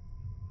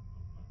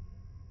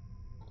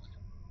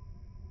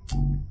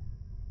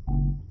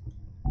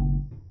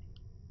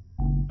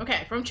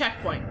 Okay, from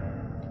checkpoint.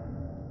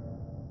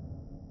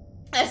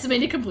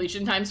 Estimated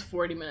completion times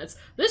 40 minutes.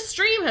 This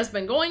stream has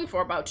been going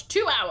for about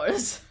 2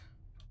 hours.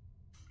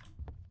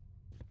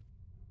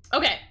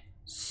 Okay,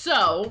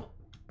 so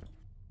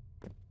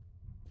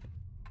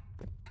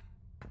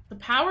the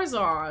power's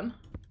on.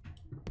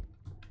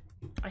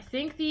 I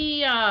think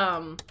the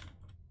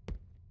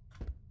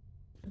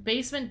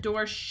basement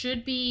door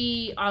should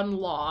be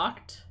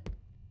unlocked.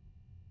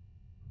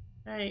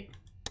 Right.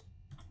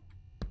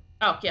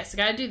 Oh, yes, I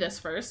gotta do this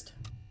first.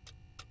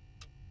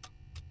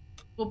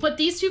 We'll put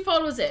these 2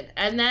 photos in,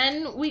 and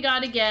then we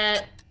gotta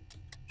get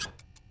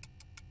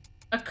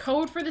a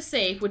code for the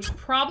safe, which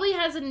probably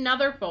has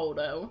another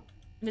photo.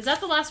 And is that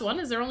the last one?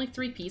 Is there only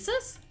 3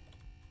 pieces?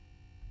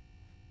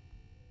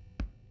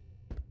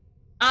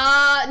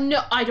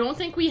 No, I don't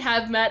think we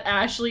have met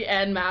Ashley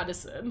and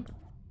Madison.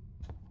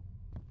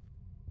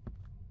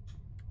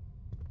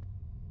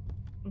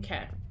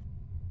 Okay.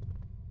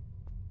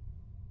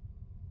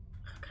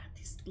 Oh god,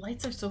 these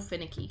lights are so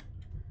finicky.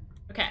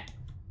 Okay.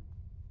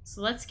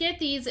 So let's get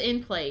these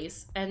in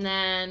place, and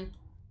then...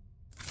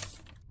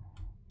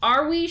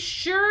 Are we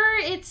sure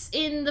it's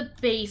in the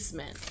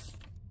basement?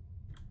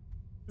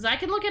 Because I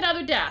can look at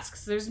other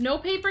desks. There's no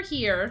paper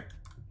here.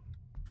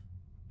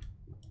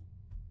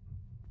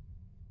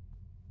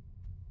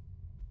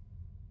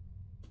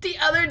 The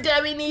other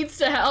Debbie needs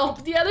to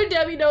help. The other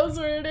Debbie knows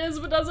where it is,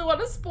 but doesn't want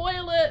to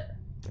spoil it.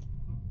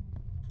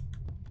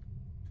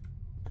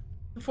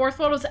 The 4th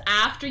photo's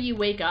after you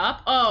wake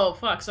up? Oh,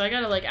 fuck. So I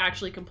gotta, like,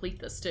 actually complete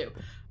this, too.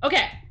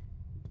 Okay.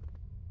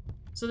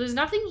 So there's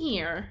nothing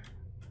here.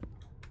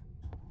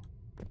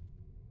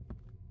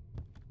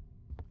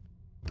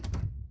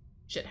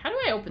 Shit, how do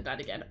I open that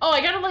again? Oh,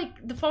 I gotta,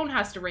 like, the phone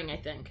has to ring, I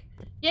think.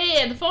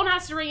 Yeah, the phone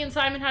has to ring and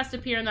Simon has to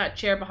appear in that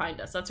chair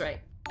behind us. That's right.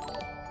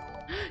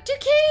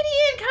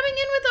 Ducadian coming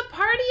in with a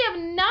party of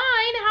 9.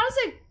 How's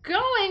it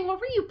going? What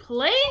were you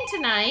playing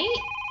tonight?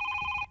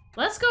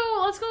 Let's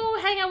go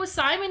hang out with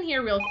Simon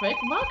here real quick.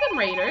 Welcome,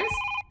 Raiders.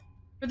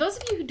 For those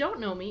of you who don't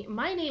know me,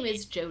 my name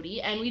is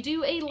Jody, and we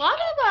do a lot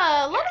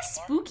of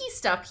spooky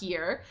stuff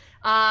here.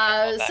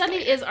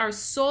 Sunday is our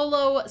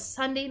solo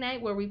Sunday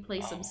night where we play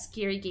some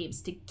scary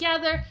games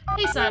together.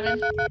 Hey, Simon.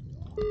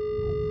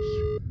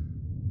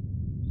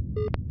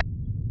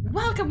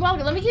 Welcome,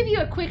 welcome. Let me give you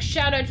a quick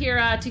shout out here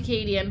to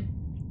Cadian.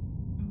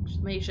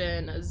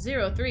 Exclamation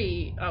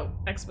 03. Oh,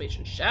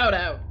 exclamation shout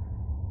out.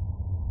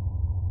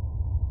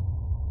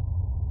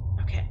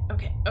 Okay.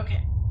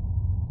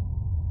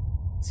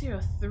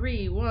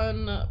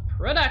 031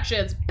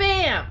 Productions.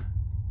 Bam!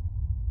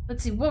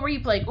 Let's see, what were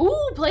you playing?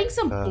 Ooh, playing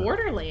some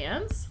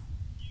Borderlands.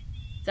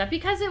 Is that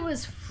because it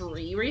was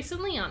free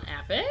recently on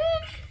Epic?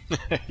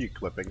 Are you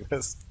clipping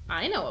this?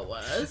 I know it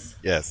was.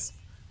 Yes.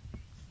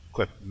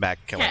 Clip Mac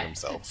killing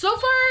himself. So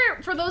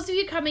far, for those of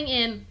you coming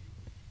in,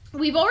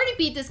 we've already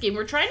beat this game.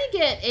 We're trying to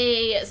get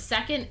a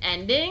second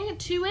ending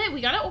to it.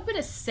 We gotta open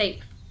a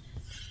safe.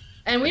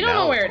 And we don't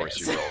know where it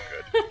is. You roll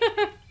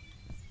good.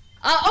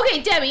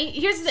 Okay, Demi,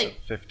 here's the thing.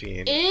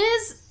 15.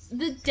 Is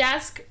the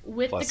desk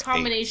with plus the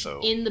combination 8, so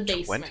in the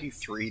basement?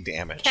 23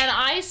 damage. Can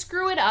I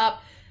screw it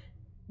up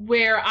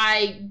where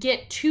I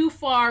get too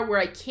far where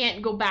I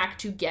can't go back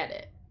to get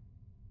it?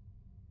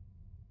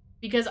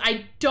 Because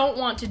I don't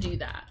want to do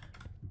that.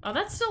 Oh,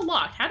 that's still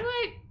locked. How do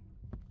I...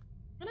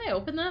 Can I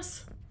open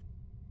this?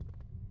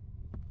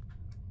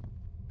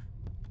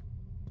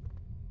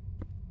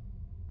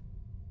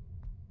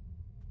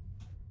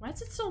 Why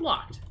is it still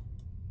locked?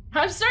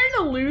 I'm starting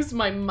to lose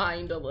my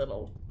mind a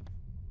little.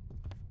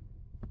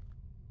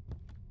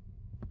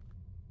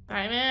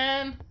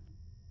 Simon, can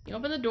you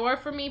open the door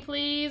for me,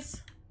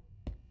 please?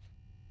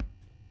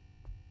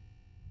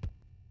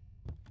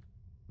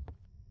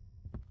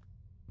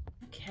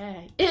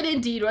 Okay. It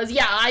indeed was.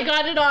 Yeah, I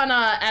got it on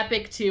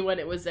Epic too when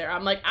it was there.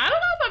 I'm like, I don't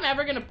know if I'm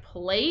ever gonna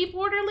play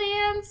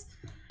Borderlands,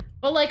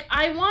 but like,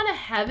 I want to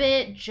have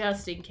it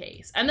just in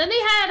case. And then they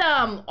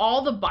had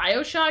all the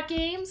BioShock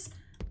games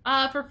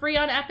for free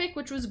on Epic,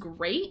 which was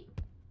great.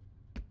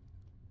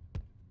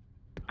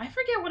 I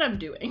forget what I'm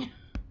doing.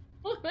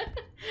 What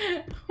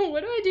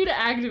do I do to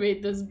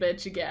activate this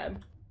bitch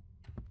again?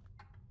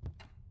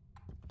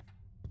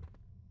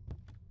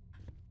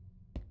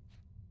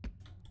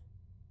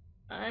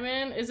 I'm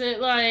in. Is it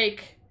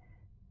like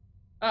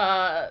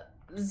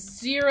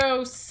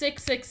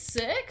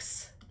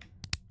 0666?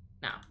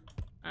 No.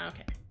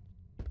 Okay.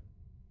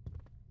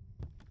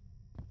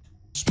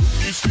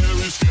 Spooky,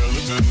 scary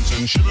skeletons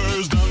and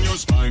shivers down your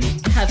spine.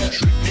 Heather.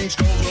 Shrieking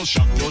skulls will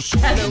shock your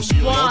soul. Heather,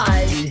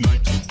 why?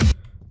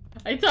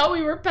 I thought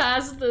we were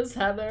past this,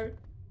 Heather.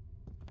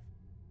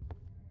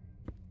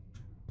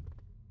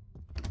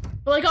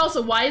 But like,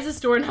 also, why is this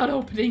door not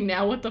opening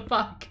now? What the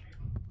fuck?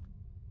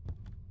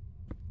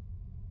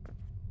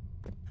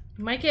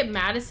 Might get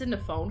Madison to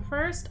phone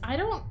first. I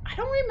don't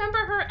remember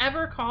her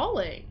ever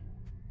calling.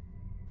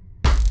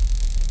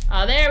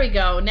 Oh, there we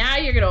go. Now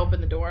you're gonna open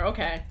the door.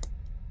 Okay.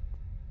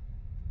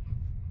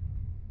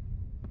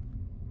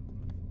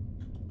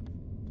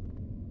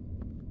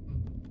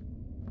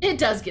 It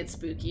does get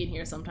spooky in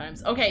here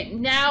sometimes. Okay,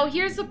 now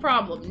here's the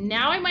problem.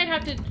 Now I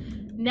have to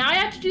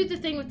do the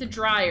thing with the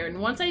dryer,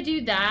 and once I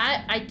do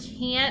that, I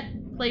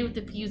can't play with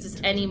the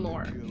fuses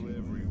anymore.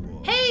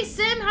 Hey,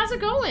 Sim, how's it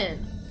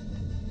going?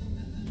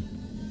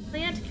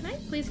 Plant, can I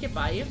please get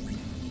by you?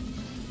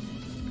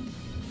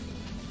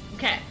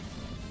 Okay,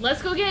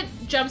 let's go get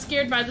jump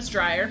scared by this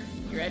dryer.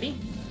 You ready?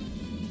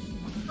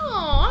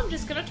 Oh, I'm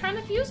just gonna turn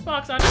the fuse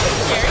box on.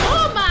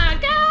 Oh my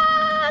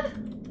god!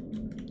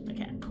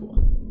 Okay, cool.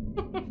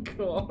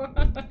 Cool.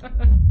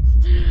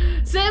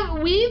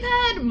 Sim, we've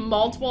had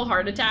multiple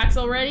heart attacks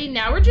already.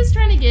 Now we're just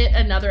trying to get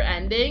another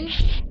ending.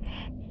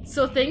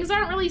 So things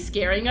aren't really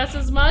scaring us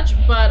as much,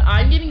 but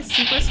I'm getting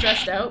super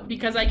stressed out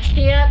because I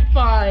can't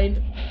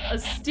find a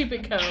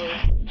stupid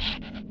code.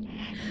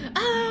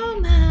 Oh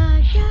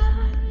my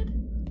god.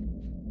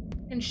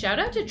 And shout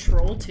out to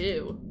Troll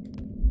too.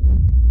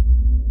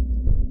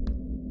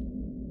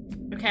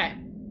 Okay.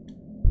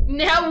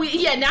 Now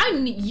now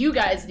you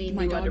guys need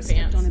new underpants. My dog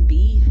stepped on a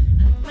bee.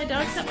 My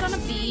dog stepped on a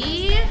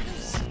bee.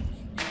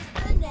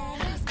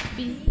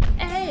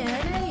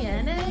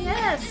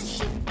 B-A-N-A-N-A-S.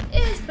 She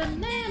is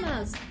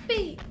bananas.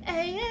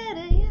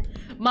 B-A-N-A-N.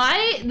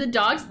 My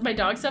dog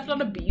stepped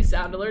on a bee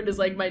sound alert is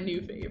like my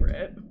new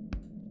favorite.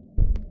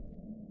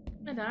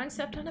 My dog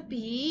stepped on a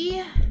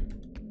bee.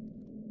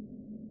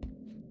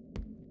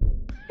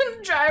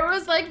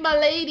 Gyro's like my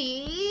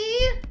lady.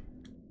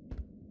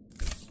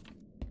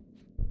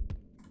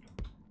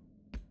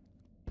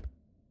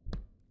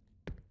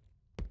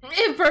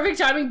 If perfect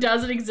timing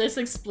doesn't exist,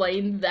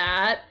 explain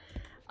that.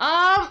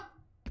 I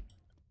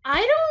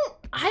haven't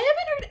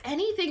heard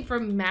anything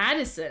from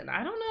Madison.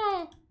 I don't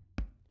know.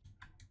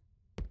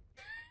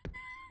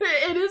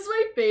 It is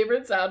my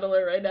favorite sound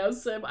alert right now,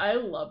 Sim. I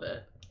love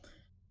it.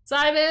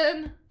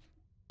 Simon,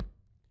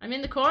 I'm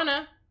in the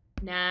corner.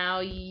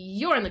 Now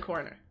you're in the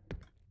corner.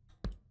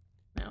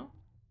 No.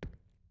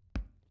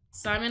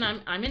 Simon,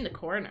 I'm in the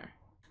corner.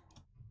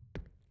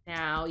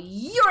 Now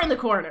you're in the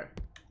corner.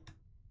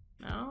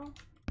 No.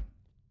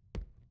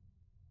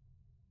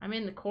 I'm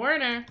in the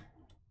corner.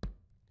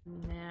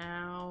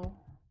 Now.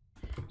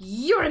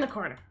 You're in the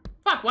corner.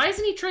 Fuck, why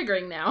isn't he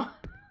triggering now?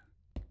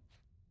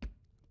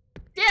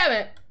 Damn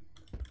it.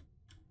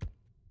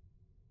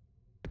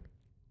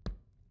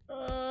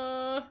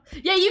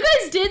 Yeah, you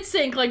guys did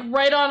sync like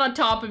right on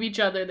top of each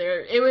other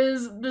there. It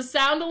was the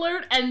sound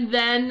alert and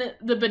then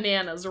the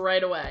bananas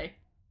right away.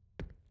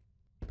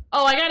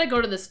 Oh, I gotta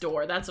go to this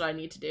door. That's what I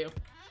need to do.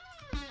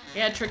 I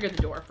gotta trigger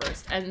the door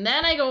first. And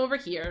then I go over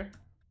here.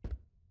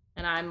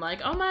 And I'm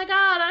like, oh my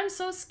god, I'm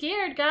so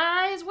scared,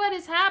 guys. What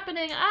is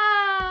happening?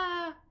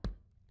 Ah!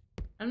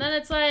 And then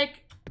it's like,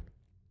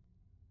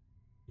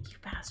 you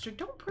bastard,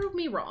 don't prove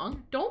me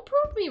wrong. Don't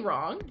prove me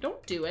wrong.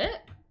 Don't do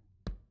it.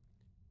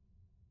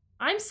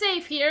 I'm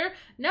safe here.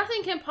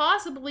 Nothing can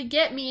possibly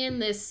get me in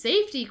this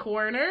safety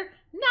corner.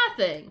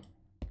 Nothing.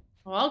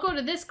 Well, I'll go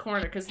to this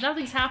corner because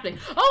nothing's happening.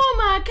 Oh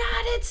my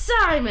god, it's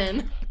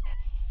Simon!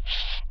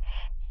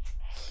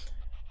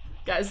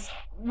 Guys,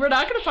 we're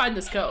not gonna find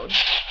this code.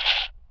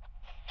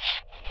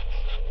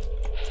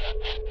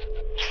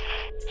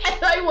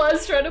 And I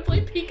was trying to play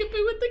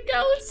peekaboo with the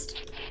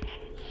ghost.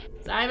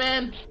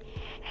 Simon!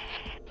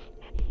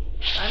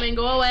 Simon,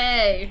 go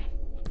away!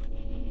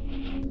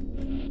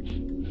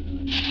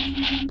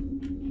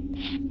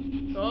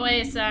 Go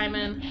away,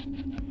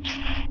 Simon.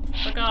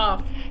 Fuck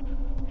off.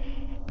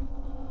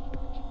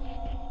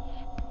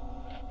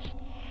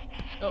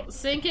 Oh,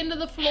 sink into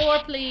the floor,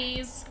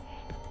 please.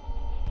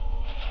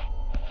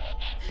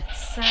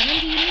 Simon,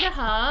 do you need a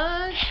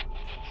hug?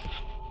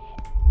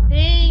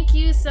 Thank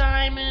you,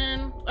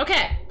 Simon.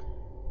 Okay.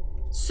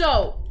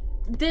 So,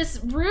 this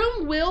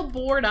room will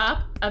board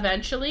up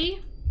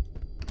eventually.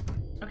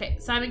 Okay,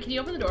 Simon, can you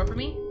open the door for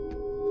me?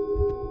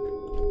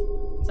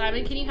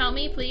 Simon, can you help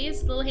me,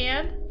 please? Little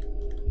hand.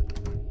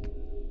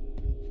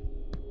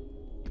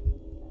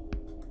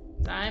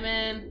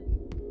 Simon.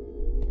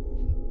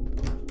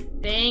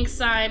 Thanks,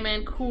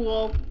 Simon.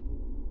 Cool.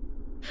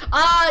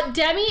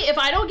 Demi, if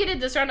I don't get it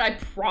this round, I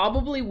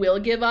probably will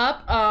give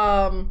up.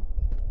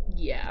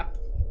 Yeah.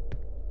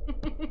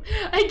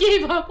 I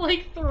gave up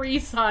like 3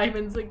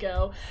 Simons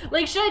ago.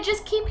 Like, should I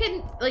just keep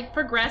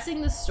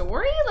progressing the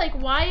story? Like,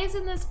 why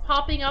isn't this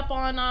popping up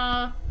on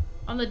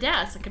the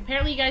desk? Like,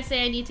 apparently you guys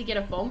say I need to get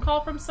a phone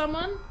call from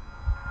someone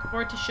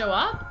for it to show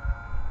up.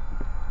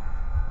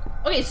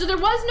 Okay, so there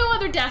was no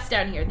other desk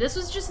down here. This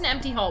was just an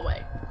empty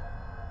hallway.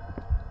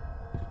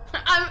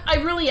 I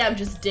really am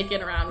just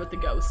dicking around with the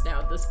ghost now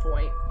at this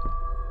point.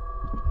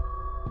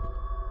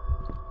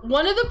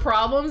 One of the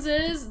problems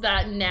is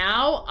that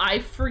now I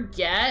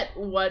forget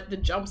what the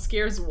jump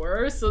scares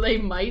were, so they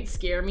might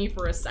scare me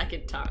for a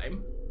second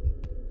time.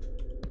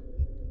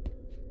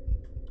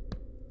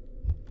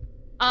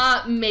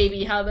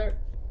 Maybe, Heather.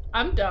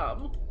 I'm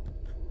dumb.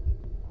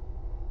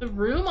 The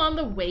room on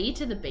the way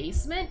to the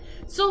basement?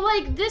 So,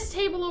 like, this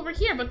table over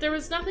here, but there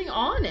was nothing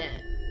on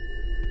it.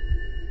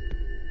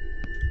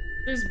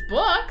 There's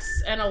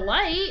books and a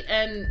light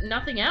and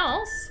nothing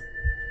else.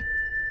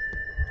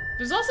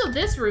 There's also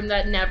this room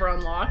that never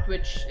unlocked,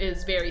 which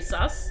is very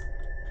sus.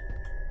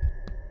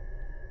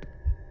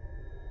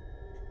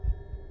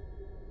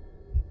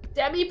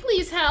 Debbie,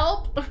 please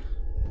help!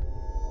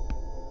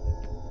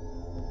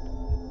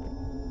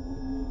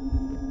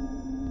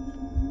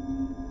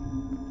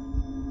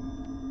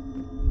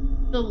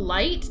 The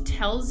light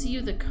tells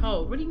you the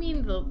code. What do you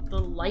mean the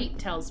light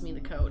tells me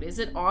the code? Is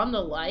it on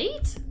the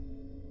light?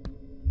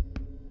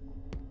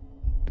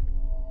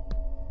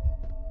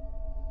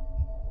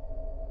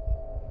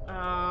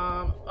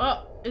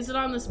 Oh, is it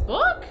on this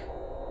book?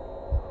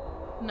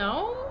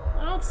 No,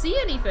 I don't see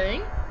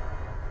anything.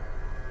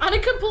 On a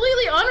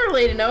completely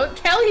unrelated note,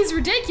 Kelly's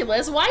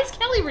ridiculous. Why is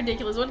Kelly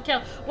ridiculous? What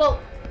Kelly?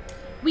 Well,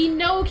 we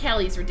know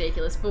Kelly's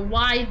ridiculous, but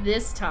why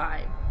this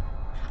time?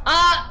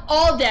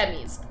 All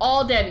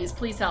Demis,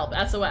 please help,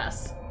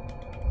 SOS.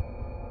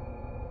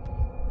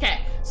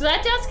 Okay, so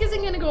that desk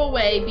isn't gonna go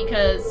away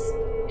because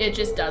it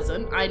just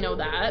doesn't. I know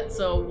that,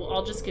 so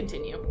I'll just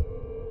continue.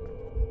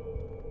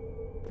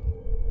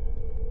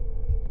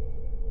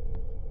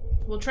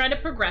 We'll try to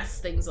progress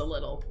things a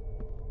little.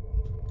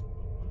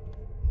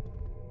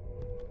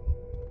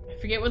 I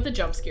forget what the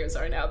jump scares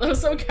are now, though,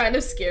 so I'm kind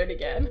of scared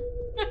again.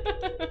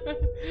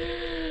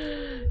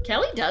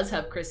 Kelly does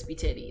have crispy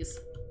titties.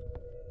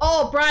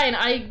 Oh, Brian,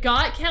 I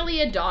got Kelly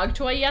a dog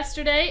toy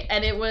yesterday,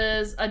 and it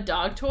was a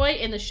dog toy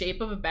in the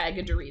shape of a bag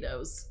of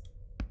Doritos.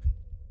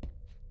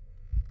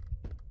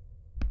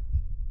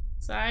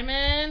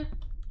 Simon?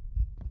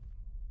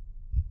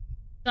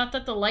 Thought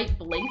that the light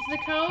blinked the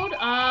code?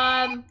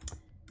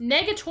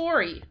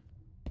 Negatory.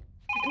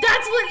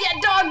 That's what,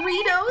 yeah,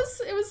 Dogritos!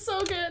 It was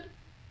so good.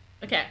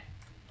 Okay.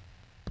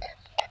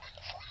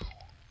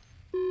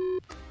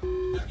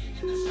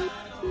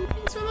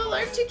 Thanks for the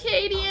lurk,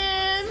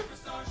 Tucadian.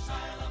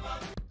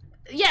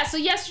 Yeah, so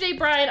yesterday,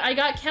 Brian, I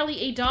got Kelly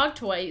a dog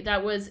toy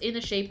that was in the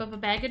shape of a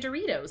bag of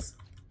Doritos.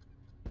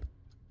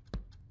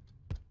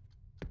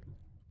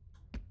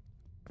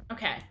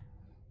 Okay.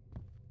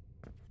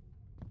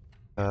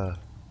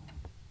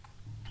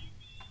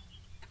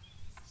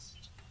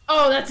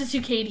 Oh, that's a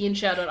Tucadian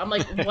shoutout. I'm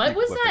like, what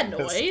was that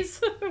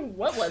noise?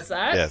 What was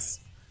that? Yes.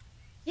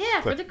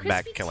 Yeah, for Clip the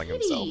Mac crispy killing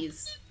titties.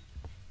 himself.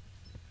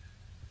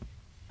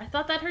 I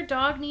thought that her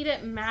dog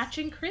needed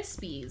matching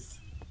Crispies.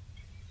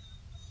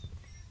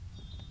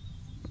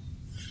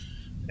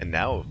 And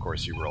now, of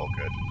course, you roll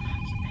good.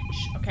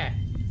 Okay.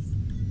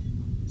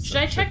 Should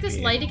I check this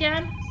light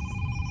again?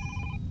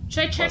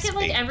 Should I check it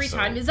like +8, every so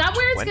time? Is that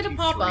where it's gonna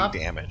pop up?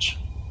 damage.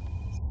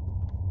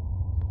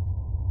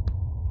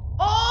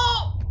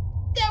 Oh!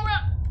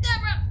 Deborah!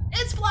 Deborah!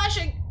 It's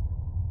flashing!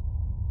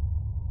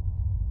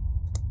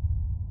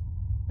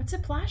 What's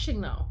it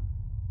flashing though?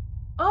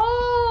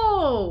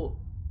 Oh!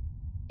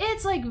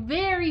 It's like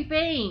very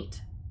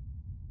faint.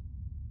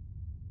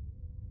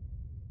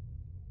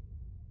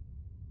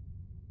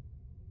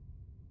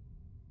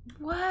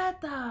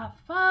 What the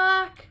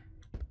fuck?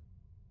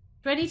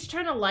 Do I need to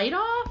turn a light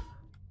off?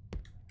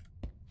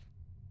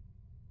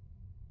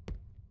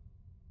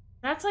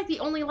 That's like the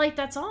only light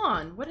that's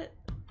on. What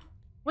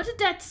did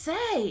that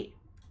say?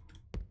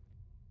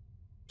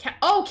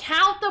 Oh,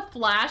 count the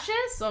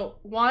flashes? So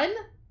 1?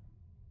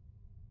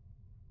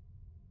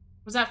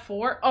 Was that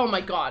 4? Oh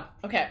my god.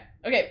 Okay.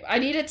 Okay, I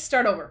need it to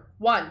start over.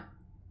 1.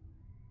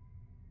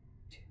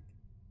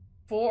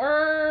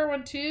 4,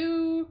 1,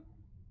 2.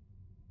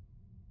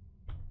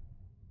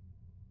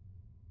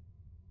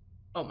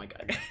 Oh my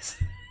god, guys.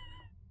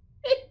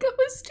 It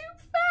goes too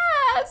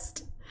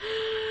fast.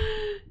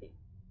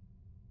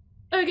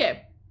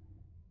 Okay.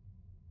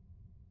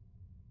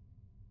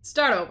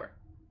 Start over.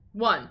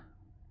 1.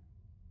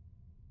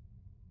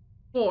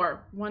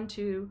 4. 1,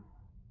 2.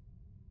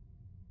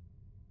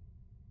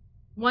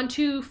 1,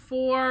 2,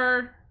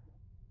 4.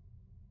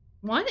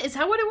 1? Is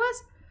that what it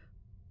was?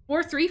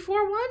 4, 3,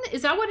 4, 1?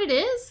 Is that what it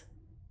is?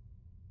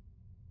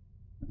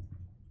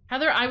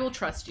 Heather, I will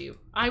trust you.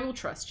 I will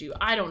trust you.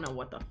 I don't know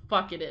what the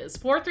fuck it is.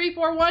 4, 3,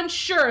 4, 1?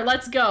 Sure,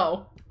 let's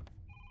go.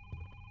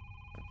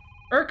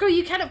 Urko,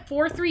 you counted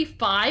 4, 3,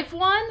 5,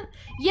 1?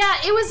 Yeah,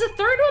 it was the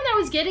third one that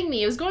was getting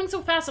me. It was going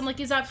so fast. I'm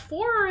like, is that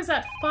 4 or is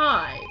that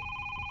 5?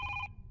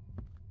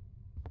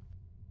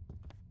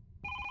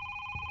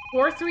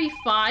 4, 3,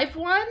 5,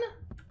 1?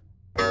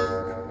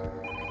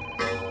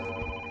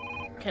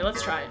 Okay,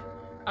 let's try it.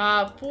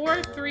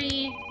 4,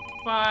 3,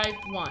 5,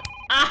 1.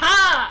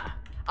 Aha!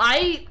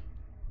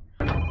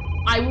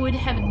 I would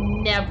have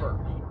never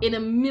in a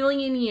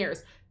million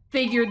years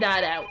figured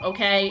that out,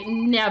 okay?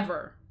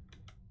 Never.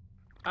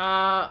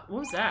 What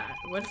was that?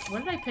 What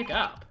did I pick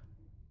up?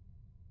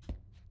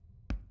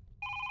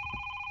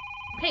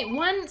 Okay,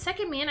 1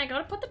 second, man. I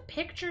gotta put the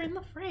picture in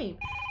the frame.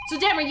 So,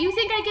 Demmer, you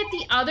think I get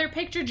the other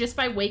picture just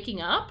by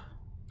waking up?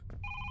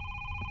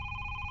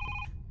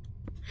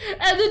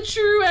 And the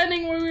true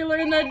ending where we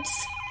learn that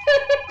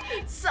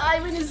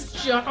Simon is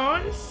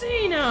John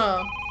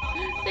Cena.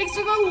 Thanks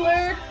for the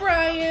lurk,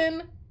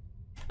 Brian.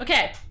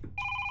 Okay.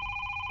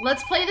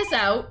 Let's play this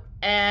out,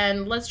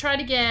 and let's try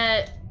to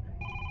get...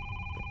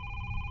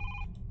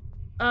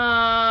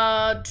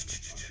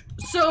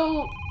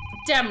 So,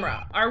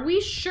 Demra, are we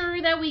sure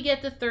that we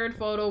get the third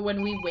photo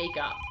when we wake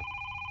up?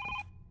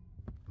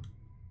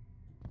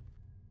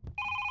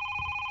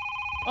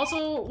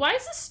 Also, why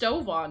is the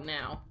stove on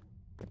now?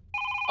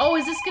 Oh,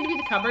 is this gonna be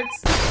the cupboards?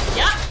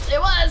 Yep, it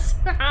was!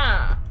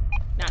 Haha!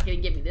 Not gonna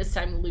get me this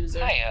time, loser.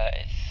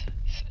 Hi,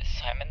 is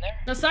Simon there?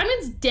 No,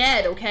 Simon's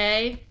dead,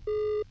 okay?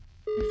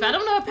 If I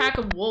don't know a pack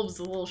of wolves,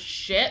 a little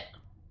shit.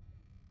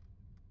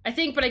 I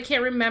think, but I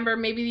can't remember.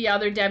 Maybe the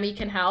other Demi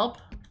can help.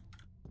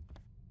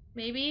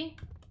 Maybe?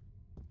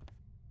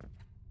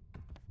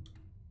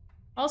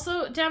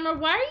 Also, Demra,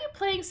 why are you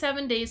playing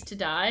 7 Days to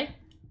Die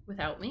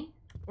without me?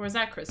 Or is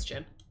that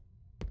Christian?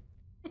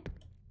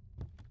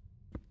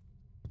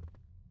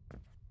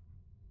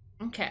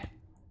 Okay.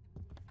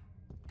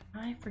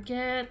 I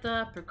forget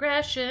the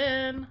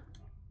progression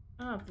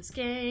of this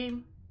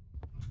game.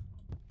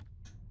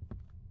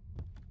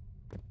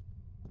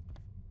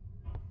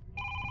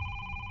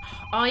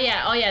 Oh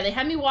yeah, they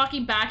had me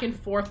walking back and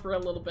forth for a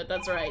little bit,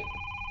 that's right.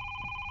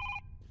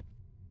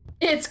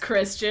 It's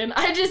Christian.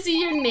 I just see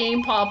your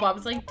name pop up.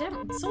 It's like,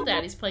 damn, Soul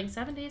Daddy's playing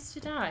 7 Days to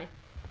Die.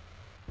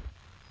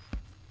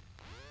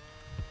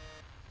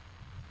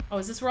 Oh,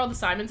 is this where all the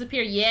Simons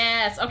appear?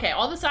 Yes! Okay,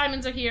 all the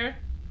Simons are here.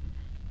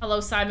 Hello,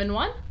 Simon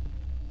 1.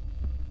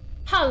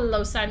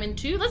 Hello, Simon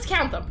 2. Let's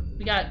count them.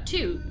 We got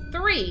 2,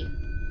 3,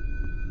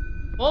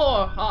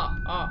 4,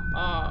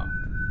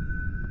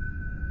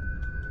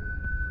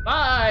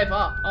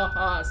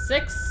 5,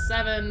 6,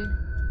 7,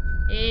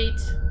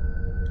 8,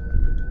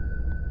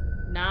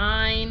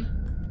 9,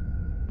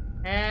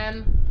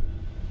 10.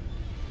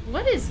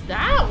 What is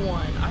that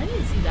one? I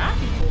didn't see that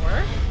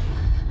before.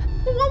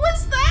 What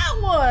was that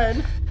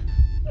one?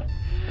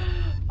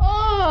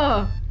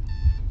 Oh.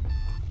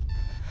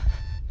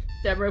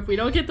 Deborah, if we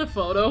don't get the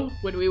photo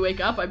when we wake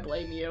up, I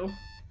blame you.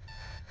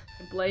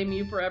 I blame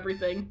you for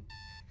everything.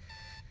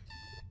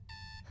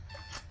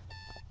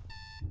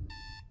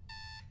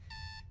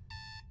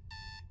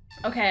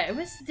 Okay, I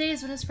miss the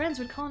days when his friends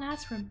would call and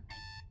ask for him.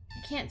 I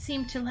can't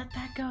seem to let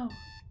that go.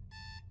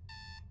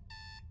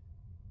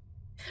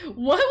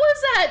 What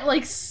was that,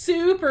 like,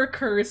 super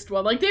cursed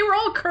one? Like, they were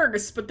all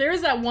cursed, but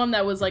there's that one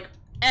that was, like,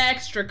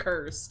 extra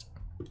cursed.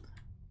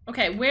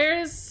 Okay,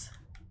 where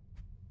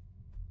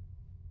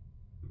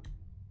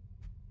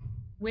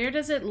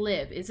does it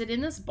live? Is it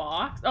in this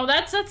box? Oh,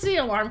 that's the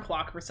alarm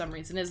clock for some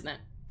reason, isn't it?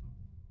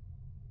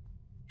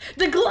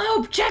 The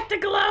globe! Check the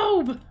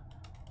globe!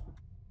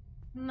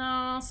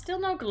 No, still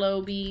no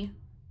globey.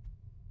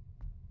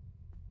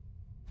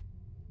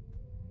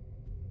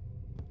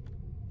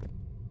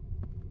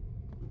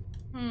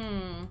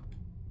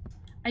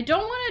 I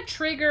don't want to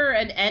trigger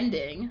an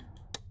ending.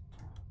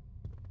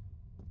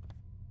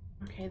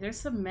 Okay, there's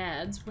some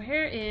meds.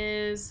 Where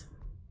is...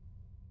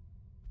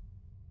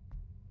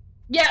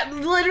 Yeah,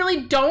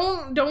 literally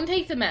don't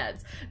take the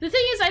meds. The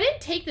thing is, I didn't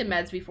take the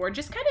meds before.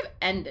 Just kind of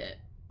end it.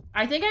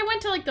 I think I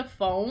went to, like, the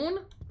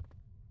phone.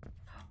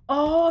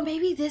 Oh,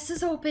 maybe this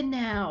is open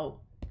now.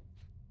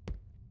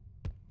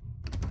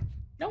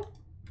 Nope.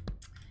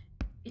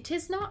 It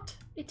is not.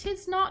 It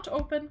is not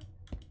open.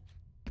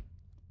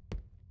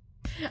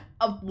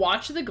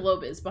 Watch the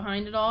globe is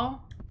behind it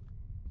all.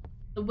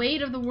 The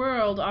weight of the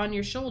world on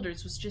your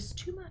shoulders was just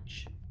too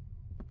much.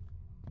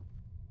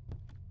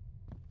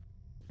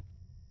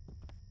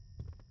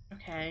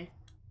 Okay.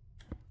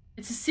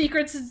 It's a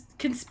secret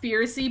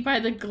conspiracy by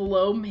the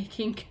globe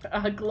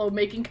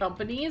making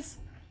companies.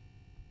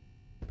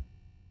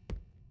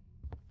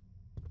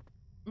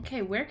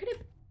 Okay, where could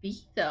it be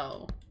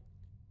though?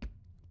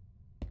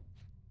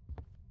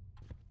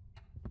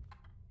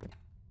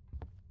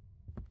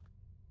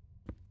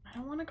 I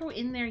don't want to go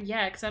in there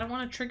yet because I don't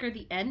want to trigger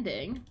the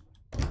ending.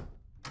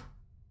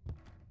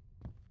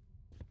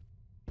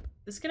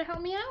 Is this gonna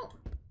help me out?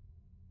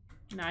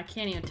 No, I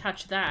can't even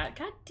touch that.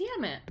 God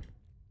damn it.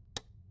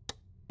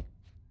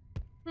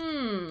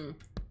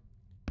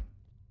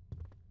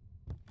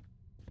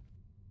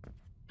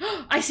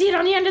 I see it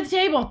on the end of the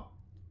table.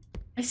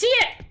 I see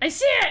it. I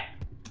see it.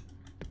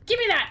 Give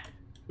me that.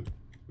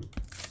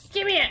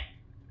 Give me it.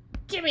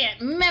 Give me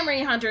it.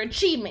 Memory Hunter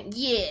achievement.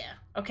 Yeah.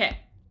 Okay.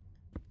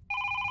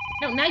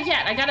 No, not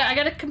yet. I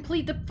gotta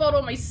complete the photo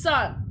of my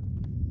son.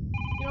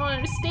 You don't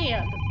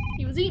understand.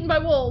 He was eaten by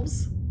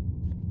wolves.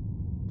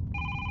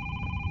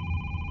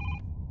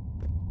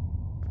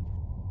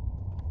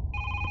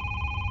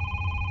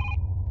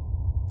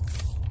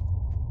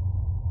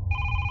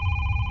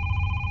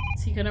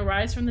 Is he gonna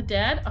rise from the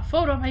dead? A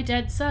photo of my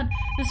dead son.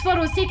 This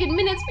photo was taken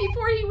minutes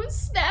before he was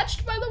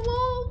snatched by the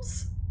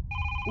wolves.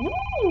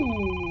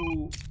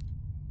 Ooh.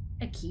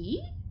 A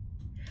key?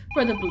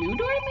 For the blue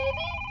door,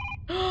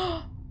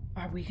 maybe?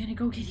 Are we gonna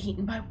go get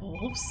eaten by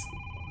wolves?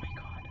 Oh my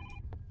god.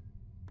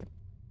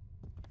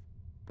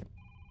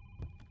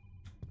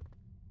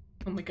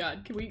 Oh my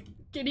god, can we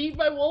get eaten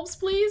by wolves,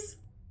 please?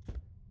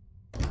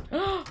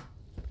 Oh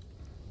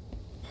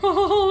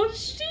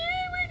shit,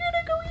 we're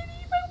gonna go get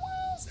eaten by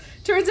wolves!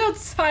 Turns out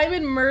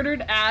Simon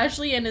murdered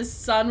Ashley and his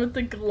son with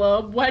the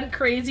globe, went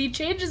crazy,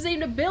 changed his name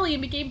to Billy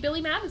and became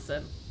Billy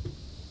Madison.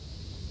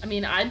 I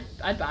mean,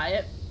 I'd buy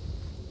it.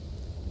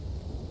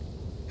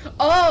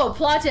 Oh,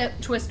 plot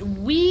twist.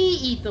 We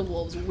eat the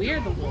wolves. We're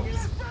the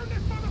wolves.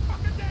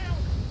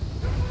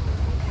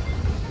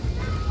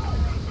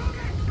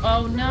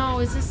 Oh no,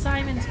 is this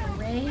Simon's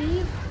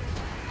grave?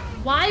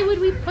 Why would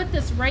we put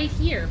this right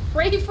here?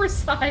 Pray for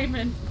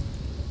Simon.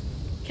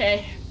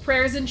 Okay,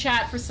 prayers in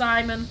chat for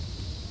Simon.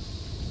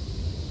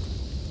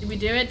 Did we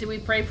do it? Did we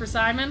pray for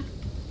Simon?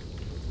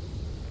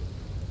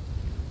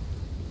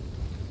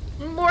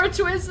 More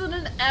twists than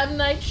an M.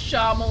 Night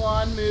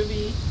Shyamalan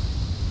movie.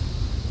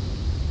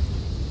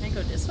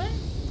 Go this way?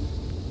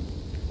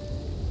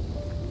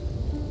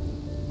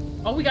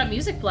 Oh, we got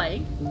music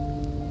playing.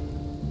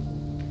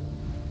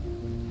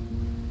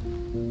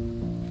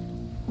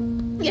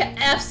 Yeah,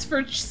 F's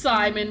for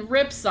Simon.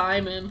 Rip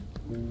Simon.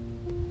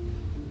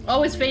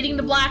 Oh, it's fading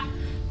to black.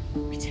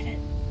 We did it.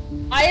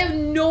 I have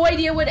no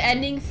idea what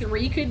ending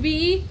 3 could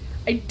be.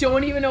 I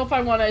don't even know if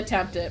I want to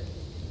attempt it.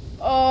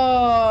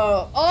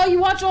 Oh, you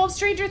watched all of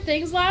Stranger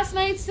Things last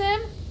night, Sim?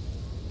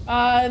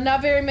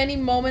 Not very many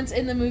moments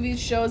in the movie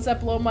shows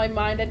that blow my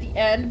mind at the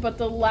end, but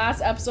the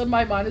last episode,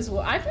 my mind is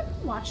blown. I've never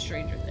watched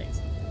Stranger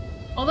Things.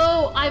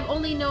 Although I've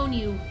only known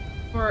you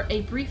for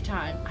a brief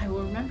time, I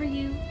will remember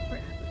you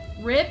forever.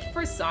 Rip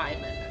for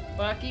Simon.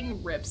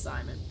 Fucking rip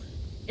Simon.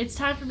 It's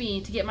time for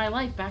me to get my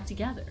life back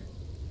together.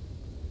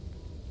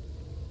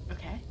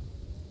 Okay.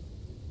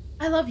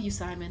 I love you,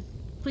 Simon.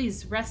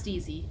 Please rest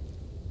easy.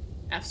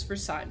 F's for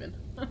Simon.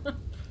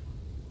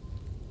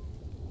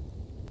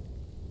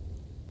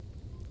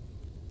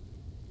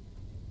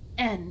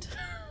 End.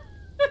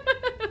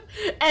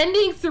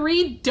 Ending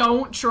 3,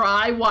 don't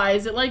try. Why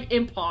is it, like,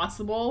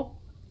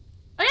 impossible?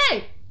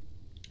 Okay.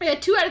 We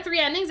had 2 out of 3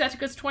 endings. That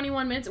took us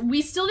 21 minutes.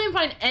 We still didn't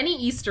find any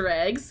Easter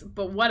eggs,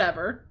 but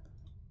whatever.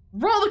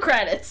 Roll the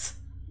credits.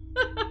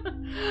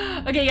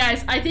 Okay,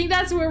 guys, I think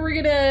that's where we're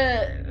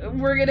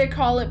gonna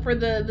call it for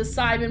the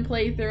Simon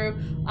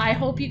playthrough. I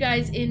hope you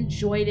guys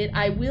enjoyed it.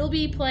 I will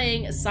be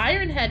playing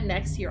Siren Head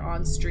next here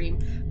on stream,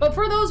 but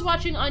for those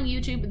watching on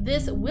YouTube,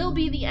 this will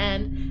be the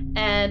end.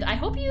 And I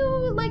hope you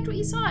liked what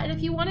you saw. And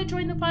if you want to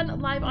join the fun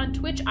live on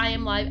Twitch, I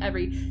am live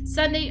every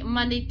Sunday,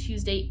 Monday,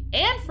 Tuesday,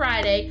 and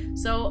Friday.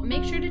 So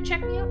make sure to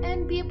check me out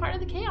and be a part of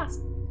the chaos.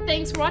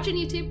 Thanks for watching,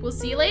 YouTube. We'll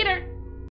see you later.